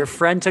oh Yeah, man, your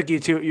friend took you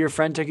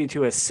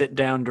to a sit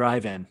down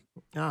drive-in.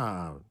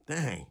 oh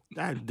dang,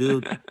 that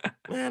dude,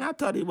 man, I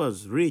thought he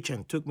was rich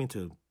and took me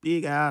to a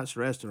big ass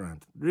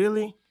restaurant.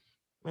 Really,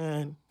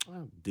 man,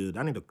 oh, dude,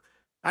 I need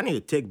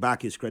to take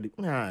back his credit.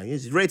 Nah,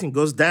 his rating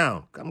goes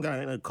down. I'm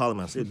gonna call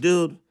him and say,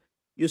 dude,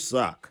 you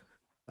suck.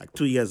 Like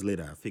 2 years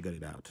later, I figured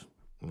it out,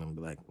 and I'm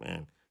like,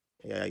 man,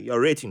 yeah,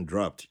 your rating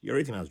dropped. Your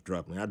rating has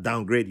dropped, man. I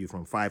downgrade you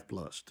from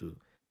 5+ to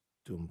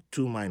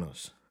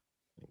 2-.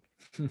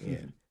 Yeah.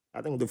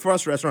 I think the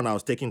first restaurant I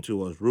was taken to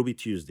was Ruby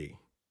Tuesday.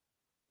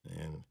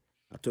 And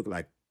I took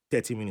like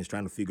 30 minutes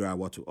trying to figure out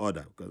what to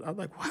order because I was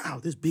like, wow,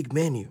 this big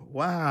menu.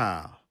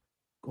 Wow.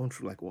 Going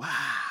through like, wow.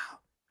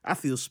 I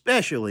feel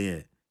special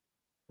here.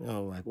 You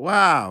know, like,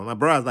 wow. My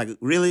brother's like,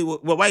 really?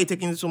 Why are you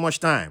taking so much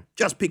time?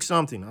 Just pick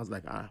something. I was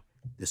like,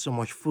 there's so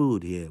much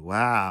food here.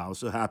 Wow. I was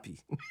so happy.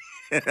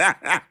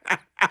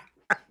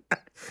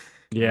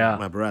 Yeah.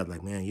 My brother's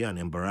like, man, you're an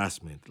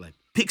embarrassment. Like,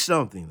 pick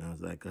something. I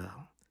was like,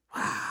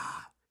 wow.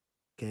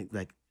 Okay,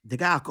 like they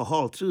got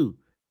alcohol too.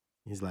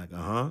 He's like,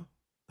 uh-huh.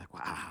 Like,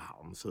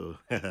 wow. I'm so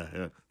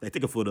like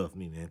take a photo of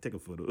me, man. Take a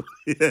photo.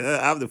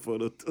 I have the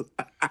photo too.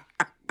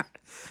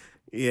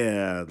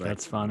 Yeah, like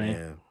That's funny.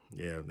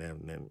 yeah,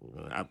 man.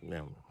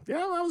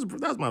 Yeah, that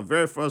was my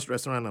very first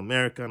restaurant in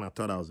America, and I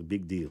thought that was a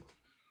big deal.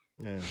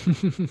 Yeah.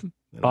 And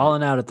I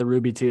Balling out at the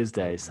Ruby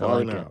Tuesdays. I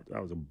balling like it. out. I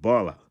was a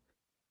baller.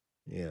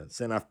 Yeah.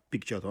 Send out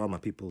picture to all my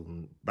people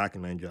back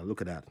in Nigeria.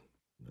 Look at that.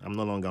 I'm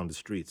no longer on the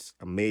streets.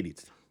 I made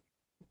it.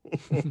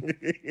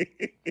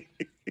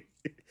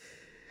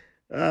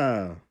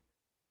 Ah,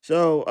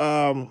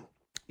 so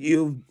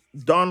you've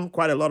done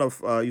quite a lot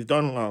of you've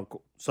done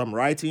some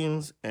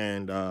writings,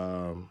 and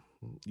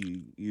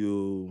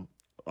you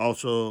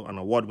also an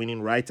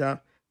award-winning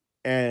writer.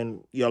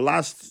 And your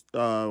last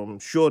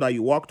show that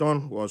you worked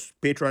on was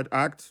Patriot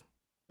Act.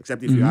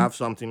 Except if you Hmm. have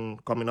something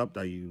coming up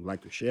that you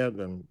like to share,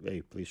 then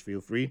hey, please feel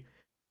free.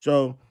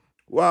 So,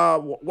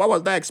 well, what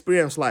was that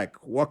experience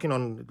like working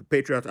on the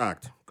Patriot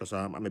Act? Because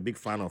I'm a big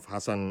fan of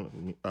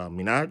Hassan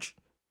Minaj.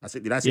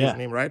 Did I say his Yeah.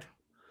 name right?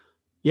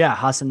 Yeah,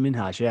 Hassan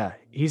Minhaj. Yeah,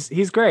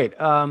 he's great.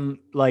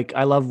 Like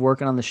I love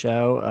working on the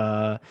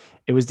show.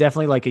 It was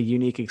definitely like a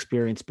unique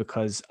experience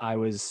because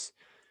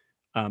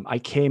I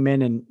came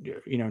in and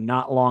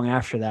not long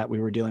after that we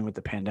were dealing with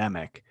the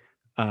pandemic.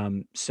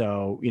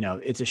 So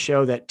it's a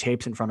show that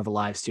tapes in front of a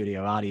live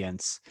studio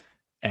audience,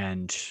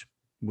 and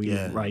we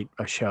Yeah. write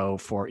a show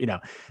for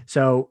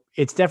so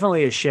it's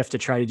definitely a shift to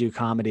try to do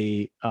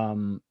comedy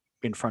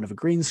in front of a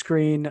green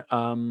screen,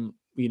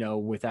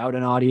 without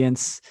an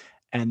audience,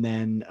 and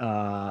then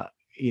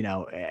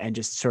and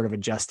just sort of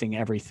adjusting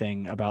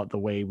everything about the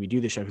way we do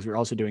the show because we're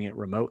also doing it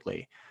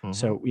remotely. Mm-hmm.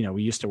 So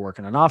we used to work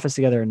in an office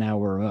together, and now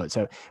we're remote.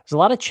 So there's a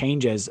lot of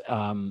changes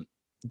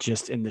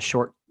just in the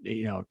short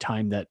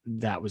time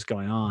that was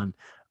going on.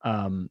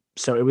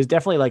 So it was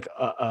definitely like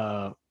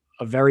a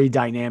very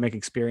dynamic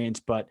experience.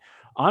 But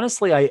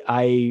honestly,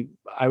 I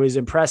was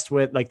impressed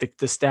with like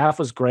the staff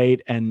was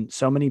great, and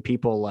so many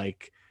people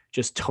like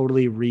just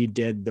totally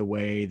redid the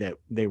way that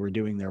they were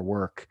doing their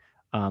work,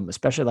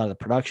 especially a lot of the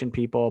production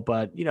people,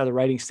 but the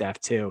writing staff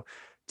too,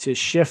 to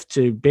shift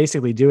to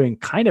basically doing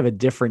kind of a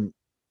different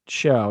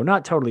show,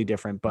 not totally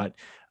different, but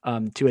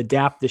to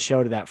adapt the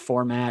show to that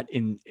format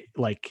in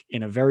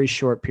a very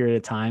short period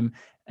of time,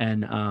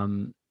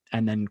 and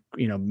then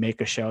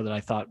make a show that I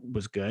thought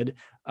was good,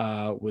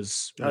 Oh,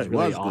 was it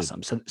really was good.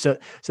 awesome. So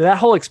that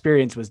whole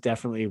experience was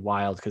definitely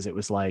wild because it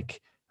was like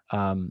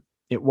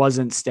it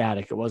wasn't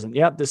static. It wasn't,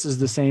 yep, this is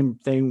the same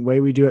thing way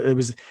we do it. It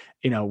was,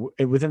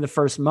 within the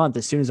first month,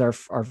 as soon as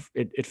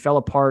it fell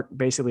apart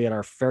basically at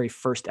our very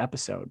first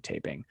episode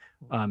taping,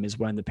 is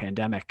when the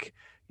pandemic,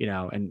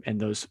 and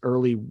those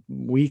early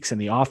weeks in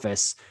the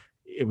office,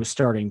 it was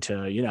starting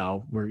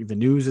to, where the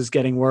news is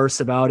getting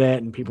worse about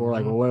it. And people were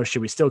like, Mm-hmm. well,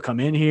 should we still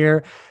come in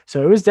here?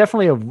 So it was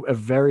definitely a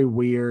very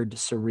weird,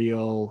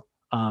 surreal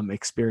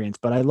experience,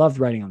 but I loved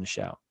writing on the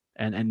show,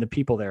 and the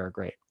people there are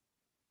great.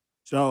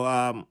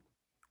 So,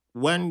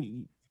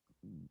 when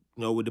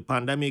with the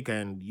pandemic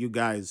and you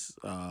guys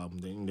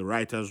in the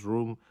writers'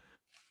 room,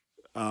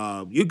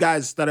 you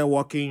guys started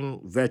working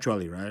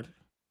virtually, right?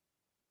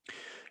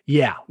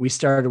 Yeah, we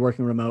started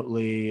working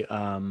remotely.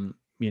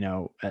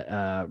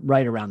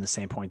 right around the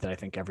same point that I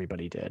think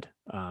everybody did.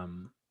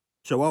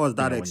 So what was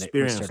that When they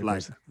experience started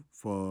like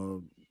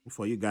releasing.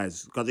 for you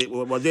guys? Because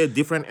was there a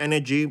different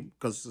energy?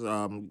 Because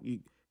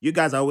you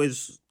guys are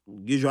always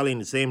usually in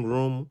the same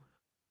room,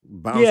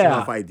 bouncing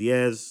off Yeah,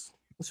 ideas.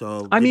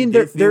 So I mean,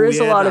 did it feel there is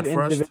a weird lot of at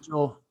first?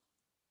 individual.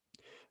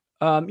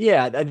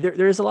 Yeah,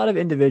 there's a lot of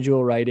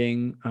individual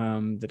writing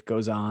that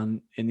goes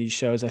on in these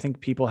shows. I think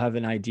people have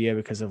an idea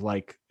because of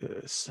like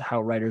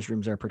how writers'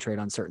 rooms are portrayed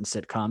on certain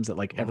sitcoms that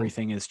like Hmm.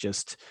 everything is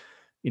just,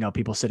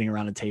 people sitting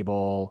around a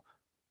table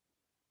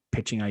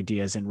pitching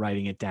ideas and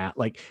writing it down.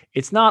 Like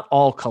it's not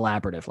all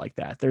collaborative like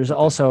that. There's Okay.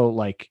 also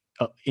like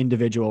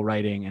individual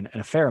writing, and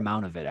a fair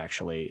amount of it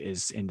actually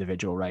is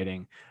individual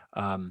writing.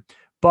 Um,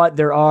 but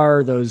there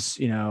are those,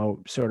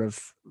 sort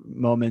of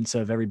moments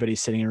of everybody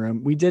sitting in a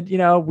room. We did,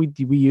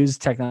 we use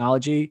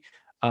technology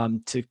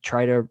to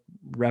try to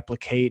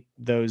replicate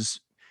those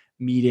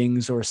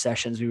meetings or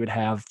sessions we would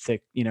have to,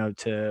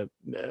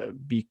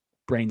 be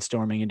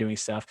brainstorming and doing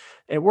stuff.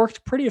 It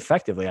worked pretty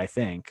effectively, I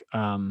think.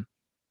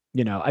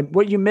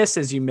 What you miss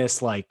is you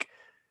miss like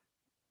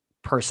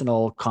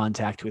personal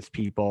contact with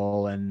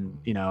people, and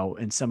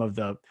and some of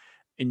the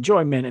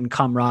enjoyment and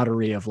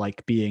camaraderie of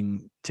like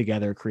being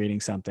together creating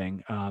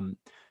something.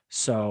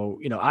 So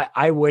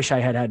I wish I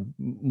had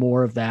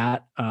more of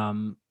that,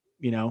 on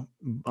Yeah.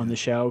 the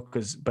show,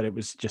 but it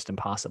was just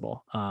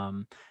impossible,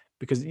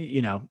 because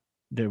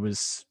there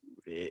was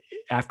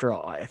after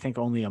I think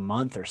only a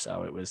month or so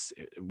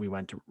we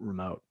went to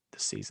remote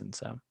this season.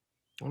 So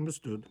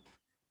Understood.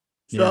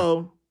 yeah.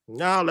 So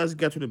now let's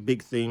get to the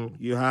big thing.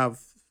 You have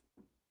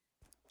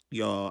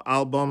your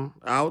album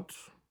out.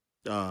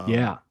 Um,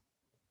 Yeah.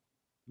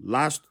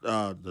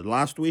 the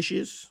last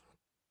wishes.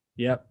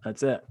 Yep,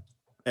 that's it.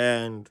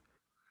 And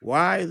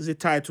why is it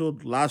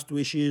titled Last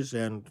Wishes?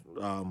 And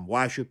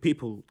why should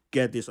people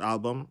get this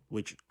album?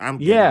 Which I'm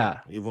getting, Yeah.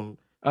 even if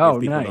Oh,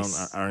 people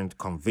nice. aren't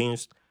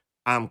convinced.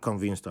 I'm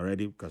convinced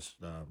already because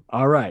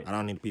All right. I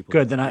don't need people.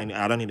 Good. Then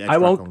I don't need I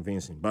extra won't.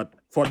 convincing. But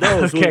for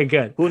those Okay,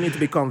 good. who need to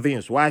be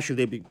convinced, why should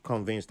they be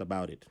convinced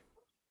about it?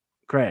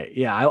 Great.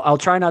 Yeah. I'll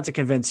try not to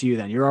convince you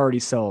then. You're already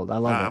sold. I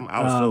love it.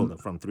 I was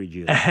sold from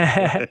 3Gs.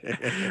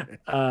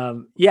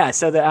 Yeah.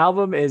 So the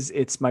album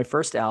it's my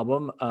first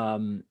album.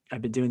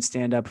 I've been doing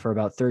stand up for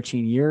about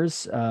 13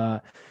 years.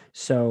 I'm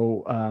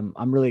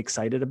really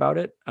excited about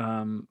it.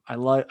 I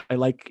like,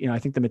 I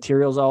think the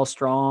material's all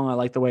strong. I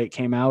like the way it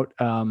came out.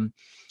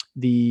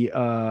 The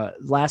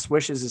Last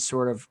Wishes is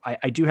sort of,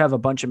 I do have a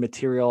bunch of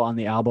material on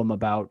the album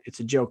about, it's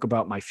a joke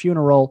about my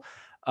funeral.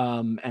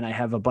 And I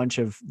have a bunch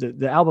of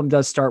the album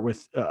does start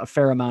with a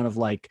fair amount of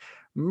like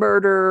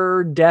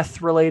murder,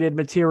 death related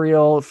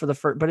material for the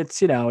first, but it's,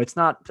 it's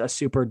not a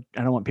super,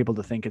 I don't want people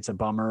to think it's a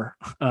bummer,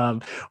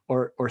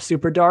 or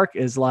super dark.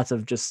 Is lots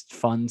of just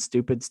fun,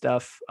 stupid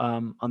stuff,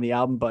 on the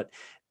album. But,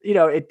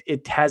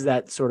 it has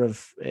that sort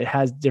of, it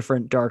has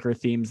different darker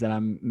themes that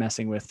I'm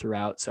messing with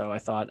throughout. So I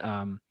thought,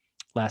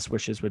 Last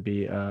Wishes would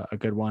be a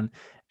good one.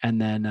 And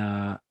then,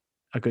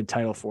 a good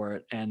title for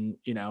it. And,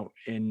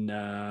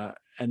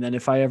 and then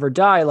If I Ever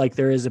Die, like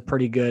there is a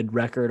pretty good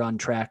record on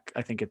track.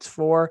 I think it's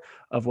 4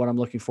 of what I'm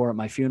looking for at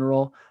my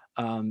funeral.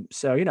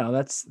 So,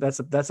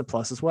 that's a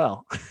plus as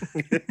well.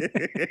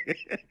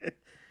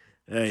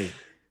 Hey,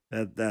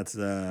 that's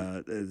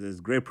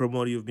great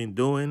promo you've been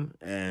doing,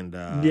 and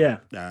Yeah.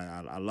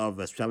 I love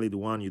especially the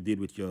one you did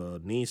with your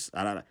niece.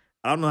 I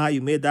don't know how you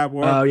made that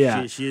Oh work.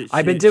 yeah.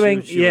 I've been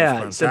doing, She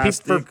was So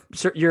people,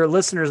 fantastic. your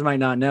listeners might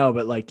not know,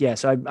 but like, yeah.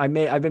 So I've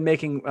been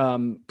making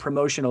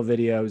promotional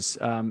videos,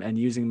 and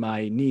using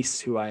my niece,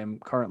 who I am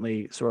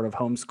currently sort of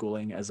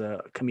homeschooling, as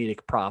a comedic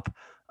prop.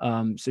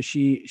 So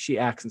she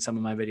acts in some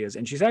of my videos,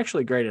 and she's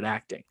actually great at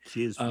acting.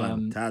 She is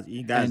Um, fantastic.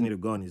 You guys need and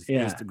to go on his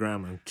yeah.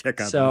 Instagram and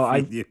check out that So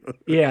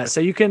video. so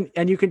you can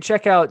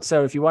check out.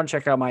 So if you want to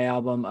check out my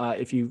album,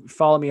 if you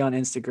follow me on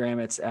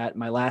Instagram, it's at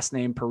my last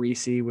name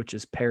Parisi, which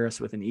is Paris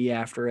with an E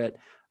after it.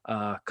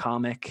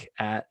 Comic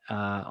at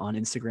on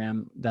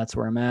Instagram. That's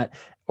where I'm at.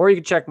 Or you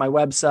can check my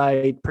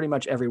website. Pretty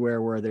much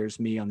everywhere where there's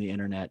me on the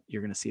internet,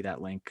 you're going to see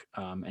that link,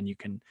 and you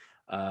can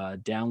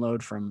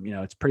download from.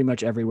 It's pretty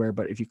much everywhere.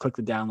 But if you click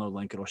the download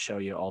link, it'll show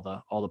you all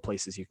the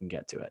places you can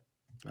get to it.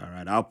 All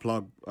right,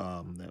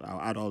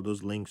 I'll add all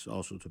those links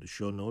also to the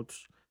show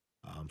notes,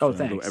 Oh, so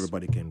thanks.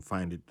 everybody can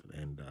find it.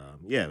 And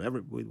yeah,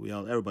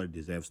 everybody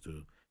deserves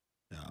to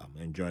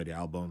enjoy the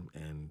album.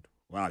 And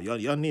wow,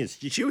 your niece,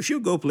 she'll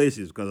go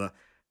places because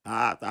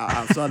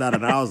I saw that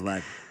and I was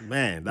like,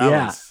 man, that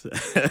Yeah.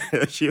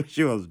 was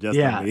she was just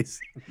Yeah. amazing.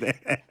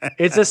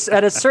 It's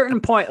at a certain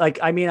point, like,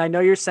 I mean, I know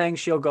you're saying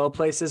she'll go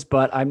places,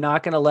 but I'm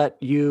not going to let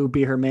you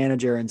be her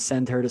manager and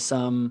send her to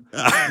some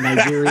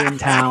Nigerian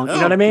town. You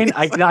know what I mean?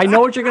 I know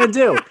what you're going to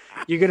do.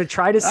 You're going to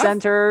try to I've,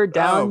 send her oh,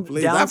 down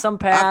please. some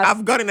path,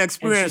 I've got an and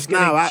experience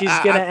now. she's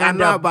going to I end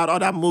know up. about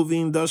other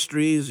movie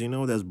industries. You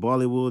know, there's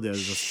Bollywood,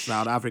 there's the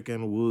South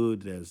African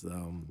wood, there's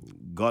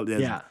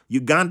there's Yeah.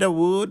 Uganda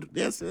wood.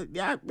 There's I've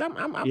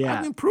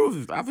Yeah.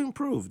 improved. I've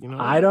improved. You know.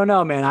 I don't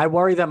know, man. I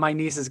worry that my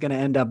niece is going to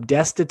end up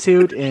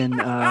destitute in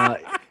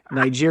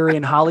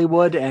Nigerian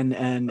Hollywood, and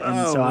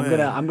Oh, so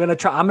man. I'm gonna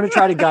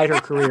try to guide her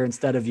career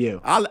instead of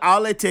you. I'll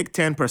only take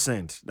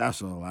 10%.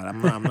 That's all.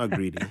 I'm not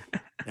greedy.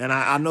 And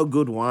I know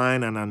good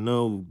wine, and I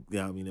know,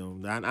 yeah,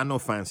 I know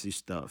fancy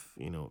stuff,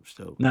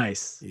 so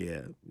Nice.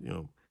 yeah,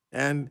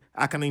 and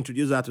I can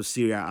introduce that to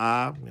Syria.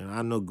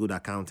 I know good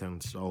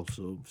accountants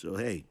also. So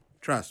hey,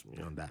 trust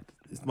me on that.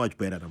 It's much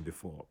better than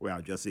before, where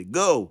I'll just say,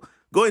 go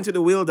into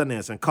the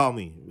wilderness and call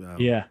me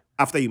Yeah.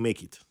 after you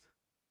make it.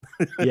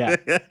 Yeah.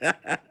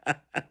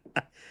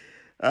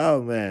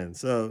 Oh man,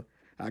 so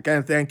I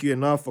can't thank you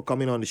enough for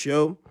coming on the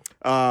show.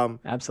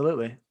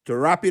 Absolutely. To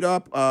wrap it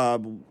up,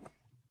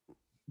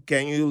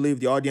 can you leave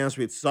the audience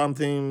with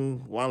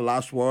something, one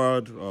last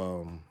word?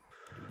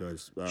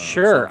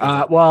 Sure.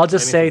 Something, Well, I'll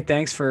just say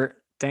anything.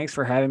 thanks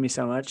for having me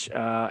so much.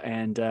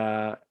 And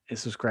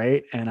this was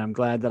great. And I'm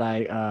glad that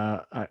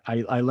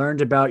I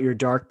learned about your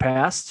dark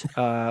past,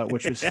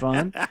 which was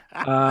fun.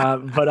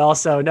 But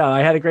also, no, I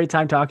had a great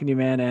time talking to you,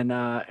 man.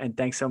 And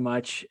thanks so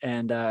much.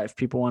 And if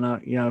people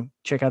want to,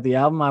 check out the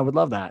album, I would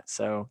love that.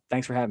 So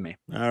thanks for having me.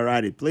 All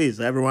righty, please,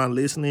 everyone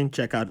listening,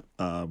 check out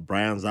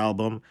Brian's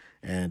album,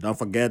 and don't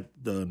forget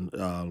the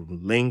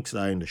links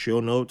are in the show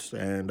notes,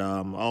 and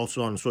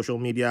also on social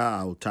media,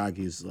 I'll tag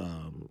his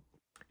um,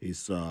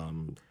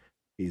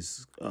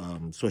 his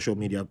social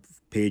media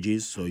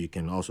pages, so you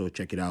can also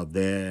check it out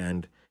there.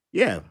 And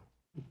yeah,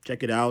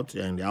 check it out.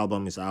 And the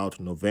album is out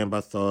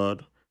November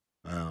 3rd.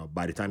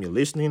 By the time you're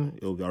listening,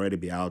 it'll already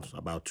be out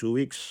about 2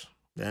 weeks.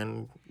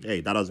 Then hey,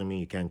 that doesn't mean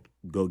you can't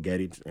go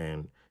get it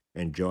and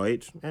enjoy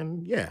it,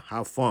 and yeah,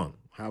 have fun,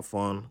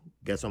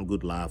 get some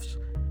good laughs,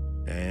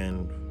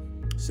 and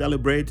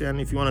celebrate. And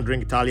if you want to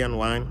drink Italian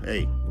wine,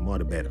 hey, the more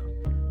the better.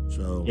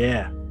 So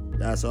Yeah.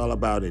 that's all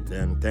about it.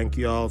 And thank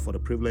you all for the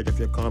privilege of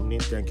your company.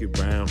 Thank you,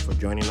 Brian, for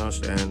joining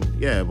us. And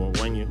yeah, well,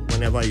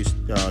 whenever you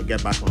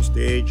get back on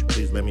stage,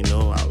 please let me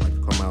know. I'd like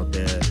to come out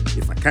there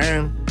if I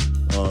can,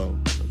 or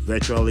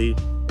virtually,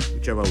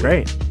 whichever way.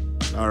 Great.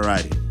 All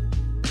righty.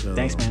 So,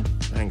 Thanks, man.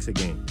 Thanks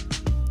again.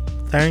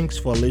 Thanks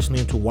for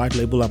listening to White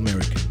Label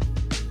American.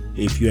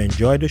 If you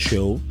enjoyed the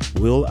show,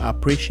 we'll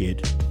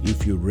appreciate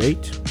if you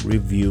rate,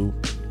 review,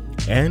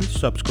 and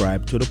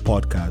subscribe to the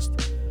podcast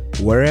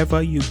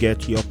wherever you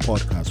get your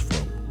podcast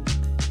from.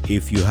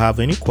 If you have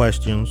any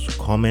questions,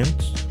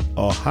 comments,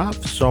 or have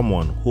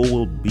someone who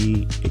will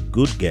be a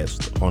good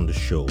guest on the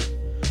show,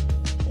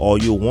 or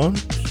you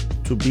want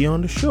to be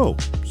on the show,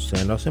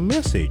 send us a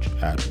message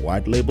at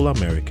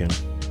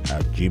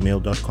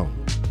whitelabelamerican@gmail.com.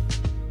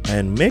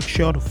 And make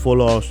sure to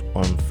follow us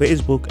on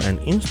Facebook and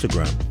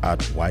Instagram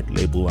at White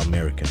Label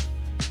American.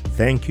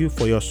 Thank you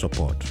for your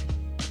support.